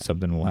road,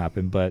 something will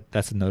happen, but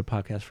that's another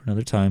podcast for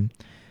another time.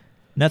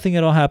 Nothing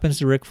at all happens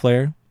to Ric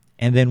Flair.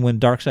 And then when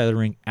Dark Side of the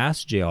Ring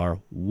asked JR,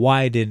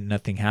 why didn't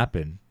nothing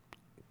happen?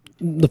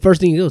 The first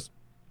thing he goes,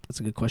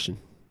 that's a good question.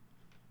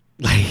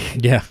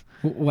 Like, yeah.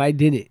 Why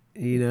didn't it?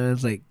 You know,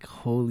 it's like,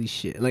 holy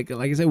shit. Like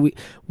I said,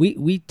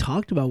 we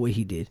talked about what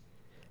he did.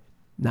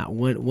 Not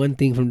one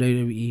thing from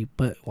WWE,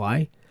 but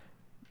why?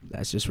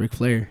 That's just Ric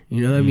Flair.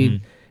 You know what I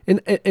mean?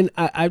 And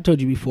I've told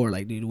you before,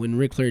 like, dude, when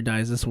Ric Flair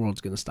dies, this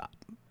world's going to stop.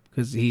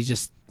 Because he's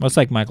just... Well, it's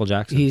like Michael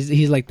Jackson.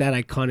 He's like that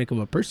iconic of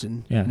a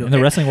person. Yeah, you know? in the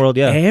wrestling world,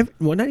 yeah.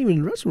 Well, not even in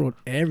the wrestling world.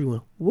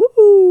 Everyone.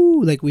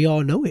 Woo! Like, we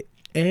all know it.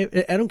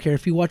 I don't care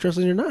if you watch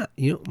wrestling or not.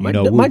 You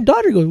know, my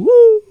daughter goes,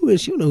 woo! who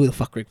is. You don't know who the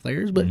fuck Ric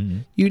Flair is, but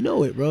you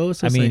know it, bro.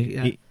 So I it's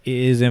mean, like,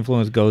 his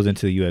influence goes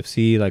into the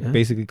UFC. Like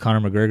basically,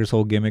 Conor McGregor's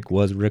whole gimmick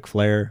was Ric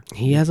Flair.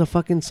 He has a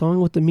fucking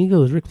song with the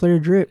Migos, Ric Flair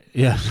drip.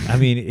 Yeah, I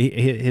mean,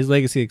 his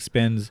legacy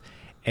extends,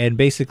 and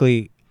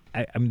basically,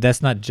 I mean,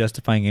 that's not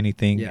justifying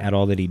anything at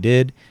all that he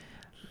did.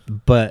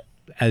 But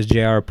as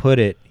JR put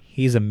it,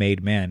 he's a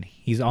made man.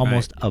 He's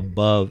almost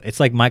above. It's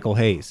like Michael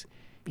Hayes.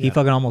 He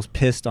fucking almost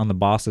pissed on the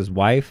boss's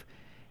wife,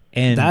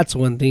 and that's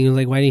one thing.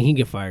 Like, why didn't he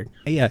get fired?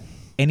 Yeah,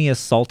 and he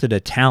assaulted a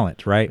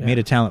talent, right? Made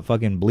a talent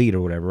fucking bleed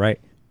or whatever, right?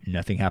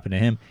 Nothing happened to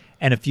him.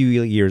 And a few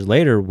years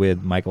later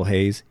with Michael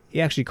Hayes,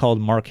 he actually called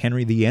Mark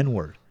Henry the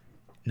N-word.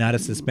 Not a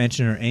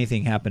suspension or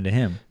anything happened to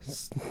him.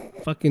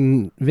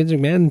 Fucking Vince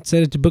McMahon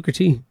said it to Booker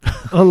T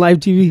on live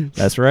TV.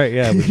 That's right,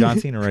 yeah, with John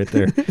Cena right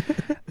there.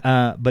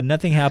 But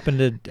nothing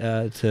happened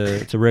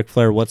to Ric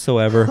Flair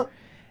whatsoever.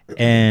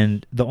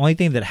 And the only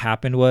thing that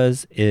happened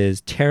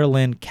is Tara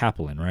Lynn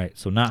Kaplan, right?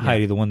 So not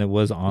Heidi, the one that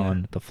was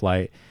on the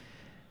flight.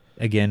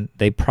 Again,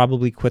 they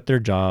probably quit their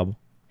job.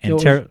 And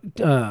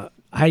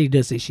Heidi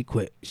does say she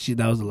quit.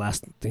 That was the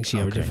last thing she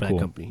ever did for that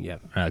company.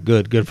 Yeah,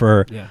 good for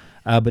her. Yeah.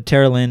 But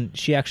Tara Lynn,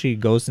 she actually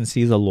goes and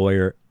sees a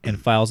lawyer and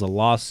files a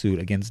lawsuit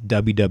against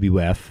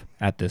WWF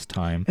at this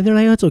time. And they're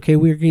like, "Oh, it's okay.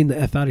 We're getting the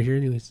F out of here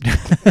anyways."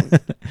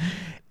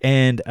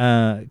 And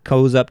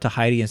goes up to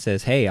Heidi and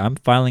says, "Hey, I'm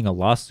filing a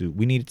lawsuit.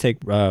 We need to take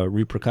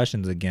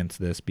repercussions against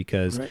this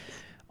because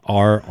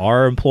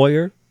our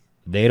employer,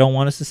 they don't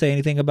want us to say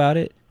anything about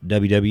it.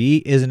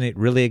 WWE isn't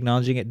really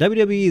acknowledging it.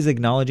 WWE is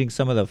acknowledging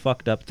some of the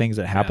fucked up things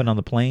that happened on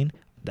the plane.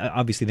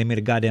 Obviously, they made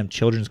a goddamn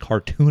children's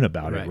cartoon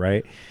about it,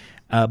 right?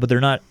 But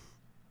they're not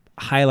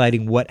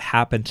highlighting what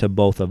happened to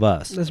both of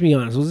us. Let's be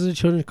honest. Was it a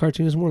children's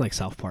cartoon? It's more like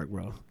South Park,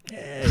 bro.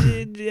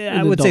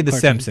 I would say The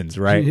Simpsons,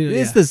 right?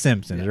 It's The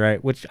Simpsons,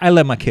 right? Which I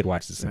let my kid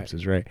watch The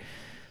Simpsons, right?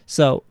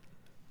 So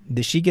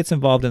she gets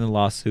involved in the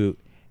lawsuit,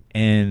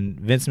 and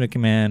Vince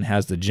McMahon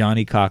has the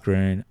Johnny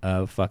Cochran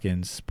of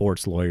fucking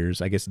sports lawyers,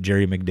 I guess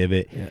Jerry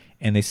McDivitt,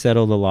 and they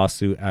settle the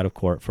lawsuit out of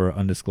court for an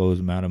undisclosed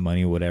amount of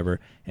money or whatever,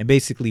 and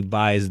basically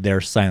buys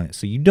their silence.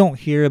 So you don't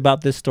hear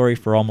about this story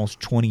for almost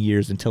 20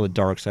 years until a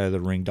Dark Side of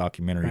the Ring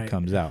documentary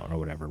comes out or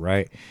whatever,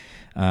 right?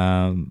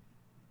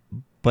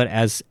 But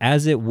as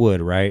it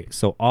would, right?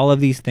 So all of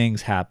these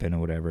things happen or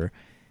whatever.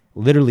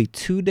 Literally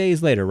 2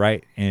 days later,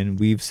 right? And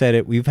we've said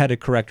it, we've had to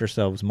correct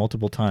ourselves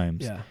multiple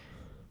times. Yeah.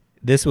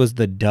 This was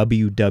the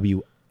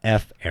WWF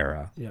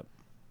era. Yep.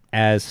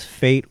 As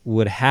fate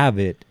would have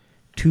it,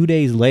 2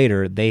 days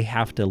later, they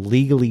have to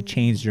legally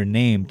change their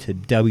name to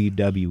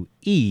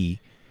WWE.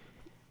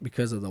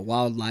 Because of the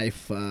Wildlife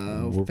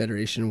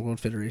Federation, World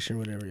Federation,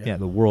 whatever. Yeah,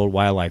 the World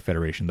Wildlife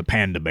Federation, the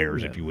Panda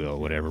Bears, if you will,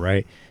 whatever,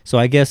 right? So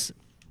I guess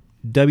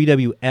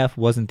WWF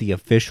wasn't the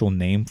official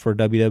name for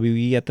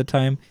WWE at the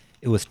time.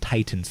 It was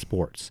Titan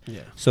Sports.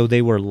 Yeah. So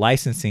they were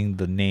licensing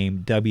the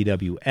name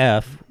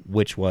WWF,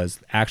 which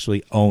was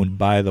actually owned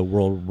by the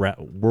World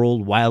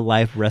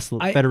Wildlife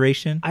Wrestling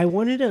Federation. I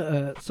wanted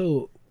to,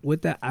 so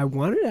with that, I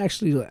wanted to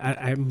actually,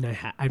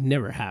 I've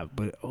never have,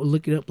 but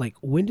look it up. Like,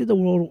 when did the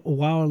World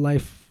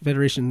Wildlife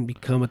Federation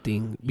become a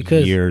thing?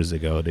 Because years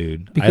ago,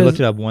 dude. I looked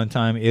it up one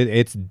time.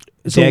 It's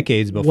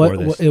decades before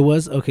this. It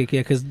was? Okay,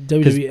 yeah, because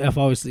WWF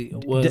obviously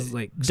was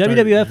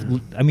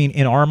WWF, I mean,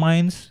 in our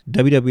minds,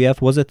 WWF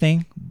was a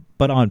thing.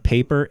 But on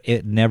paper,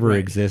 it never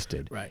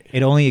existed. Right.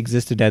 It only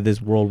existed at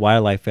this World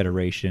Wildlife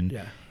Federation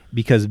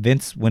because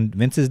when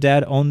Vince's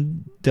dad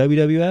owned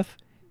WWF,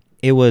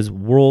 it was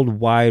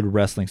Worldwide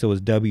Wrestling. So it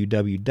was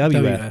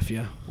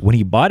WWF. When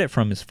he bought it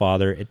from his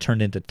father, it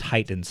turned into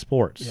Titan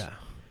Sports. Yeah.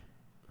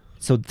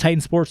 So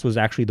Titan Sports was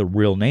actually the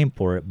real name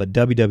for it, but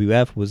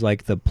WWF was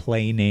like the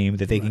play name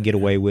that they can get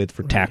away with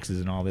for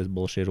taxes and all this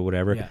bullshit or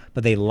whatever. Yeah.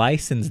 But they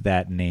licensed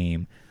that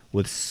name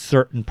with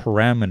certain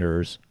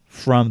parameters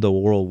from the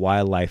World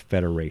Wildlife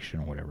Federation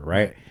or whatever,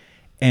 right?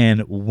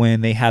 And when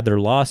they had their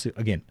lawsuit,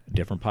 again, a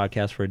different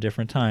podcast for a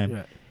different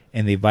time,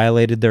 and they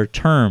violated their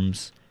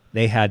terms,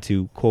 they had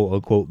to, quote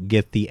unquote,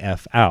 get the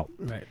F out.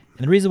 Right.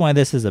 And the reason why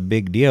this is a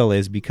big deal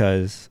is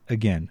because,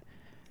 again,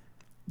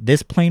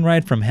 this plane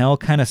ride from hell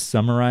kind of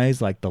summarized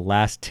like the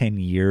last 10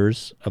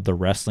 years of the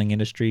wrestling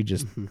industry,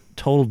 just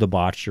total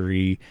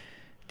debauchery,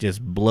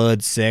 just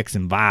blood, sex,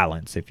 and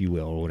violence, if you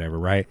will, or whatever,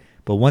 right?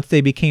 But once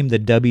they became the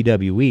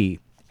WWE,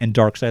 and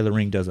Dark Side of the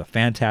Ring does a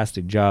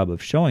fantastic job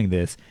of showing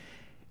this,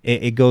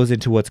 it goes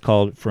into what's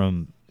called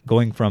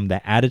going from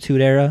the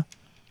Attitude Era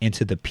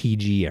into the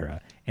PG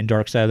era. And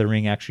Dark Side of the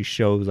Ring actually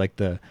shows like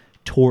the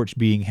torch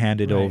being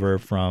handed over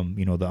from,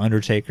 the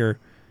Undertaker,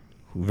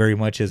 who very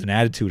much is an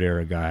Attitude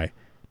Era guy,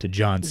 to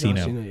John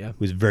Cena,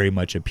 who's very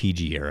much a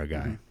PG era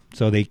guy.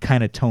 So they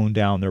kind of toned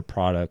down their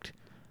product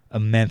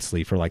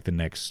immensely for like the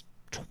next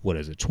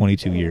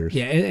 22 years.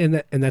 Yeah,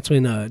 and that's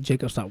when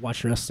Jacob stopped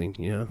watching wrestling,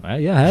 Yeah, I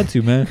had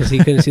to, man. Because he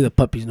couldn't see the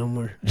puppies no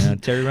more. Yeah,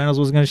 Terry Reynolds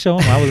was going to show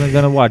him. I wasn't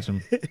going to watch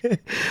him.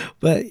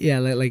 But yeah,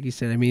 like you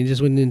said, I mean, it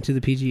just went into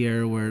the PG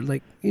era where,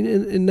 like,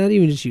 and not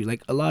even just you,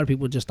 like, a lot of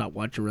people just stopped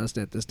watching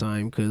wrestling at this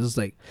time because it's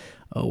like,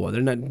 oh, well,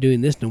 they're not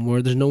doing this no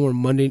more. There's no more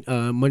Monday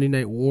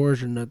Night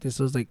Wars or nothing.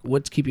 So it's like,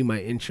 what's keeping my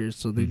interest?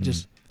 So they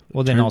just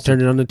Well, then also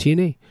turn it on to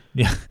TNA.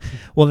 Yeah.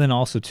 Well, then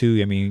also too,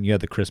 I mean, you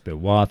had the Chris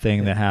Benoit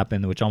thing that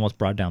happened, which almost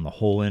brought down the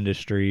whole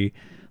industry.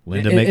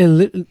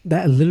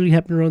 That literally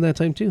happened around that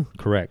time too.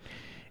 Correct.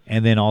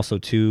 And then also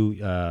too,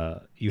 you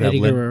have Eddie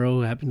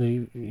Guerrero happened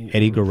to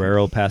Eddie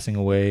Guerrero passing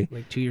away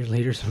like 2 years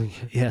later. Something.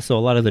 Yeah. So a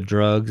lot of the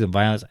drugs and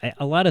violence,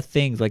 a lot of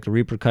things like the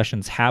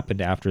repercussions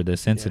happened after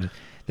this incident.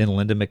 Then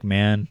Linda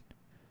McMahon,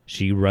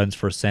 she runs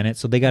for Senate,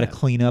 so they got to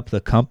clean up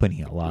the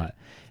company a lot.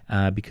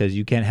 Because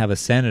you can't have a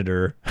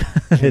senator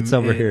that's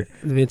over here.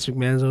 Vince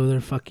McMahon's over there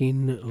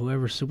fucking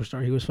whoever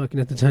superstar he was fucking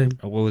at the time.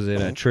 What was it?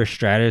 Trish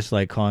Stratus,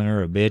 like calling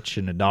her a bitch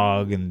and a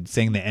dog and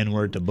saying the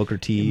N-word to Booker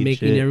T.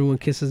 Making everyone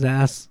kiss his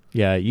ass.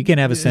 Yeah, you can't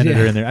have a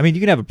senator in there. I mean, you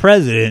can have a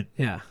president,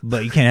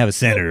 but you can't have a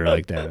senator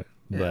like that.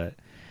 Yeah. But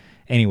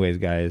anyways,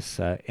 guys,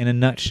 in a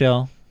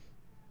nutshell,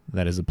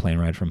 that is a plane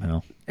ride from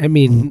hell. I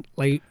mean,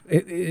 like,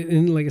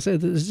 and like I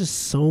said, there's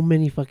just so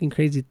many fucking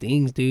crazy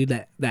things, dude,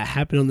 that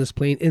happened on this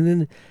plane. And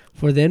then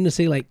for them to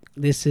say, like,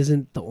 this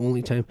isn't the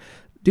only time.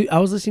 Dude, I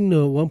was listening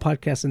to one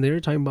podcast, and they were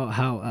talking about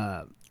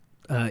how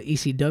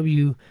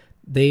ECW,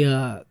 they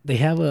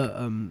have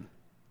a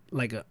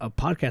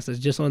podcast that's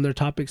just on their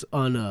topics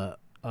on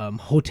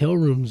hotel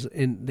rooms,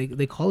 and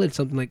they call it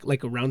something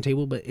like a round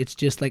table, but it's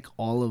just like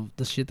all of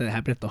the shit that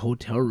happened at the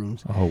hotel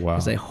rooms. Oh wow!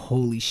 It's like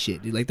holy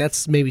shit, dude. Like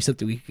that's maybe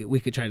something we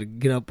could try to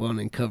get up on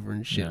and cover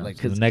and shit. Like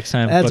so the next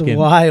time that's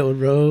wild,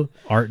 bro.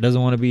 Art doesn't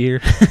want to be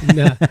here.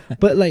 Nah,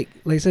 but like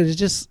I said, it's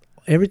just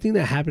everything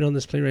that happened on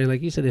this plane, right?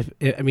 Like you said,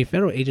 if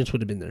federal agents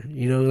would have been there,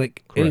 you know,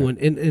 like Correct. anyone,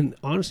 and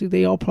honestly,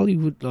 they all probably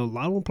would. A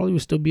lot of them probably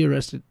would still be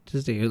arrested to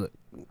this day. Like,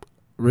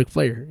 Ric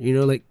Flair, you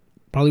know, like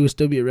probably would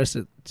still be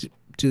arrested to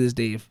this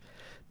day if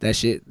that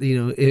shit, you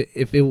know,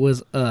 if it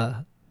was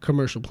a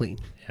commercial plane.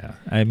 Yeah,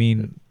 I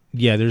mean,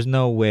 yeah, there's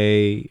no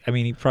way. I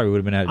mean, he probably would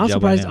have been out of jail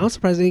by now. I'm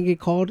surprised they didn't get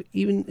called.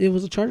 Even if it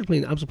was a charter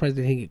plane, I'm surprised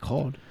they didn't get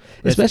called.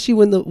 Especially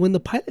when the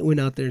pilot went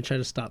out there and tried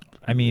to stop.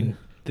 I mean,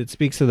 that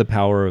speaks to the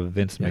power of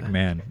Vince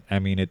McMahon. I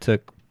mean, it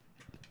took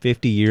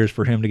 50 years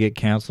for him to get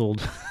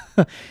canceled.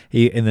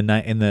 He in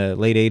the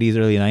late 80s,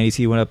 early 90s,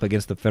 he went up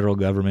against the federal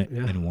government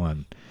and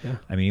won. Yeah.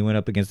 I mean, he went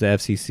up against the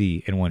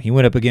FCC and won. He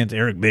went up against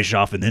Eric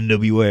Bischoff and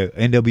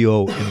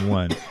NWO and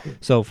won.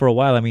 So for a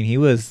while, I mean, he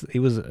was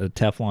a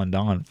Teflon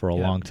Don for a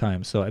long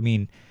time. So I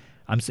mean,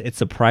 it's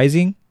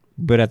surprising,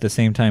 but at the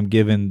same time,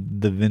 given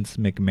the Vince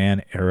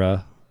McMahon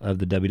era of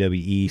the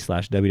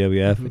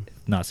WWE/WWF,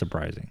 it's not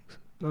surprising.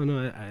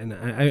 No,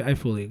 I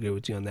fully agree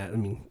with you on that. I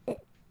mean,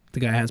 the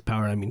guy has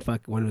power. I mean,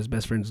 fuck, one of his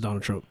best friends is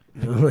Donald Trump.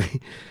 You know?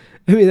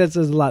 I mean, that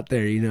says a lot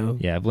there, you know?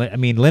 Yeah, I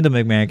mean, Linda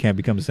McMahon can't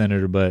become a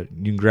senator, but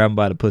you can grab him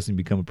by the pussy and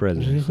become a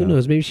president. Who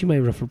knows? Maybe she might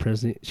run for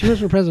president. She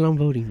runs for president, I'm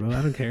voting, bro.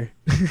 I don't care.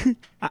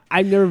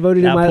 I've never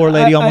voted in my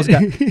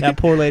life. That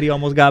poor lady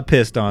almost got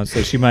pissed on,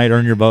 so she might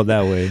earn your vote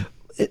that way.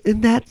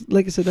 And that,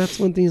 like I said, that's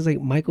one thing is like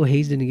Michael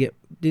Hayes didn't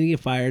get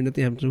fired,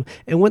 nothing happened to him.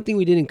 And one thing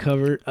we didn't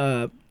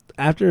cover,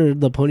 after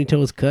the ponytail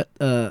was cut,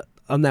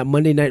 on that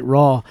Monday Night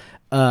Raw,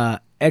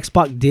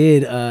 X-Pac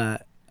did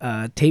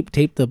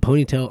tape the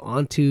ponytail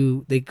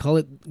onto, they call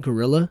it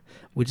Gorilla,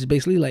 which is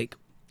basically like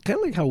kind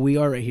of like how we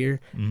are right here.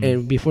 Mm-hmm.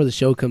 And before the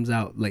show comes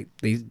out, like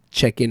they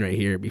check in right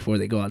here before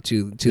they go out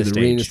to the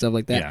ring and stuff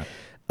like that.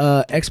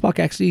 Yeah. X-Pac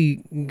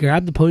actually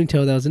grabbed the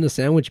ponytail that was in a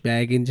sandwich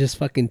bag and just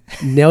fucking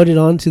nailed it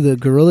onto the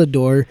Gorilla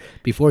door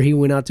before he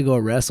went out to go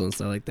wrestle and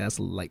stuff like that.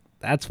 So like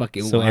that's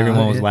fucking so wild.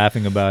 Everyone was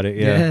laughing about it.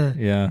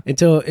 Yeah.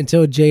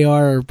 Until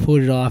JR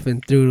pulled it off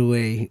and threw it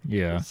away.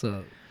 Yeah.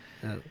 So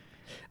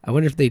I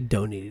wonder if they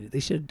donated it. They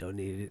should have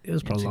donated it. It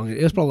was probably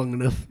long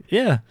enough.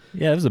 Yeah.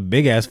 It was a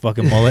big ass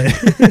fucking mullet.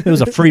 It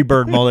was a free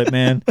bird mullet,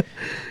 man.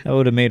 That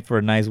would have made for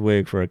a nice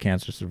wig for a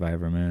cancer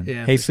survivor, man.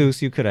 Yeah. Hey,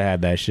 Jesus, you could have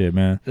had that shit,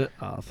 man.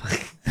 Oh,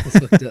 fuck. That's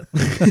fucked up.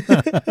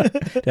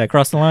 Did I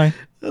cross the line?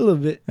 A little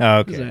bit. Oh,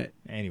 okay. That's right.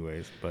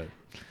 Anyways, but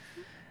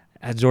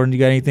Jordan, you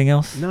got anything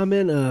else? Nah,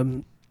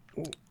 man.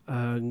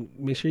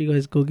 Make sure you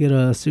guys go get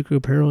a Sucre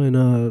Apparel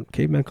and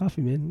Caveman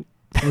Coffee, man.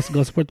 Go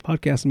support the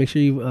podcast. Make sure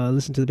you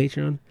listen to the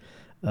Patreon.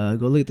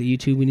 Go look at the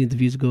YouTube. We need the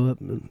views to go up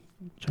and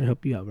try to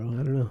help you out, bro.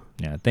 I don't know.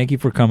 Yeah, thank you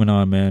for coming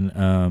on,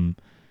 man.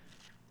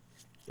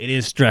 It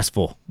is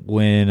stressful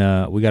when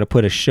we got to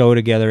put a show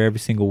together every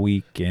single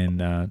week,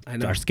 and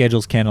our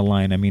schedules can't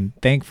align. I mean,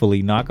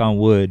 thankfully, knock on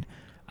wood,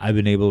 I've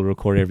been able to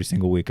record every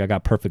single week. I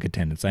got perfect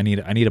attendance. I need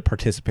a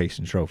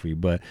participation trophy,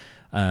 but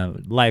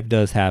life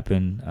does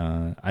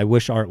happen. I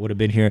wish Art would have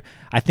been here.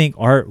 I think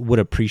Art would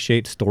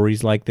appreciate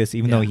stories like this,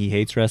 even though he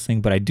hates wrestling,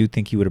 but I do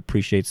think he would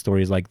appreciate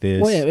stories like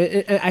this. Well,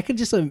 yeah, I could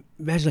just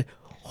imagine, like,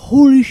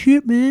 holy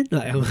shit, man.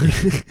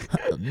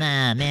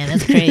 Nah, man,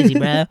 that's crazy,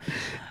 bro.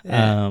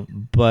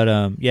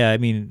 Yeah, I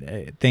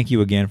mean, thank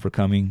you again for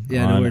coming on.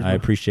 No worries, I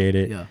appreciate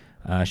it. Yeah.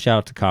 Shout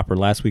out to Copper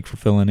last week for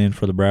filling in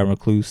for the Brad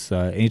Recluse.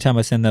 Anytime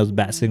I send those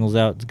bat signals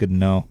out, it's good to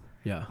know.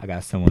 Yeah, I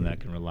got someone that I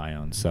can rely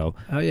on. So,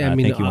 I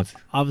mean,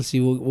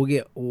 obviously we'll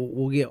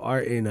get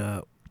Art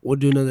and we'll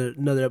do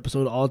another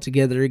episode all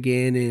together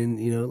again, and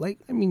you know, like,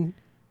 I mean,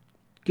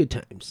 good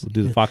times. We'll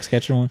do the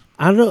Foxcatcher one.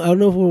 I don't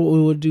know if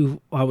we would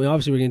do.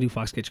 Obviously, we're gonna do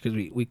Foxcatcher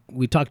because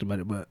we talked about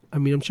it. But I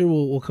mean, I'm sure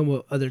we'll come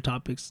with other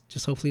topics.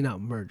 Just hopefully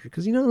not murder.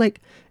 Because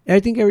like I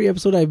think every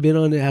episode I've been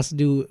on, it has to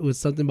do with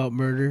something about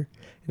murder.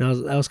 And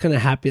I was kind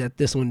of happy that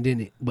this one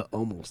didn't, but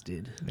almost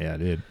did. Yeah, it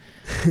did.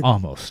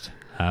 Almost.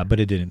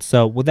 But it didn't.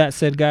 So with that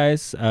said,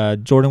 guys,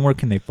 Jordan, where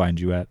can they find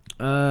you at?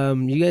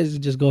 You guys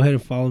just go ahead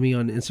and follow me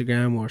on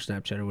Instagram or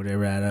Snapchat or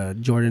whatever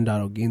at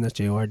Jordan.Ogin. That's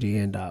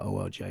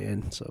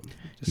JORDN.OLGIN. So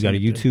you got a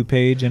YouTube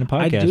page and a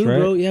podcast, I do, right?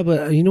 bro. Yeah,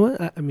 but you know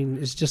what? I mean,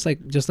 it's just like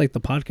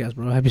the podcast,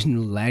 bro. I've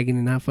been lagging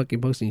and not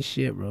fucking posting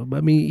shit, bro. But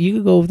I mean, you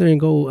could go over there and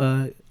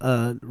go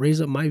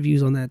raise up my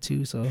views on that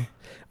too. So.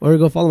 Or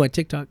go follow my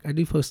TikTok. I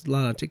do post a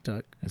lot on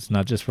TikTok. It's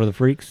not just for the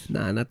freaks?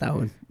 Nah, not that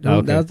one. Oh,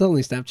 okay. That's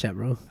only Snapchat,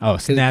 bro. Oh,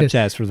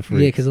 Snapchat's for the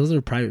freaks. Yeah, because those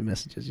are private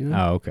messages, you know?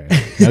 Oh, okay.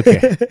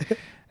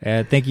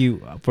 Okay. Thank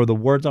you for the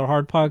Words Are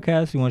Hard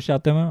podcast. You want to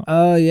shout them out?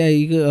 Yeah,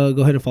 you can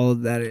go ahead and follow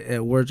that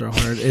at Words Are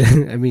Hard.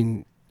 I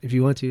mean, if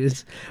you want to,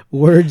 it's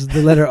Words,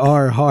 the letter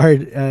R,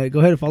 hard. Go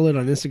ahead and follow it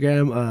on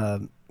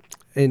Instagram.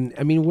 And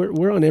I mean,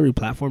 we're on every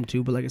platform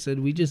too, but like I said,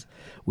 we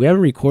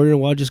haven't recorded in a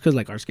while just because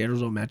like our schedules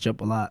don't match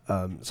up a lot.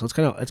 So it's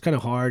kind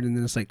of hard. And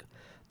then it's like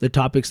the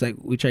topics like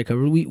we try to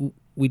cover.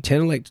 We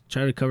tend to like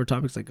try to cover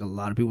topics like a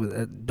lot of people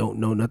that don't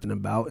know nothing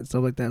about and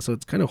stuff like that. So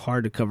it's kind of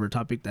hard to cover a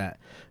topic that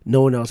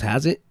no one else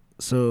has it.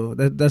 So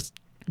that's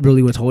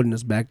really what's holding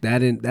us back.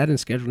 That and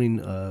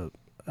scheduling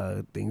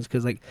things,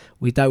 because like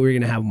we thought we were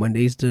gonna have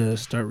Mondays to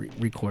start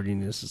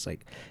recording. It's just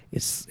like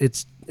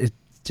it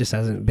just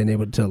hasn't been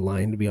able to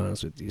align, to be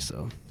honest with you.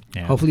 So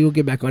hopefully we'll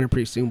get back on it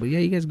pretty soon. But yeah,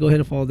 you guys go ahead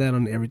and follow that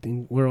on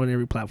everything. We're on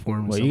every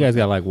platform. Well, you guys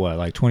got like what,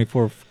 like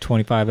 24,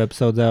 25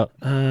 episodes out?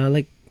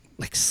 Like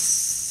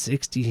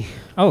 60.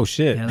 Oh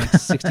shit. Yeah, like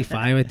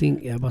 65, I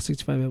think. Yeah, about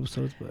 65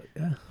 episodes. But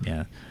yeah.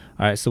 Yeah.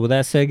 All right. So with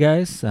that said,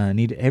 guys, I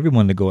need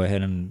everyone to go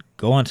ahead and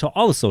go onto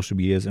all the social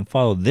medias and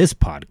follow this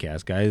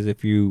podcast, guys.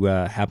 If you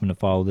happen to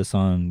follow this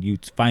find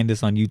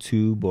this on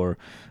YouTube or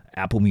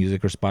Apple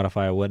Music or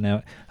Spotify or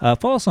whatnot.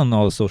 Follow us on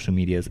all the social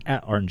medias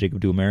at Art and Jacob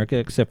Do America,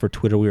 except for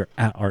Twitter. We are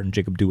at Art and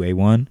Jacob Do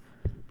A1.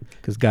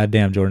 Because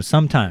goddamn, Jordan,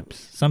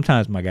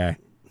 sometimes, my guy,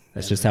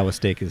 that's just how a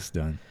steak is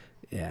done.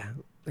 Yeah,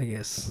 I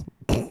guess.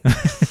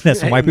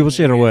 That's some white people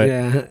shit or what?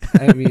 Yeah,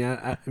 I mean,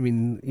 I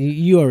mean,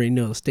 you already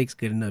know steak's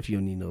good enough. You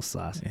don't need no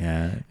sauce.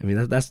 Yeah, I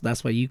mean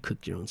that's why you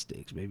cooked your own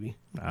steaks, baby.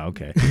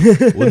 Okay.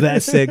 With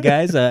that said,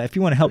 guys, if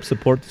you want to help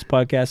support this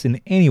podcast in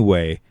any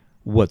way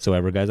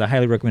whatsoever, guys, I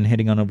highly recommend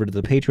heading on over to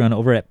the Patreon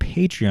over at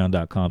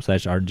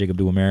patreon.com/Art and Jacob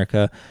Do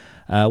America,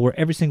 where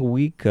every single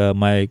week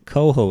my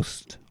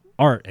co-host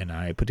Art and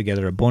I put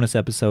together a bonus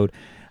episode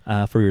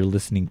for your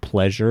listening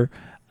pleasure.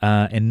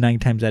 And 9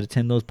 times out of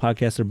 10, those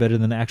podcasts are better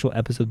than the actual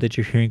episode that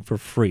you're hearing for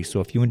free. So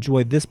if you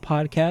enjoy this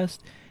podcast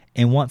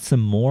and want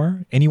some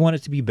more, and you want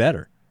it to be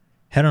better,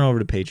 head on over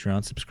to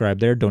Patreon, subscribe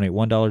there, donate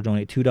 $1,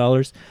 donate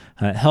 $2.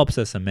 It helps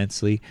us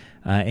immensely,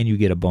 and you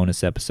get a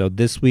bonus episode.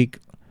 This week,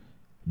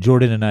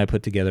 Jordan and I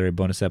put together a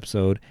bonus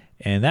episode,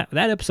 and that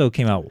episode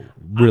came out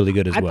really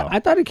good as well. I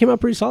thought it came out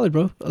pretty solid,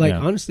 bro. Like,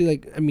 honestly,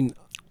 like, I mean,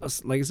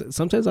 like I said,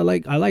 sometimes I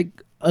like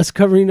us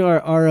covering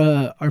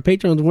our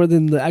patrons more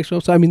than the actual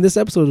episode. I mean, this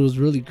episode was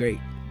really great,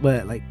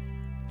 but like,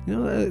 you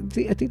know,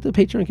 I think the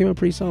Patreon came out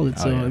pretty solid.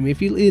 So I mean,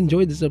 if you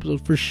enjoyed this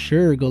episode, for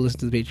sure go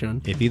listen to the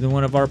Patreon. If either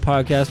one of our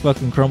podcasts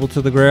fucking crumble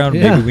to the ground,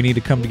 maybe we need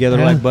to come together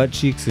like butt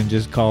cheeks and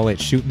just call it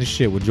Shooting the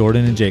Shit with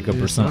Jordan and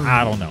Jacob or something.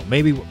 I don't know.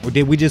 Maybe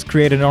did we just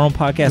create our own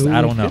podcast?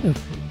 I don't know.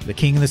 The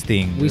King of this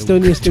thing. We still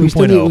need to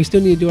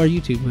do our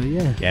YouTube,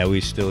 but yeah,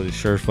 we still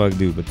sure fuck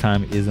do. But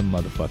time is a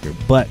motherfucker.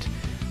 But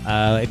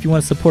if you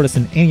want to support us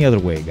in any other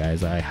way,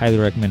 guys, I highly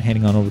recommend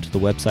heading on over to the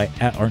website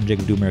at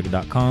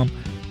artandjacobdoamerica.com.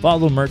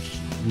 Follow the merch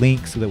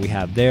link so that we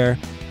have there.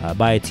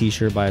 Buy a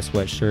t-shirt, buy a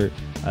sweatshirt.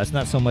 It's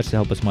not so much to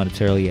help us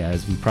monetarily,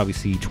 as we probably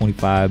see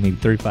 25, maybe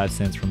 35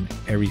 cents from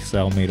every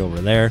sale made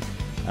over there.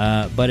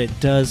 But it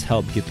does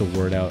help get the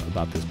word out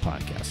about this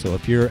podcast. So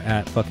if you're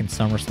at fucking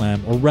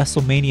SummerSlam or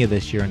WrestleMania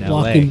this year in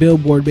LA, walking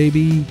billboard,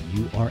 baby,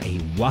 you are a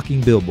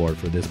walking billboard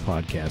for this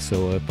podcast.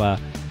 So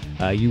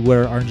if you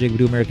wear Art and Jacob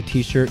Do America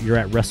t-shirt, you're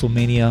at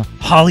WrestleMania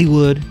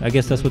Hollywood. I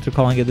guess that's what they're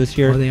calling it this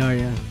year. Oh, they are,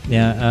 yeah.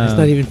 Yeah. It's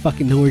not even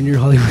fucking nowhere near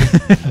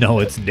Hollywood. No,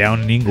 it's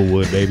down in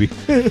Inglewood, baby.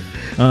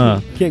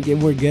 Can't get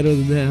more ghetto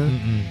than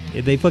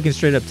that. They fucking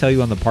straight up tell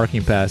you on the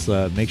parking pass,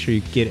 make sure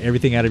you get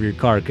everything out of your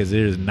car because it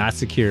is not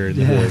secure in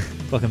the hood.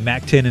 Fucking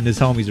Mac 10 and his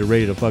homies are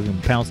ready to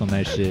fucking pounce on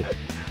that shit.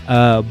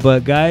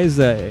 But guys,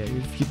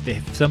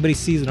 if somebody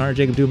sees an Art and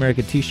Jacob Do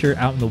America t-shirt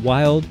out in the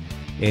wild,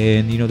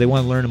 and, you know, they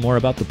want to learn more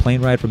about the plane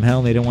ride from hell,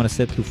 and they don't want to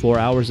sit through 4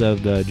 hours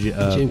of the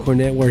Jim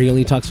Cornette, where he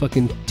only talks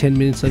fucking 10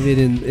 minutes of it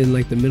in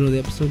like the middle of the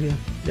episode.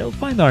 They'll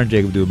find the Art and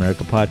Jacob Do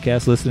America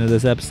podcast, listen to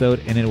this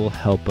episode, and it will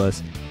help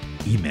us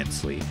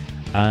immensely.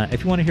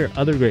 If you want to hear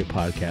other great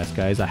podcasts,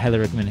 guys, I highly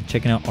recommend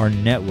checking out our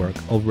network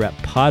over at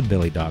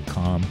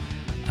podbelly.com.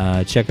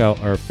 Check out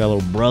our fellow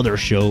brother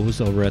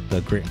shows over at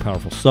the Great and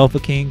Powerful Sofa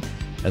King,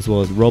 as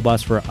well as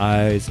Robots for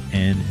Eyes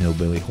and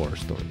Hillbilly Horror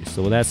Stories.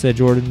 So with that said,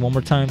 Jordan, one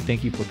more time,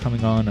 thank you for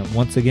coming on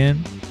once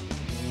again.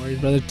 Don't worry Sorry,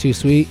 brother. Too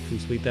sweet. Too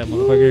sweet, that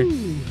motherfucker.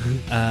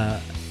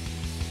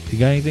 You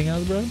got anything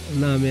else, bro?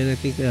 Nah, man. I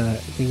think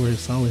we're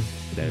solid.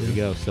 There we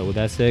go. So with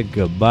that said,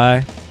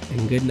 goodbye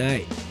and good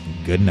night.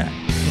 Good night.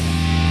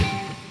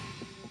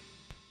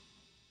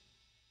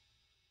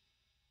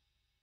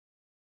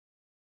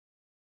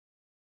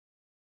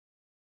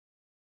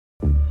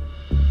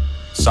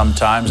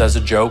 Sometimes, as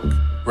a joke,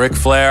 Ric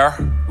Flair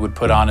would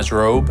put on his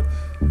robe,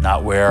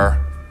 not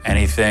wear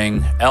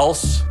anything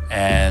else,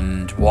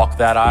 and walk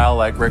that aisle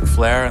like Ric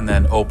Flair, and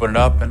then open it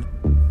up and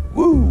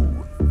woo.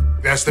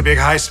 That's the big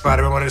high spot.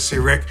 Everyone wanted to see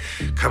Rick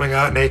coming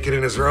out naked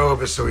in his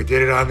robe, so he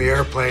did it on the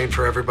airplane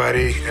for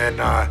everybody, and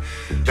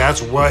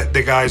that's what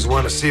the guys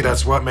want to see.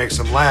 That's what makes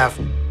them laugh.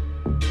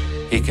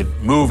 He could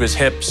move his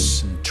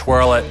hips and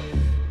twirl it,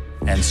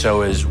 and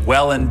so his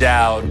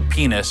well-endowed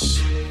penis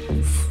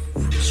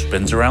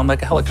spins around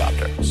like a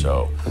helicopter.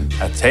 So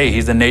that's, hey,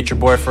 he's the nature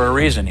boy for a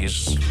reason.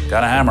 He's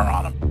got a hammer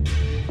on him.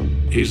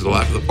 He's the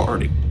life of the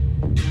party.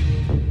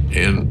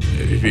 And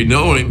if you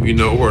know him, you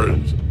know where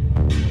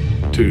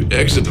to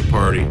exit the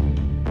party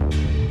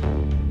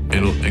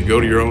and go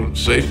to your own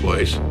safe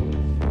place,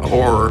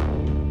 or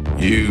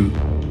you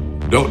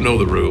don't know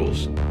the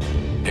rules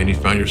and you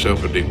find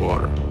yourself in deep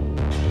water.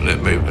 And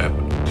that may have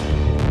happened.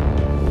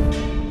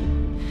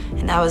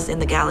 And I was in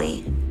the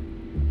galley.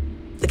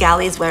 The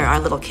galley is where our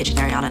little kitchen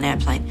area on an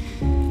airplane.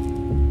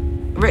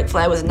 Ric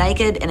Flair was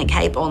naked in a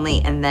cape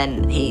only, and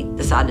then he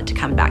decided to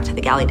come back to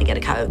the galley to get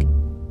a Coke.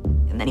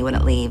 And then he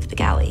wouldn't leave the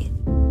galley.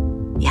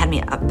 He had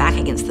me up back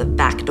against the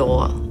back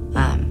door,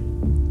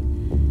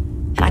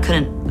 and I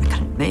couldn't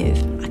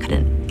move. I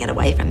couldn't get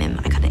away from him.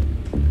 I couldn't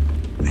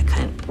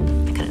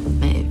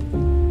move.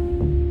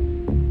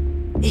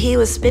 He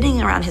was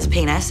spinning around his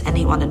penis, and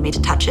he wanted me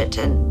to touch it,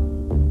 and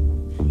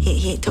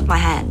he took my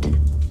hand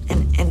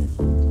and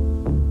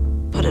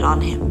put it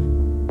on him.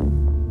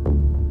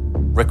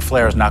 Ric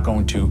Flair is not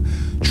going to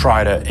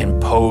try to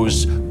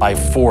impose by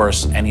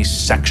force any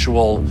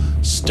sexual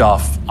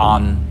stuff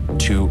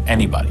onto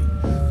anybody.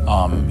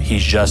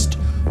 He's just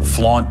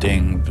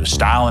flaunting,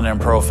 styling and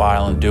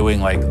profiling,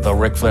 doing like the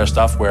Ric Flair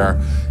stuff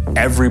where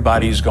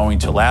everybody's going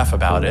to laugh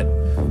about it.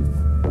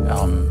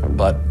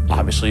 But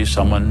obviously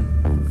someone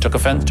took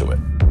offense to it.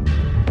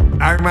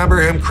 I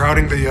remember him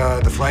crowding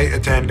the flight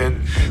attendant,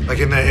 like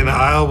in the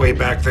aisle way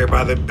back there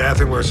by the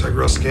bathroom where it's like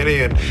real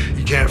skinny and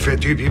you can't fit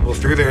two people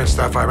through there and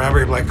stuff. I remember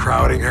him like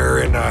crowding her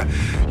and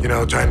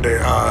trying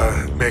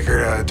to make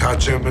her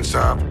touch him and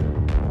stuff.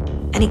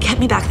 And he kept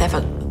me back there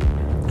for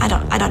I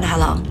don't know how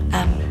long,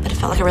 but it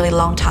felt like a really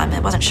long time.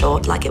 It wasn't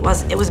short, like it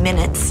was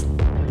minutes.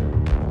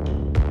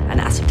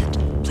 And I asked him to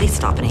please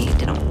stop, and he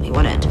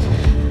wouldn't.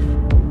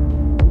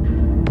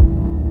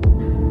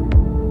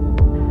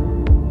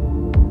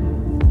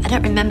 I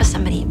don't remember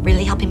somebody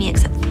really helping me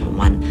except for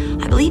one,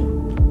 I believe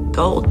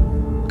Gold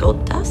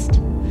Dust,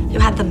 who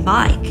had the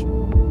mic.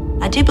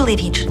 I do believe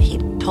he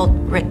told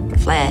Ric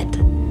Flair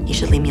he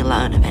should leave me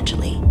alone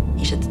eventually.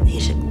 He should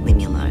leave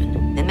me alone.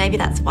 And maybe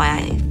that's why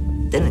I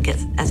didn't get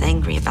as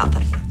angry about the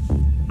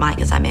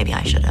mic as maybe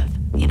I should have,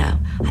 I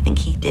think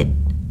he did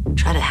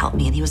try to help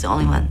me, and he was the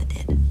only one that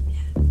did.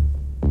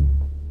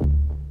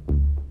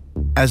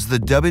 As the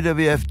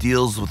WWF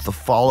deals with the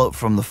fallout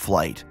from the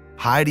flight,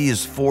 Heidi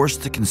is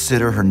forced to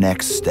consider her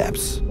next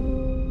steps.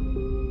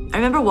 I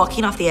remember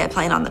walking off the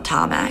airplane on the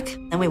tarmac,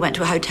 and we went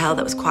to a hotel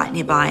that was quite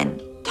nearby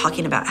and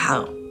talking about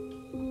how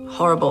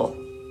horrible,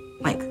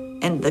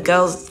 and the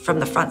girls from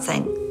the front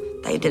saying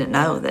they didn't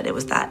know that it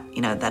was that,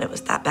 that it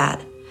was that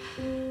bad.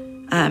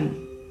 And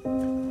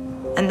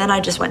then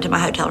I just went to my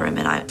hotel room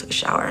and I took a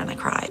shower and I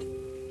cried.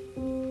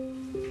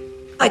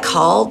 I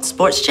called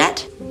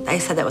SportsJet. They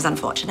said that was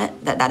unfortunate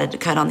that had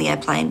occurred on the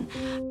airplane.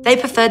 They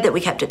preferred that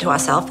we kept it to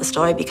ourselves, the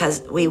story,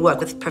 because we work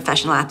with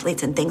professional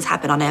athletes and things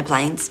happen on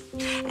airplanes.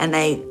 And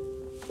they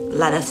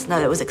let us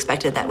know it was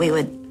expected that we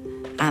would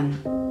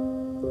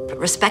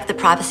respect the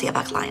privacy of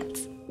our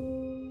clients.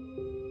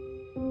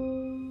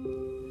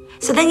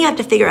 So then you have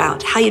to figure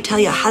out how you tell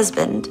your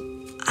husband,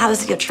 how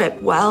was your trip?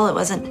 Well, it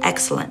wasn't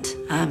excellent.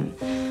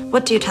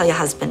 What do you tell your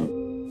husband?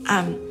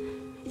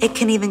 It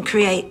can even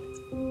create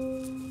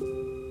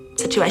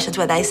situations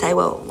where they say,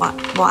 well,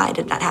 why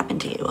did that happen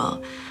to you? Or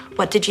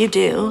what did you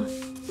do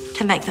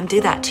to make them do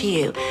that to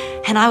you?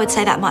 And I would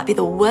say that might be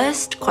the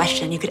worst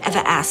question you could ever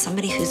ask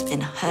somebody who's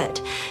been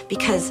hurt,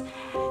 because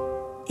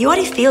you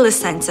already feel a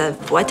sense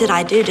of, what did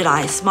I do? Did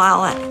I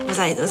smile? Was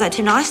I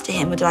too nice to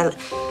him?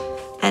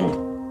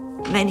 And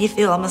made you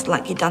feel almost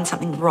like you'd done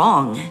something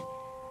wrong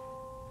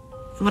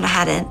when I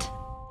hadn't.